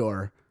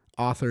Vigdor,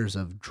 authors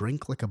of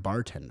Drink Like a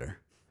Bartender.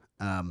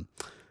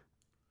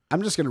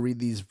 I'm just going to read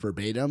these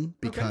verbatim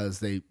because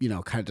they,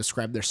 kind of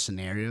describe their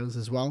scenarios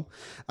as well.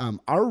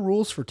 Our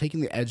rules for taking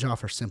the edge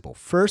off are simple.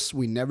 First,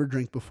 we never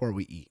drink before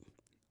we eat,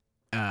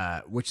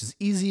 which is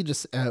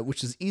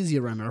easy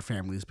around our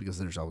families because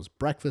there's always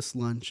breakfast,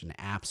 lunch, and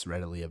apps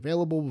readily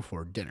available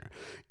before dinner.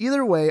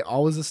 Either way,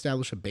 always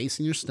establish a base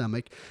in your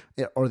stomach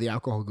or the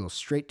alcohol goes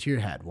straight to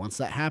your head. Once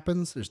that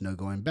happens, there's no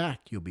going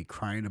back. You'll be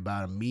crying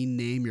about a mean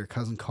name your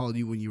cousin called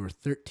you when you were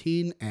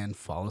 13 and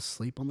fall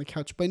asleep on the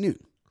couch by noon.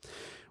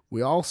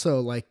 We also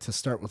like to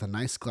start with a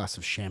nice glass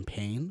of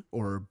champagne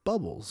or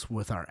bubbles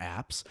with our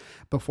apps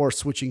before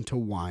switching to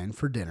wine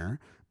for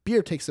dinner.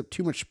 Beer takes up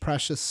too much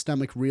precious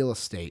stomach real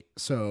estate,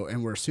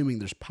 and we're assuming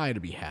there's pie to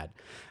be had.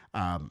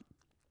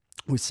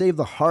 We save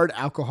the hard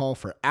alcohol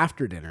for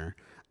after dinner.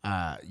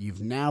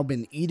 You've now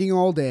been eating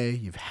all day.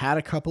 You've had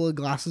a couple of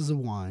glasses of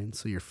wine,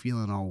 so you're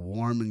feeling all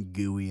warm and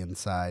gooey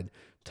inside.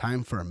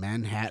 Time for a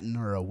Manhattan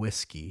or a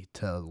whiskey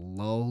to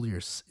lull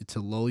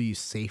you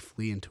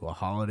safely into a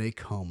holiday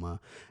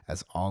coma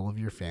as all of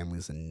your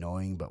family's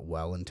annoying but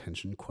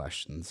well-intentioned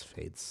questions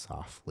fade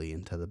softly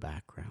into the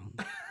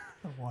background.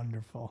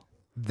 Wonderful.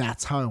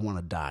 That's how I want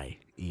to die,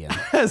 Ian.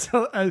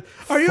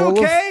 Are you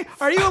okay?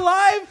 Are you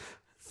alive?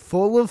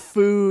 Full of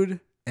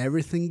food,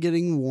 everything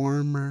getting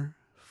warmer,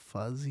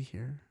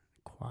 fuzzier,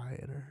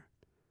 quieter,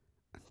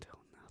 until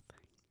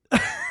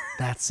nothing.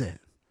 That's it.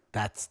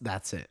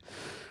 That's it.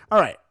 All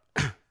right.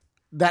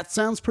 That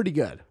sounds pretty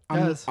good.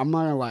 I'm not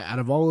going to lie. Out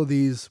of all of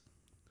these,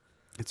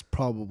 it's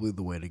probably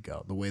the way to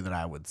go. The way that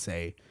I would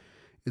say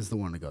is the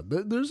one to go.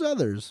 There's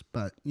others,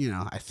 but,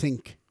 I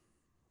think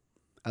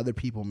other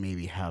people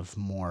maybe have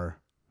more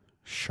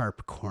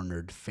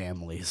sharp-cornered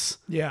families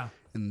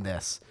in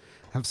this.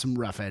 Have some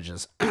rough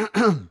edges.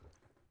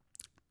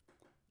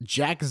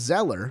 Jack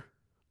Zeller,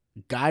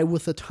 guy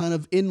with a ton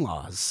of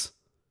in-laws.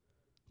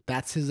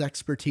 That's his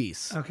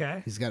expertise.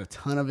 Okay. He's got a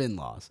ton of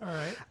in-laws. All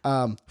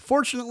right.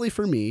 Fortunately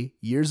for me,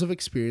 years of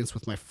experience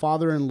with my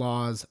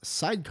father-in-law's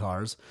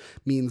sidecars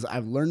means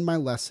I've learned my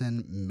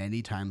lesson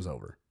many times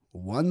over.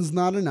 1's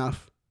not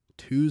enough,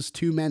 2's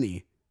too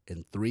many,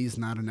 and 3's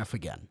not enough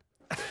again.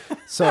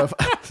 So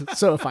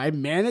if I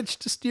manage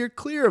to steer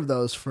clear of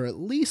those for at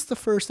least the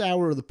first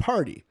hour of the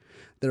party,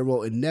 there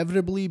will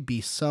inevitably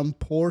be some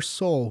poor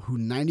soul who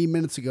 90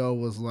 minutes ago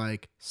was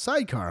like,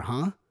 sidecar,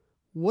 huh?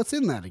 What's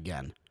in that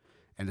again?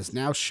 And is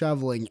now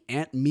shoveling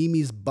Aunt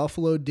Mimi's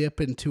buffalo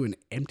dip into an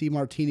empty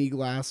martini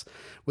glass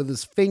with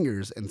his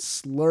fingers and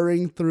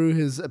slurring through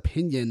his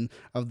opinion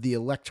of the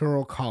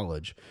Electoral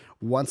College.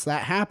 Once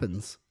that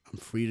happens, I'm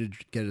free to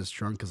get as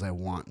drunk as I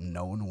want and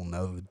no one will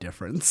know the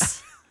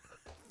difference.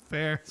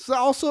 Fair. So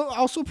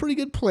also pretty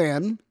good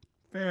plan.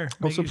 Fair.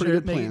 Also Making pretty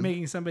good plan.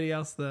 Making somebody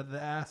else the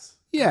ass.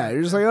 Yeah,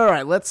 you're just like, all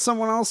right, let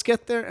someone else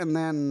get there, and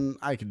then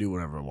I can do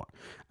whatever I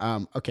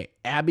want. Okay,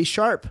 Abby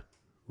Sharp,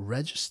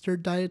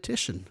 registered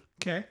dietitian.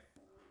 Okay.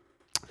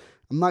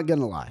 I'm not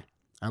gonna lie.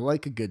 I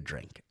like a good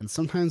drink, and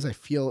sometimes I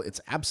feel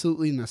it's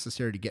absolutely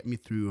necessary to get me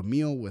through a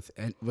meal with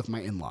my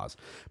in-laws.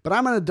 But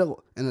I'm an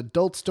adult, and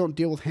adults don't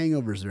deal with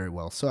hangovers very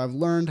well, so I've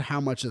learned how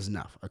much is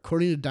enough.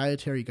 According to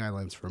dietary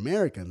guidelines for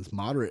Americans,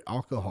 moderate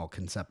alcohol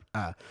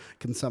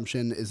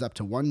consumption is up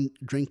to 1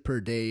 drink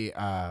per day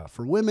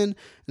for women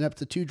and up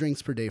to 2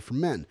 drinks per day for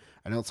men.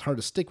 I know it's hard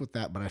to stick with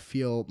that, but I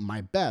feel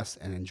my best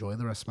and enjoy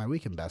the rest of my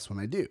weekend best when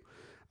I do.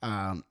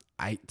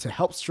 To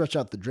help stretch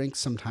out the drinks,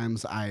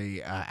 sometimes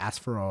I ask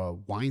for a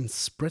wine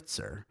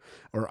spritzer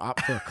or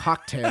opt for a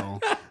cocktail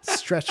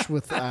stretched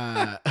with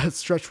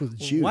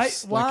juice.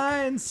 White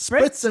wine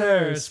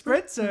spritzer,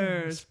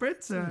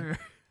 spritzer.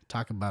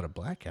 Talk about a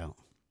blackout.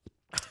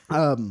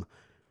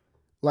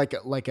 Like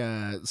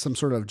some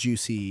sort of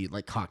juicy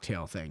like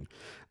cocktail thing.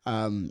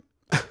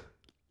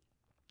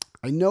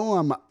 I know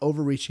I'm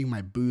overreaching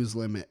my booze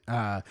limit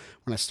when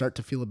I start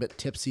to feel a bit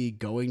tipsy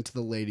going to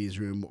the ladies'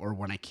 room or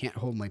when I can't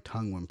hold my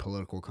tongue when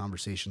political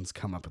conversations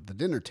come up at the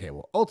dinner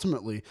table.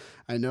 Ultimately,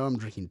 I know I'm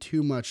drinking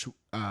too much.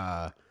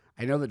 I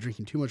know that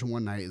drinking too much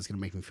one night is going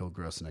to make me feel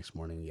gross the next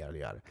morning, yada,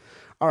 yada.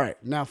 All right.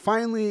 Now,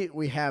 finally,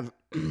 we have,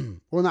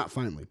 well, not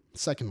finally,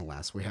 second to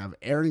last, we have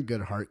Aaron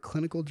Goodhart,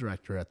 clinical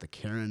director at the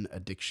Karen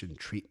Addiction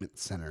Treatment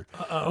Center.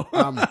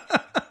 Uh-oh.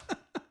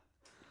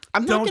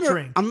 I'm Don't not gonna,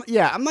 drink.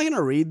 I'm not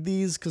gonna read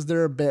these because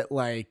they're a bit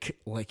like,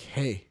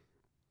 hey,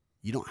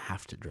 you don't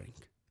have to drink.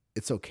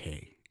 It's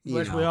okay.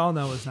 Which we all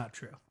know is not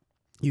true.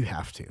 You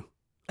have to,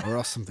 or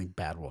else something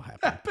bad will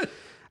happen.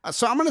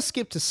 So I'm gonna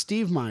skip to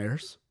Steve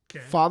Myers,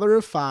 father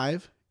of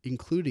 5,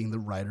 including the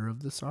writer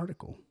of this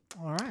article.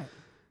 All right.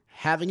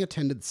 Having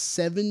attended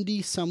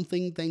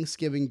 70-something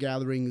Thanksgiving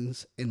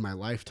gatherings in my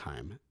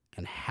lifetime,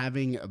 and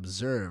having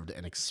observed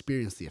and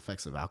experienced the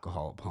effects of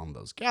alcohol upon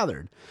those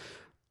gathered,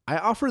 I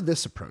offer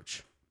this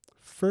approach.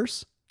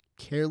 First,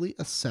 carefully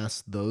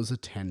assess those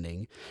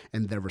attending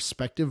and their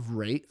respective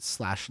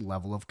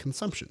rate/level of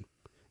consumption.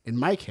 In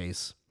my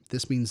case,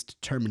 this means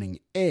determining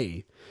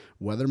A,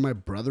 whether my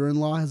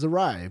brother-in-law has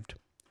arrived,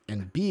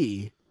 and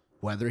B,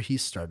 whether he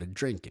started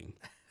drinking.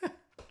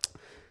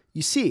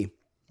 You see,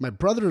 my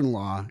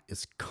brother-in-law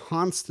is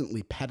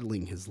constantly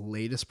peddling his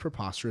latest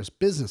preposterous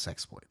business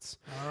exploits,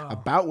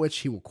 about which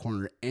he will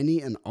corner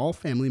any and all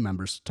family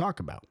members to talk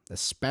about,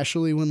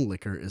 especially when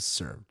liquor is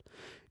served.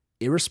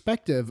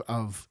 Irrespective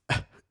of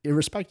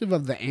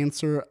the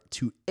answer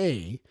to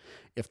A,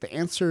 if the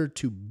answer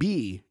to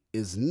B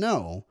is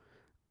no,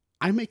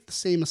 I make the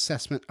same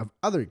assessment of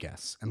other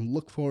guests and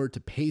look forward to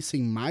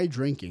pacing my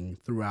drinking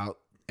throughout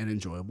an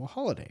enjoyable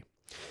holiday.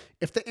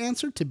 If the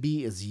answer to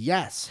B is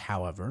yes,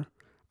 however,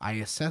 I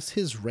assess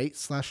his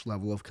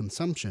rate/level of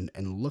consumption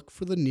and look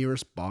for the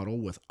nearest bottle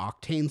with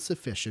octane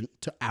sufficient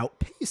to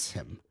outpace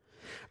him.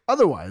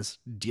 Otherwise,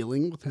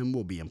 dealing with him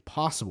will be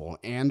impossible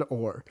and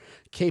or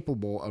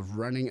capable of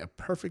ruining a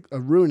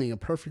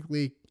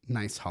perfectly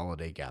nice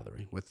holiday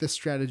gathering. With this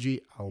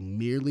strategy, I'll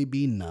merely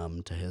be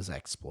numb to his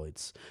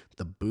exploits,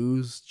 the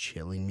booze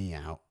chilling me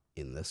out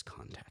in this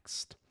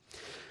context.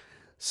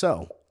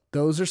 So,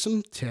 those are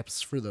some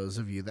tips for those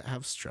of you that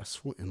have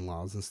stressful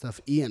in-laws and stuff.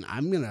 Ian,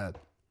 I'm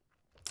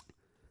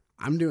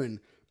doing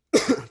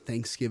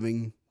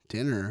Thanksgiving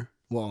dinner,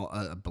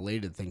 a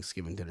belated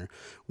Thanksgiving dinner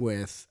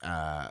with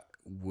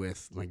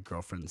my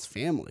girlfriend's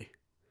family,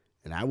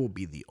 and I will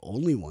be the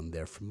only one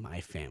there from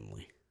my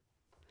family.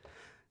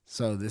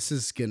 So this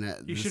is gonna.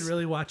 You should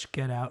really watch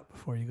Get Out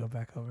before you go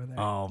back over there.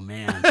 Oh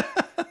man,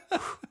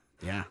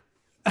 yeah,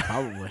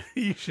 probably.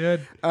 You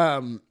should.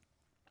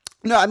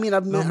 No, I mean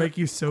They'll make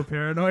you so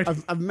paranoid.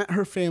 I've met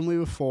her family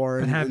before,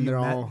 and they're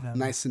all them?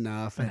 nice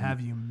enough. But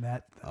have you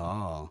met them?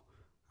 Oh,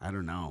 I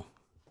don't know,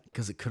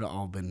 because it could have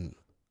all been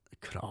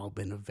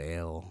a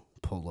veil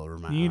pulled over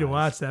my eyes. You need to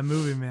watch that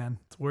movie, man.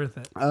 It's worth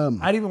it.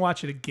 I'd even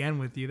watch it again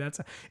with you.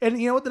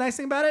 And you know what the nice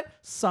thing about it?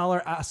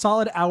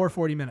 Solid hour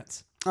 40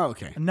 minutes. Oh,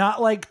 okay.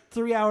 Not like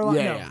 3 hour long.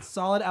 Yeah, no, yeah.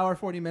 Solid hour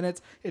 40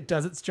 minutes. It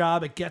does its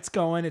job. It gets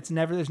going. There's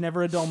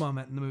never a dull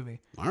moment in the movie.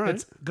 All right.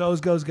 It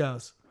goes.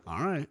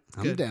 All right.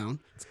 I'm Good. down.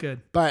 It's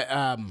good. But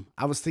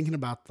I was thinking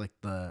about like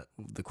the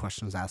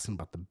question I was asking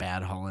about the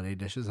bad holiday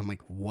dishes. I'm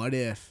like, what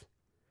if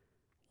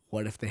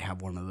they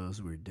have one of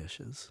those weird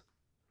dishes?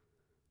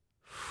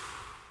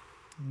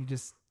 You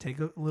just take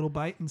a little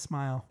bite and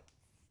smile.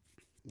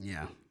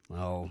 Yeah.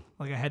 Well,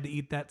 Like I had to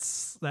eat that.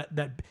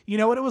 You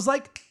know what it was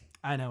like?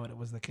 I know what it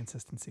was. The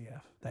consistency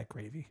of that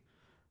gravy.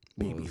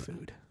 Baby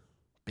food.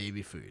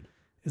 Baby food.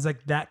 is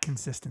like that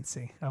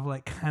consistency of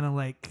like kind of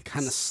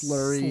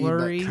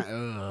slurry.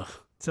 But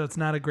so it's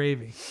not a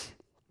gravy.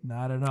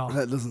 Not at all.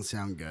 That doesn't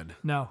sound good.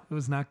 No, it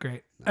was not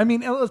great. I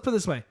mean, let's put it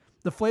this way.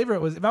 The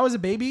flavor, if I was a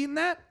baby eating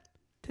that,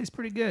 it tastes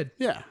pretty good.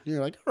 Yeah.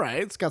 You're like, all right,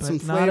 it's got But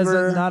some not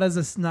flavor. Not as a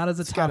it's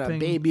topping. got a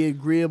baby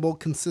agreeable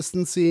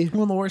consistency.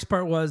 Well, the worst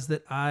part was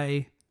that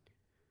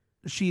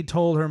she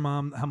told her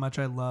mom how much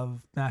I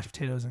love mashed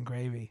potatoes and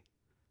gravy.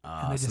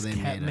 And they just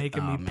kept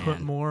making me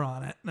put more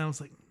on it. And I was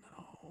like,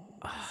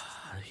 no.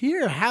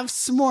 Here, have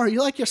some more.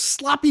 You like your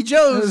sloppy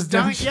joes,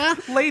 don't ya?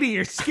 Lady,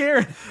 you're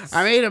scaring us.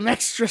 I made them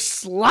extra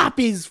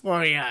sloppies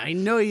for you. I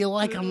know you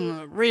like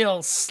them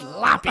real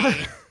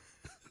sloppy.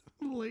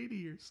 Lady,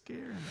 you're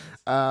scaring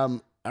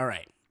us. All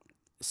right.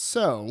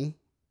 So,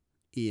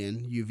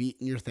 Ian, you've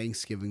eaten your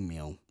Thanksgiving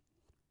meal.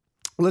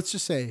 Let's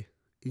just say,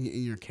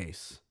 in your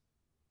case,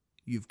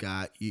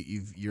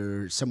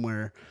 you're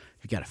somewhere.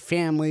 You've got a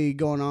family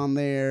going on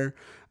there.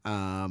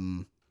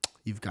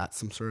 You've got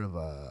some sort of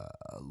a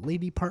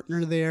lady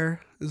partner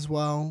there as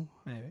well.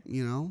 Maybe.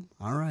 You know?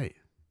 All right.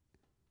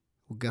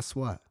 Well, guess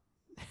what?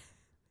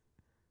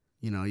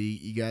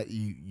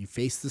 You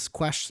face this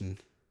question.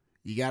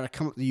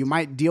 You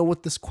might deal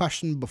with this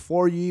question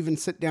before you even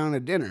sit down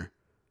at dinner.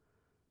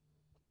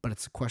 But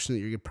it's a question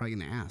that you're probably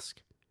going to ask.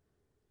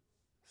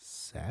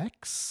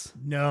 Sex?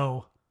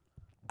 No.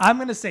 I'm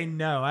going to say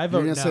no. I vote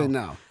no. You're going to say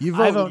no.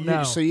 I vote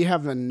no. So you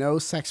have a no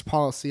sex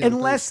policy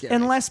on Thanksgiving.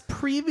 Unless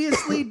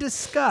previously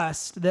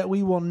discussed that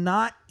we will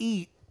not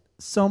eat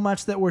so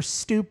much that we're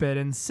stupid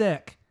and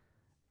sick,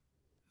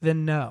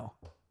 then no.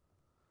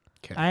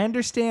 Okay. I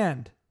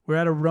understand. We're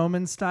at a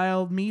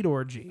Roman-style meat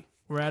orgy.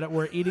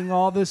 We're eating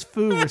all this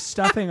food. We're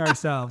stuffing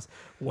ourselves.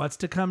 What's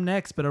to come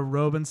next but a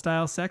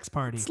Roman-style sex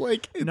party? It's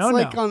like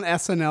on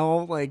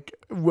SNL, like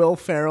Will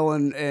Ferrell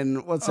and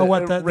Rachel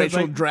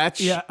Dratch.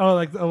 Yeah.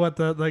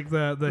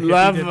 The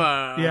lover.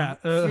 Yeah.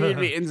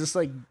 And just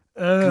like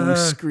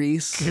goose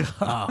grease.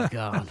 Oh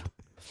God.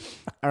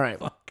 All right.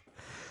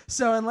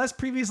 So unless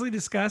previously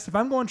discussed, if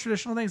I'm going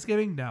traditional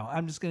Thanksgiving, no,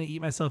 I'm just going to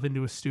eat myself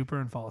into a stupor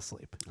and fall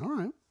asleep.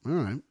 All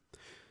right.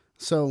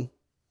 So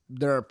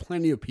there are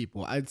plenty of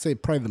people. I'd say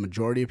probably the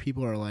majority of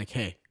people are like,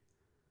 hey,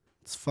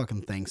 it's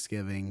fucking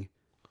Thanksgiving.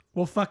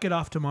 We'll fuck it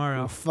off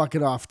tomorrow.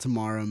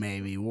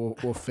 Maybe.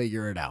 We'll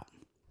figure it out.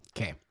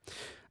 Okay.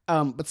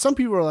 But some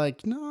people are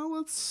like,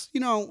 no,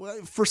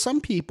 for some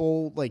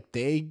people, like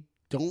they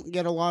don't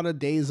get a lot of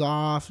days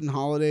off and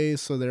holidays.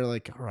 So they're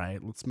like, all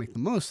right, let's make the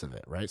most of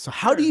it. Right. So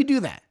how do you do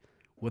that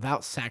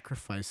without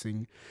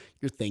sacrificing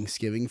your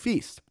Thanksgiving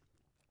feast?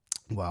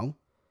 Well,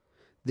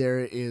 there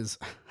is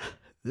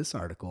this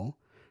article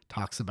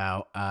talks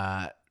about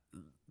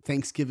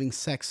Thanksgiving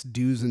sex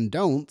do's and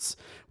don'ts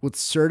with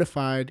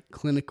certified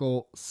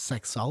clinical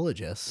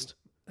sexologist,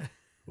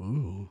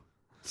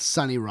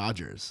 Sunny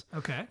Rogers.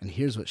 Okay. And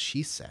here's what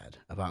she said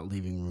about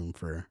leaving room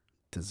for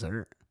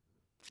dessert.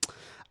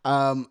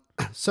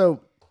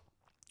 So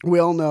we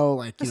all know,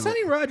 like, has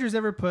Sunny Rogers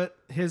ever put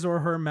his or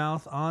her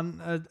mouth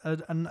on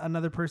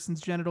another person's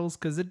genitals?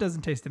 Because it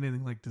doesn't taste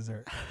anything like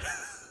dessert.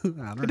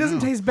 It doesn't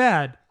taste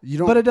bad,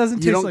 but it doesn't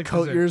taste like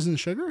coat dessert. Yours in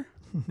sugar?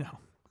 No.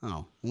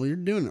 Oh, well, you're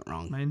doing it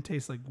wrong. Mine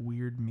tastes like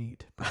weird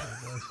meat.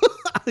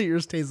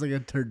 Yours tastes like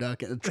a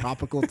turducken, a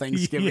tropical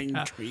Thanksgiving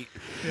treat.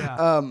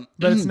 Yeah.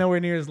 But it's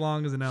nowhere near as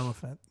long as an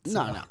elephant.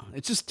 So. No.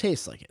 It just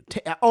tastes like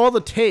it. All the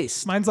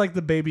taste. Mine's like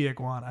the baby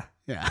iguana.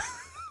 Yeah.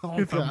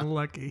 If I'm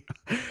lucky.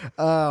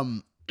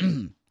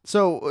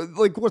 So,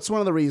 like, what's one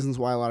of the reasons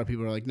why a lot of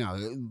people are like,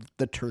 no,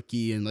 the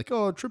turkey and like,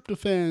 oh,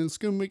 tryptophan, it's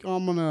going to make,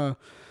 I'm going to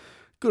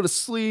go to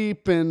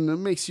sleep and it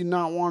makes you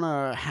not want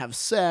to have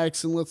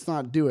sex and let's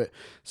not do it.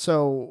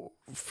 So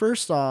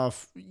first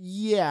off,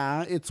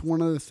 yeah, it's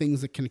one of the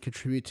things that can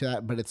contribute to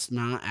that, but it's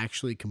not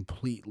actually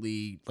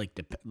completely like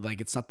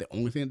it's not the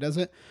only thing that does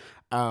it.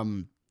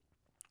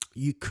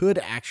 You could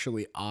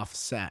actually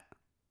offset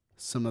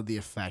some of the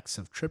effects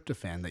of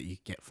tryptophan that you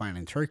find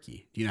in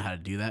turkey. Do you know how to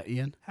do that,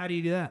 Ian? How do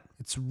you do that?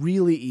 It's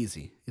really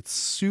easy. It's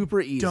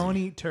super easy. Don't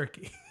eat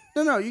turkey.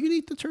 No, you can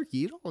eat the turkey.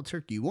 Eat all the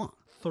turkey you want.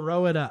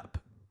 Throw it up.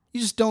 You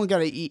just don't got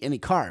to eat any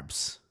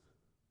carbs.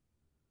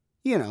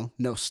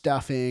 No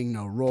stuffing,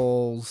 no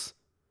rolls,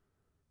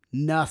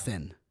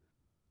 nothing.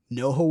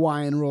 No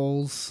Hawaiian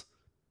rolls,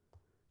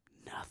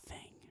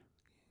 nothing.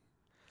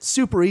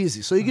 Super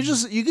easy. So you could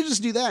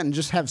just do that and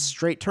just have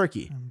straight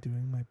turkey. I'm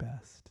doing my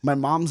best. My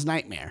mom's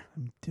nightmare.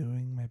 I'm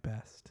doing my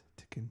best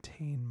to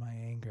contain my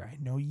anger. I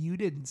know you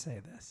didn't say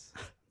this,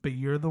 but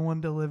you're the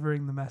one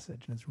delivering the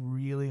message, and it's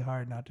really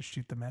hard not to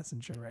shoot the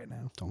messenger right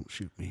now. Don't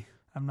shoot me.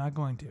 I'm not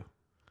going to.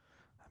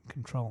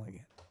 Controlling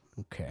it.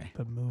 Okay.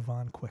 But move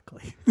on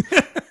quickly.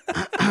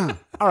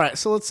 All right.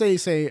 So let's say you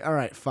say, all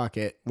right, fuck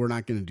it. We're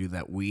not going to do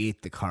that. We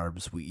eat the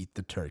carbs. We eat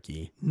the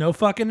turkey. No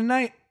fucking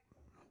tonight.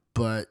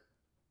 But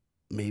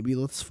maybe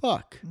let's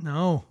fuck.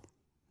 No.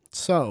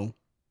 So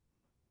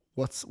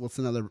what's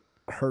another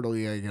hurdle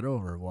you got to get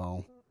over?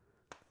 Well,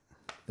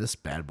 this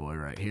bad boy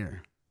right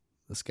here.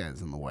 This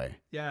guy's in the way.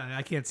 Yeah,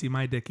 I can't see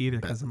my dick either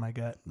because of my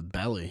gut. The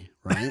belly,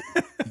 right?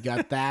 You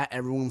got that.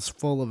 Everyone's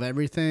full of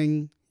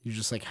everything. You're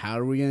just like, how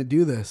are we going to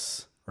do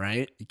this?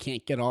 Right? You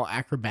can't get all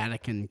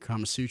acrobatic and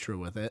Kama Sutra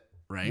with it,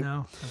 right?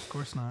 No, of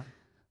course not.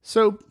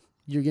 So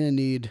you're going to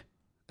need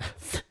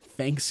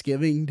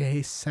Thanksgiving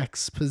Day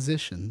sex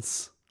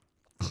positions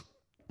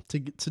to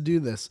do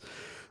this.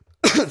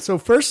 So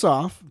first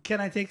off,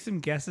 can I take some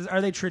guesses? Are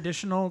they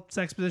traditional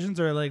sex positions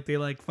or like they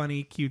like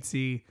funny,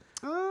 cutesy?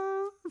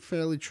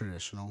 Fairly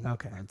traditional.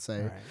 Okay, I'd say.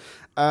 All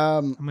right.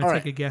 I'm gonna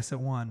take a a guess at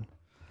one.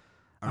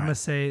 I'm right.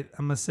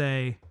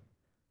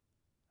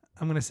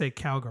 gonna say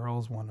cowgirl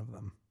is one of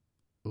them.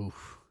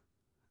 Oof.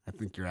 I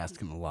think you're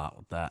asking a lot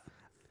with that.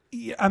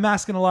 Yeah, I'm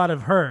asking a lot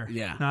of her,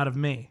 Yeah. not of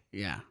me.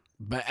 Yeah.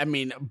 But I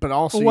mean, but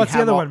also Well, what's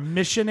the other one?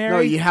 Missionary? No,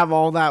 you have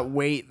all that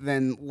weight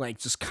then like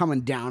just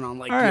coming down on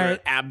like All your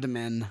right.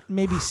 abdomen.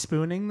 Maybe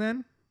spooning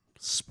then?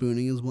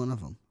 Spooning is one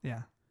of them.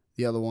 Yeah.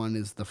 The other one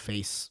is the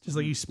face. Just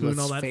like you spoon Let's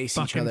all that face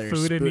each fucking other.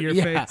 food into your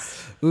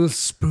face. Ooh,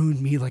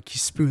 spoon me like you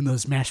spoon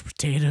those mashed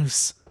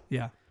potatoes.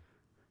 Yeah.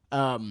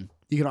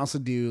 You can also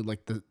do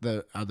like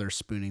the other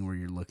spooning where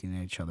you're looking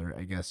at each other.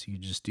 I guess you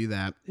just do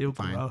that. Ew,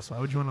 Fine. gross. Why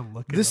would you want to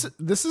look at This them?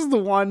 this is the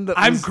one that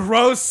I'm was-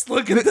 gross.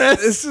 Look at this.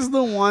 This is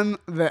the one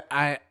that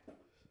I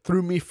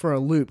threw me for a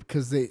loop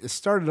because they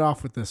started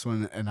off with this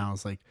one and I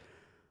was like,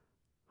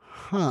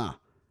 huh,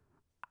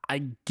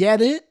 I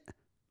get it,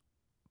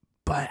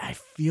 but I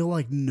feel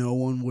like no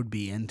one would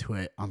be into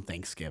it on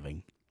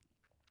Thanksgiving.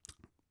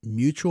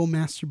 Mutual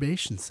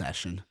masturbation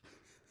session.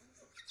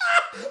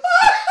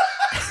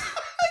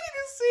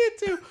 see it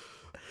too.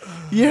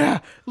 Yeah,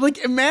 like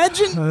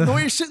imagine the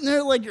way you're sitting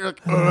there, like you're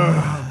like,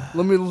 "Ugh,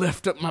 let me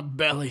lift up my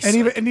belly.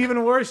 And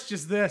even worse,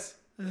 just this.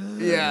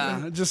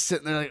 Yeah, just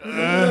sitting there like,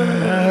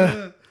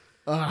 "Ugh."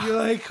 You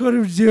like what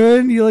I'm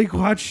doing? You like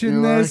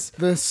watching You're this? like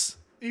this,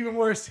 Even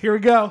worse. Here we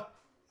go.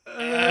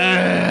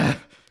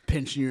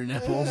 pinching your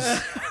nipples.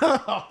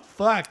 Oh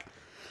fuck.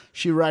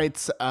 She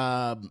writes,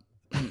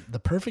 the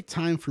perfect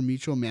time for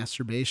mutual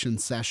masturbation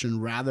session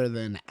rather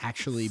than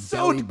actually So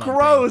belly bumping.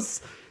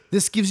 gross.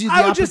 This gives you the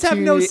I would just have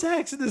no opportunity-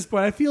 sex at this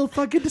point. I feel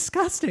fucking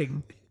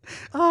disgusting.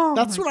 Oh,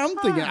 That's my what I'm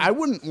thinking. God. I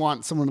wouldn't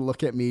want someone to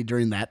look at me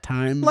during that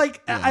time.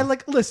 Like I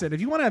like listen,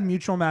 if you want to have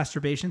mutual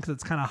masturbation because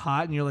it's kind of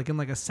hot and you're like in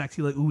like a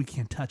sexy like ooh we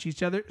can't touch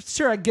each other.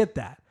 Sure, I get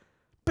that,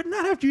 but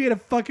not after you ate a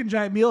fucking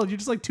giant meal. You're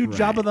just like two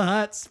Jabba the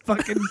Hutts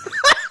fucking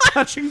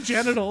touching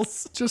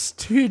genitals. just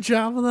two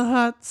Jabba the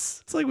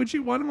Hutts. It's like would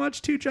you want to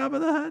watch two Jabba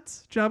the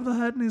Hutts? Jabba the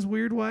Hutt and his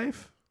weird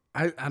wife.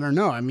 I don't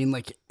know. I mean,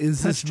 like,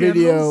 is this Touch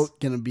video genitals?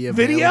 gonna be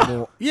Video?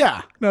 available?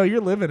 Yeah. No, you're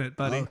living it,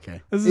 buddy.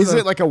 Okay. This Is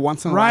it like a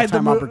once in a ride the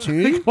lifetime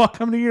opportunity?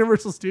 Welcome to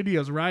Universal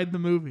Studios. Ride the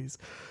movies.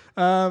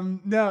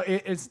 No,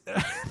 it's.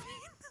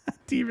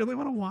 Do you really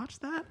want to watch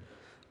that?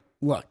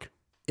 Look,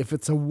 if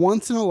it's a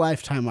once in a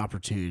lifetime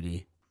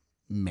opportunity,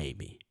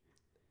 maybe.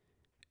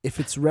 If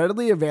it's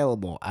readily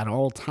available at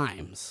all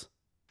times,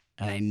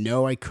 and I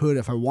know I could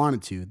if I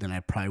wanted to, then I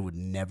probably would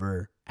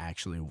never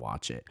actually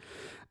watch it.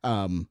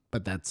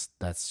 But that's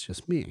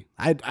just me.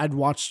 I'd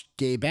watch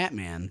Gay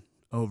Batman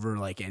over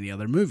like any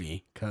other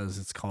movie because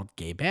it's called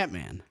Gay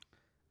Batman,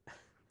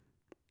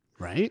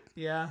 right?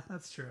 Yeah,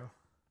 that's true.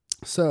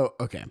 So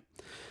okay,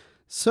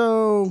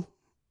 so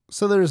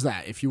there's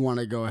that. If you want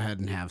to go ahead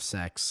and have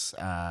sex,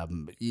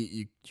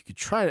 you could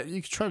try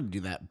to do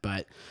that.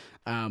 But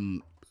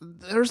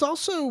there's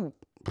also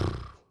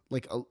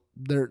like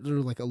they're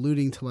like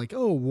alluding to like,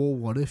 oh well,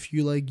 what if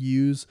you like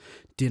use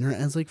dinner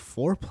as like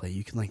foreplay?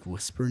 You can like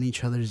whisper in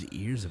each other's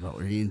ears about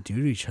what you're gonna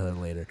do to each other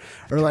later,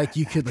 or like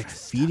you could like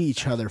feed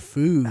each other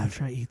food.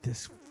 After I eat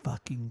this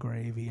fucking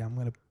gravy, I'm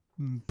gonna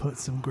put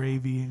some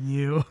gravy in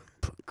you.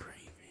 Put gravy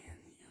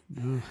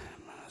in you.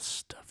 I'm gonna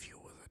stuff you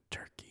with a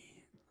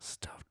turkey,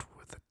 stuffed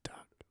with a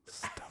duck,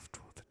 stuffed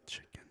with a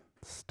chicken,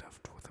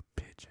 stuffed with a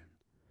pigeon.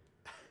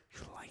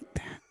 You like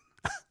that?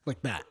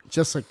 Like that,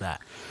 just like that.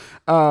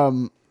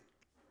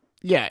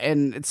 Yeah,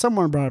 and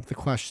someone brought up the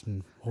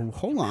question. Well,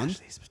 hold on. Mash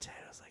these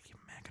potatoes like you're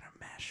gonna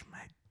mash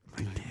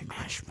my dick.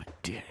 Mash my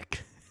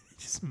dick.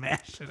 Just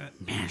mashing it.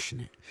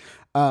 Mashing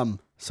it.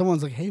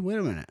 Someone's like, hey, wait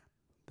a minute.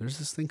 There's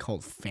this thing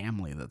called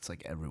family that's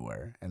like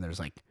everywhere, and there's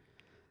like,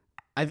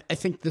 I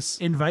think this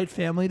Invite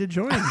family to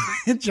join.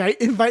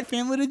 invite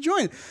family to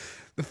join.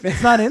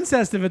 It's not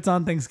incest if it's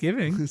on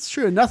Thanksgiving. It's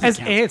true. Nothing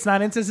counts. It's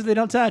not incest if they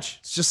don't touch.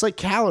 It's just like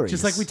calories.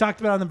 Just like we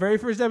talked about on the very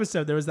first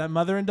episode, there was that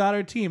mother and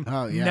daughter team.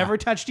 Oh, yeah. Never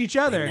touched each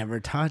other. They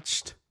never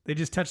touched. They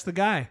just touched the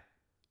guy.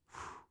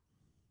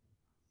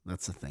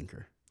 That's a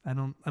thinker. I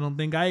don't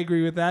think I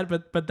agree with that,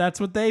 but that's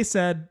what they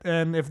said.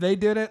 And if they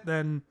did it,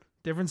 then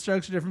different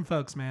strokes for different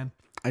folks, man.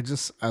 I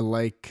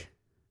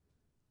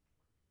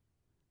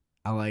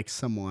like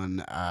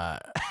someone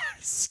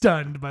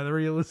Stunned by the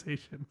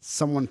realization.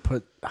 someone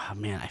put oh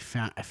man, I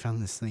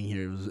found this thing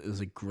here. It was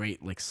a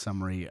great like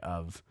summary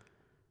of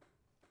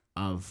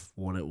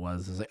what it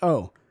was. It was like,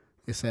 oh,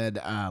 it said,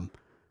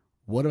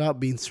 what about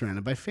being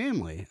surrounded by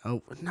family?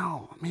 Oh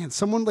no, man,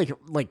 someone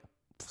like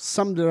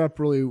summed it up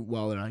really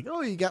well. They're like,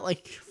 oh, you got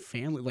like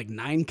family, like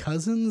 9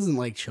 cousins and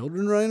like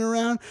children running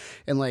around,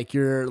 and like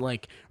you're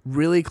like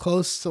really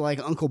close to like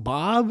Uncle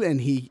Bob, and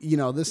he, you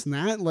know, this and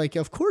that. Like,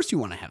 of course you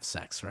want to have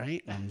sex,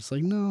 right? And I'm just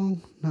like, no,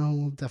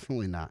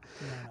 definitely not.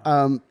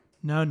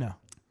 No.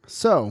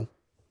 So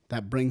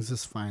that brings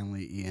us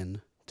finally,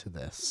 Ian, to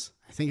this.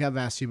 I think I've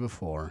asked you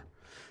before.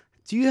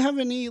 Do you have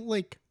any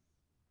like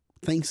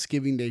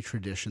Thanksgiving Day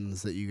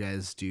traditions that you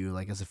guys do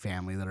like as a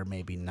family that are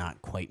maybe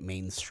not quite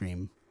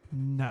mainstream?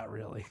 Not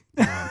really.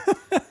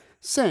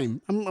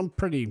 Same.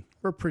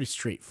 We're pretty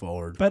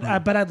straightforward. But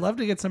I'd love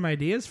to get some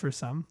ideas for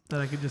some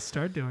that I could just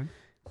start doing.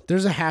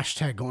 There's a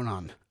hashtag going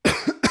on.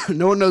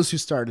 No one knows who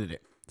started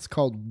it. It's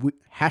called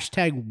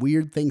hashtag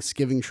Weird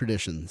Thanksgiving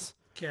Traditions.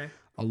 Okay.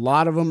 A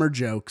lot of them are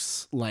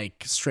jokes,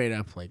 like straight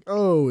up, like,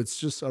 oh, it's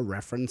just a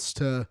reference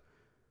to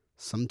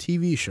some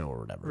TV show or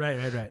whatever.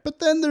 Right. But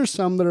then there's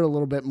some that are a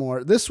little bit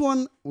more. This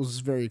one was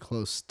very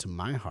close to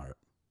my heart.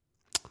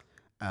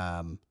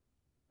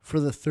 For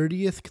the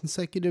 30th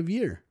consecutive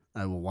year,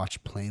 I will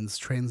watch Planes,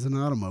 Trains, and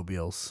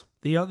Automobiles.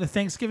 The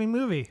Thanksgiving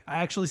movie.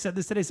 I actually said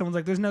this today. Someone's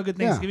like, there's no good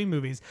Thanksgiving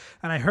movies.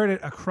 And I heard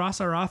it across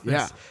our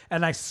office.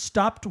 And I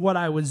stopped what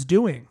I was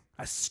doing.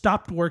 I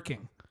stopped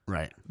working.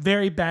 Right.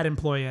 Very bad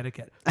employee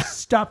etiquette. I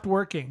stopped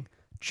working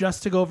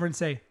just to go over and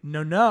say,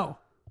 no,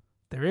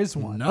 there is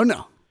one.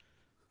 No.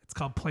 It's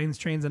called Planes,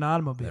 Trains, and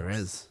Automobiles. There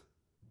is.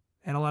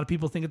 And a lot of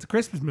people think it's a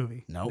Christmas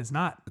movie. No, it's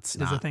not. It's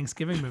a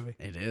Thanksgiving movie.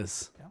 It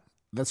is. Yeah.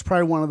 That's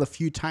probably one of the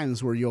few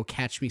times where you'll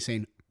catch me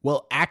saying,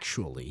 well,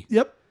 actually.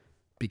 Yep.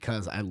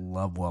 Because I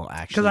love well,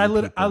 actually.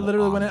 Because I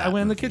literally went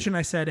in the kitchen.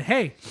 I said,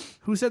 hey,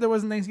 who said there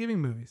wasn't Thanksgiving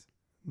movies?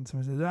 And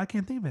someone said, I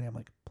can't think of any. I'm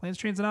like, Planes,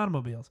 Trains, and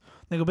Automobiles.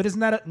 They go, but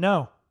isn't that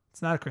no,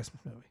 it's not a Christmas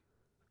movie.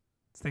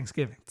 It's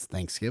Thanksgiving. It's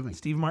Thanksgiving.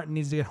 Steve Martin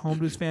needs to get home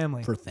to his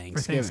family. For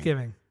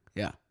Thanksgiving.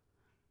 Yeah.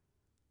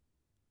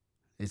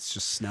 It's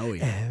just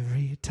snowy.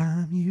 Every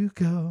time you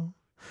go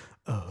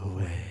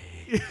away.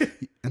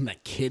 And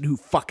that kid who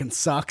fucking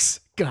sucks.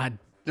 God.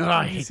 Oh,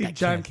 I hate see that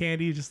John kid.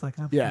 Candy just like,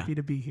 I'm happy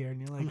to be here.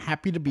 And you're like, I'm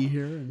happy to be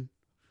here. And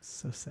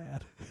so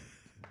sad.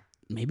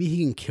 maybe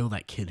he can kill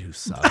that kid who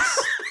sucks.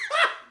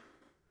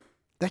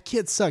 That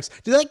kid sucks.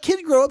 Did that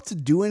kid grow up to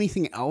do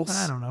anything else?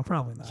 I don't know.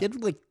 Probably not.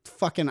 Kid, like,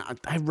 fucking,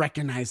 I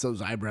recognize those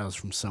eyebrows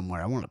from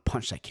somewhere. I want to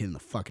punch that kid in the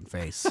fucking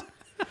face.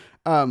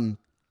 All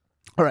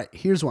right,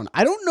 here's one.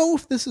 I don't know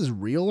if this is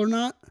real or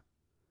not,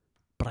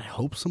 but I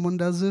hope someone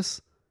does this.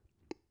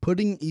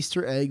 Putting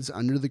Easter eggs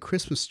under the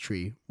Christmas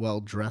tree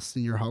while dressed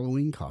in your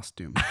Halloween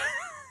costume.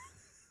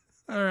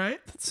 All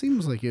right. That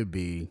seems like it'd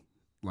be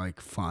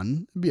like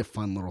fun. It'd be a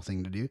fun little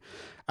thing to do.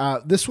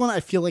 This one I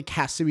feel like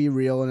has to be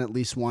real in at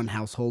least one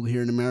household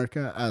here in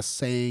America.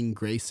 Saying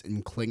grace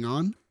in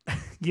Klingon.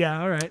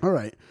 Yeah, all right. All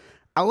right.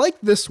 I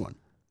like this one.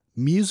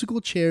 Musical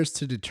chairs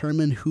to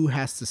determine who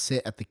has to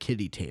sit at the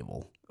kiddie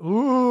table.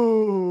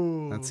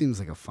 Ooh. That seems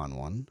like a fun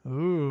one.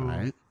 Ooh. All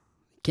right.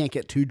 Can't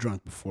get too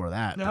drunk before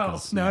that. No.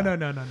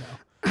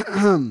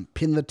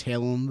 Pin the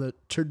tail on the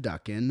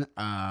turducken.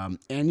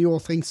 Annual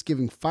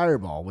Thanksgiving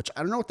fireball, which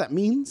I don't know what that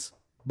means,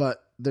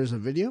 but there's a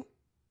video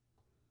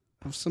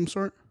of some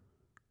sort.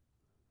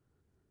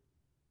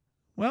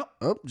 Well.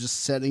 Oh,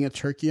 just setting a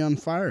turkey on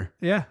fire.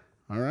 Yeah.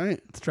 All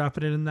right. It's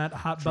dropping it in that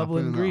hot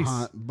bubbling grease.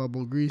 Hot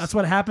bubble grease. That's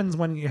what happens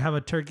when you have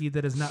a turkey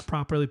that is not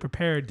properly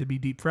prepared to be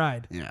deep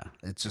fried. Yeah.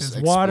 It just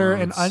water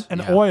and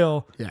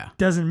oil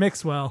doesn't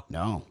mix well.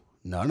 No.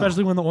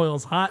 Especially when the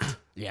oil's hot.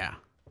 Yeah.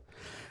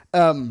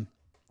 All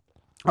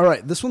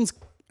right. This one's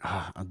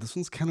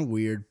kind of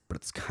weird, but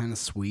it's kind of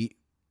sweet,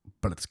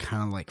 but it's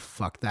kind of like,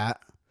 fuck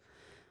that.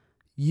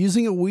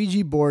 Using a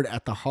Ouija board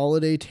at the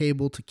holiday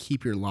table to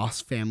keep your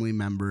lost family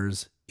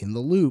members in the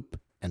loop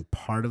and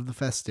part of the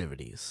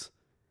festivities.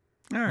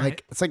 All right.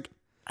 Like, it's like,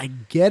 I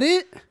get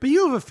it. But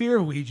you have a fear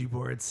of Ouija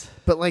boards.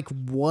 But like,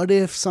 what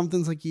if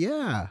something's like,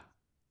 yeah,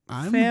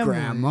 I'm family.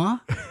 Grandma.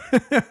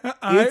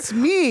 It's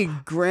me,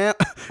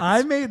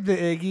 I made the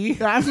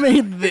Iggy. I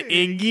made the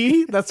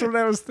Iggy. That's what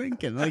I was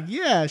thinking. Like,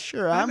 yeah,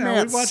 sure. I'm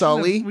Aunt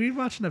Sully. We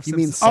watched enough. You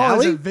Simpsons.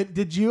 mean Sally?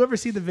 Did you ever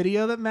see the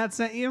video that Matt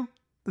sent you?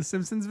 The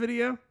Simpsons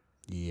video?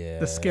 Yeah.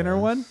 The Skinner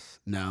one?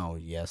 No.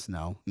 Yes.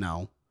 No.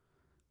 I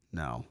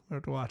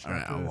have to watch it. All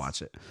right, I'll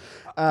watch it.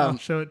 I'll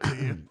show it to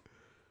you.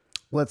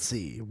 Let's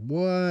see.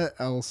 What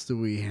else do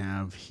we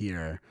have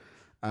here?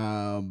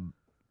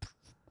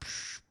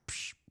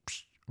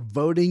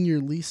 Voting your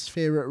least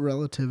favorite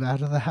relative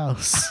out of the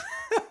house.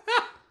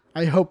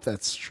 I hope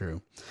that's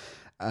true.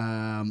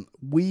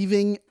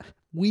 Weaving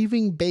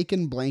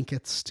bacon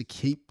blankets to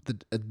keep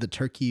the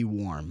turkey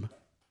warm.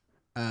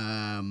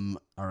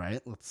 All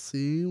right, let's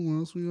see what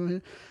else we got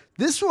here.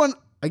 This one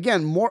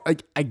again, more.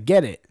 I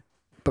get it,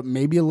 but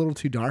maybe a little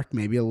too dark,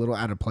 maybe a little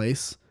out of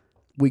place.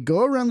 We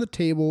go around the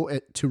table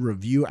to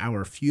review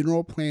our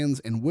funeral plans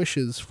and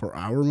wishes for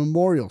our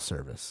memorial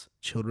service.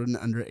 Children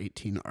under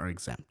 18 are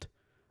exempt.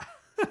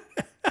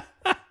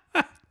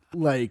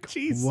 Like,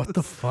 Jesus. What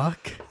the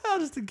fuck? Oh,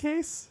 just in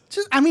case.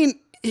 I mean,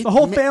 The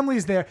whole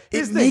family's there.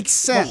 It makes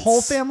sense. The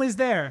whole family's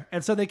there.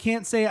 And so they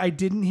can't say, I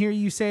didn't hear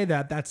you say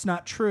that. That's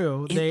not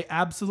true. They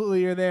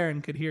absolutely are there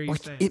and could hear you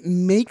say it. It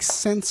makes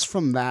sense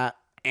from that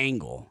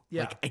angle.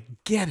 Yeah. Like, I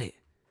get it.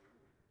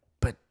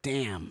 But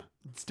damn.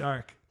 It's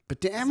dark.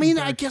 But I mean,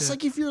 I guess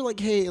like if you're like,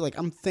 hey, like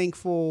I'm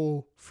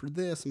thankful for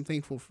this, I'm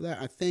thankful for that.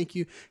 I thank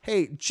you.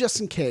 Hey, just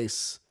in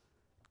case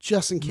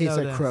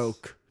I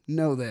croak,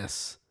 know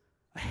this.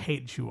 I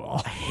hate you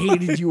all. I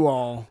hated you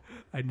all.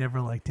 I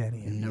never liked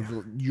any of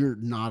you. You're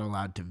not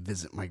allowed to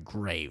visit my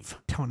grave.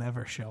 Don't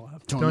ever show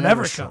up. Don't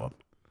ever show up.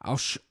 I'll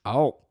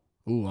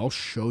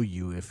show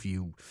you if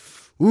you.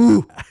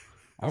 Ooh,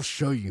 I'll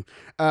show you.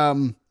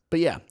 But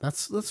yeah,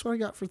 that's what I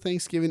got for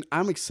Thanksgiving.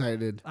 I'm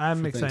excited.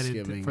 I'm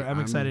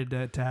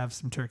excited to have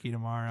some turkey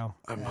tomorrow.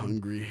 I'm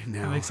hungry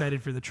now. I'm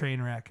excited for the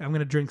train wreck. I'm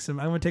gonna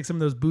take some of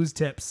those booze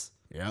tips.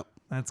 Yep.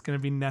 That's gonna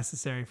be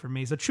necessary for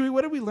me. So Chewy,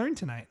 what did we learn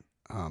tonight?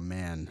 Oh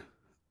man,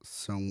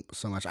 so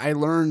much. I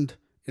learned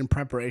in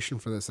preparation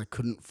for this. I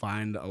couldn't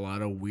find a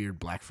lot of weird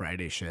Black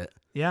Friday shit.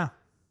 Yeah.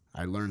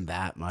 I learned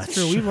that much. It's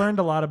true. We've learned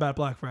a lot about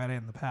Black Friday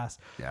in the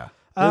past. Yeah.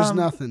 There's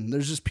nothing.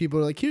 There's just people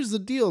are like, here's the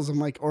deals. I'm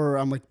like,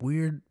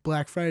 weird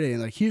Black Friday.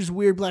 And like, here's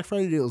weird Black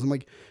Friday deals. I'm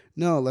like,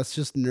 no, let's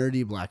just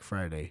nerdy Black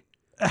Friday.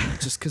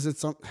 Just because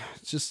it's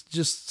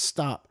just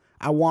stop.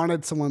 I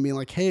wanted someone being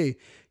like, hey,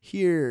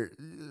 here,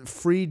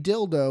 free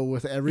dildo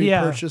with every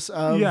purchase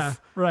of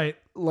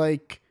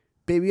like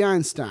Baby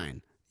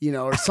Einstein,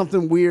 or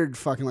something weird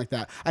fucking like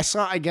that.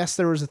 I guess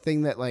there was a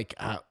thing that like,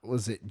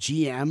 was it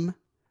GM?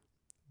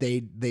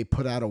 They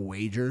put out a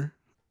wager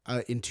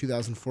in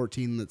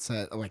 2014 that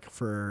said like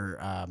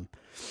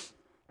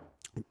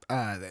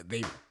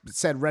they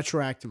said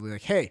retroactively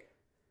like, hey,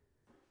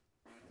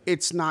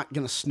 it's not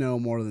gonna snow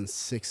more than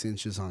 6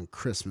 inches on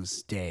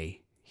Christmas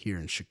Day here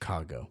in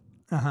Chicago.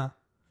 And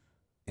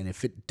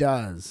if it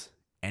does,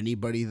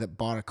 anybody that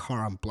bought a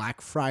car on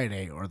Black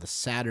Friday or the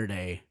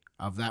Saturday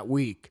of that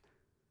week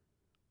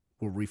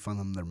will refund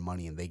them their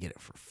money and they get it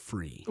for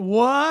free.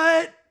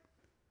 What?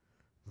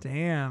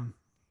 Damn.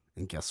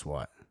 And guess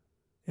what?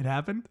 It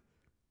happened?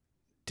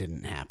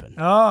 Didn't happen.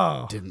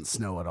 Oh. Didn't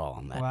snow at all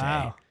on that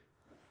day.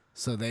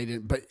 So they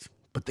didn't, but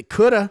they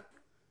coulda.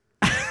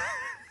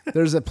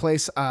 There's a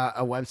place,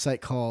 a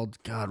website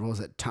called, God, what was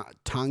it?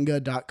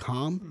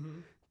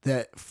 Tonga.com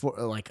that for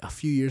like a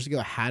few years ago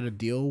had a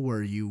deal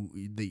where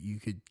you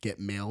could get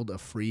mailed a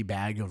free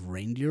bag of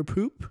reindeer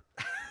poop.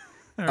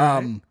 All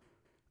right.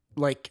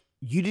 Like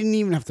you didn't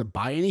even have to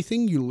buy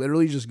anything. You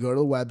literally just go to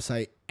the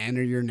website,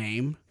 enter your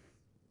name,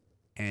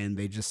 and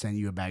they just send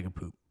you a bag of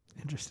poop.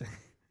 Interesting.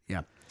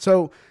 Yeah.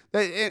 So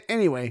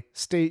anyway,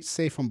 stay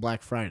safe on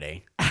Black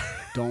Friday.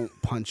 Don't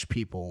punch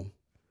people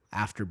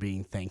after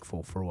being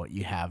thankful for what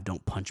you have.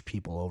 Don't punch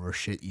people over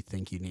shit you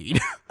think you need.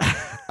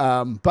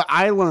 But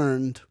I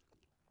learned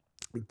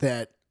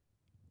that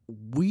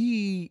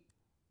we've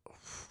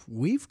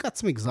got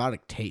some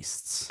exotic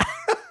tastes.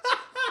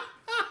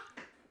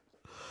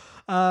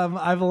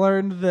 I've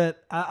learned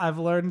that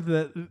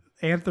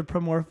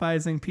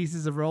anthropomorphizing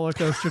pieces of roller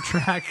coaster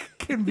track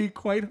can be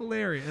quite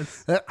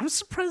hilarious. I'm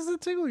surprised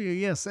that tickled you.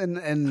 Yes,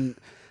 and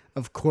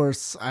of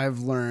course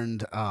I've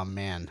learned. Oh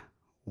man,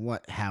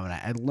 what haven't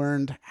I?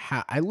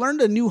 I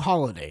learned a new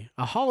holiday,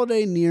 a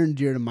holiday near and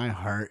dear to my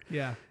heart.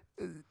 Yeah.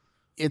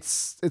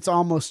 It's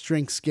almost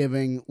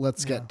Drinksgiving.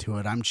 Let's get to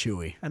it. I'm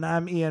Chewy. And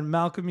I'm Ian.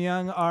 Malcolm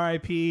Young,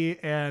 R.I.P.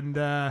 and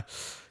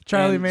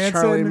Charlie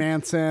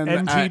Manson,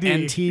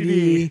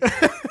 NTD.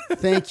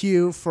 Thank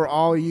you for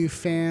all you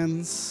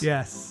fans.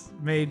 Yes.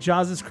 May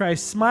Jesus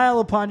Christ smile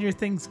upon your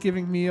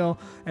Thanksgiving meal,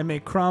 and may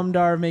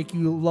Cromdar make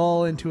you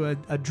lull into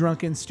a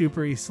drunken,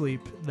 stupery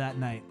sleep that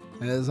night.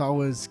 And as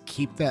always,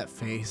 keep that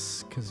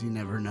face, because you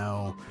never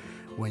know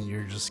when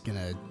you're just going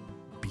to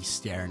be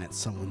staring at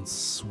someone's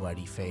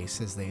sweaty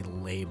face as they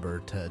labor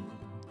to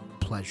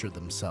pleasure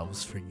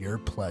themselves for your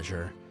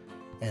pleasure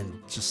and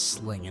just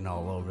slinging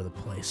all over the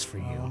place for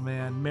you. Oh,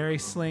 man. Merry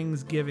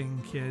Slings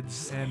Giving,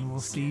 kids, and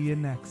we'll see you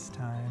next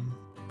time.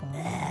 Bye.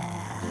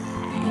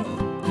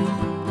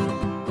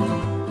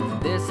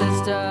 This is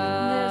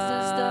stuff. This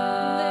is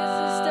stuff. This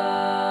is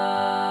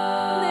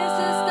stuff. This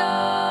is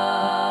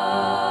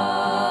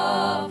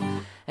stuff.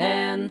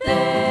 And things.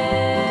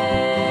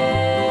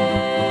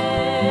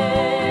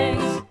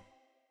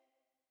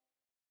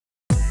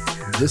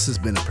 This has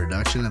been a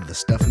production of the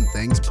Stuff and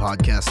Things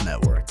Podcast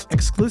Network.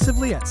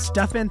 Exclusively at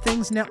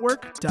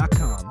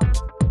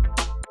stuffandthingsnetwork.com.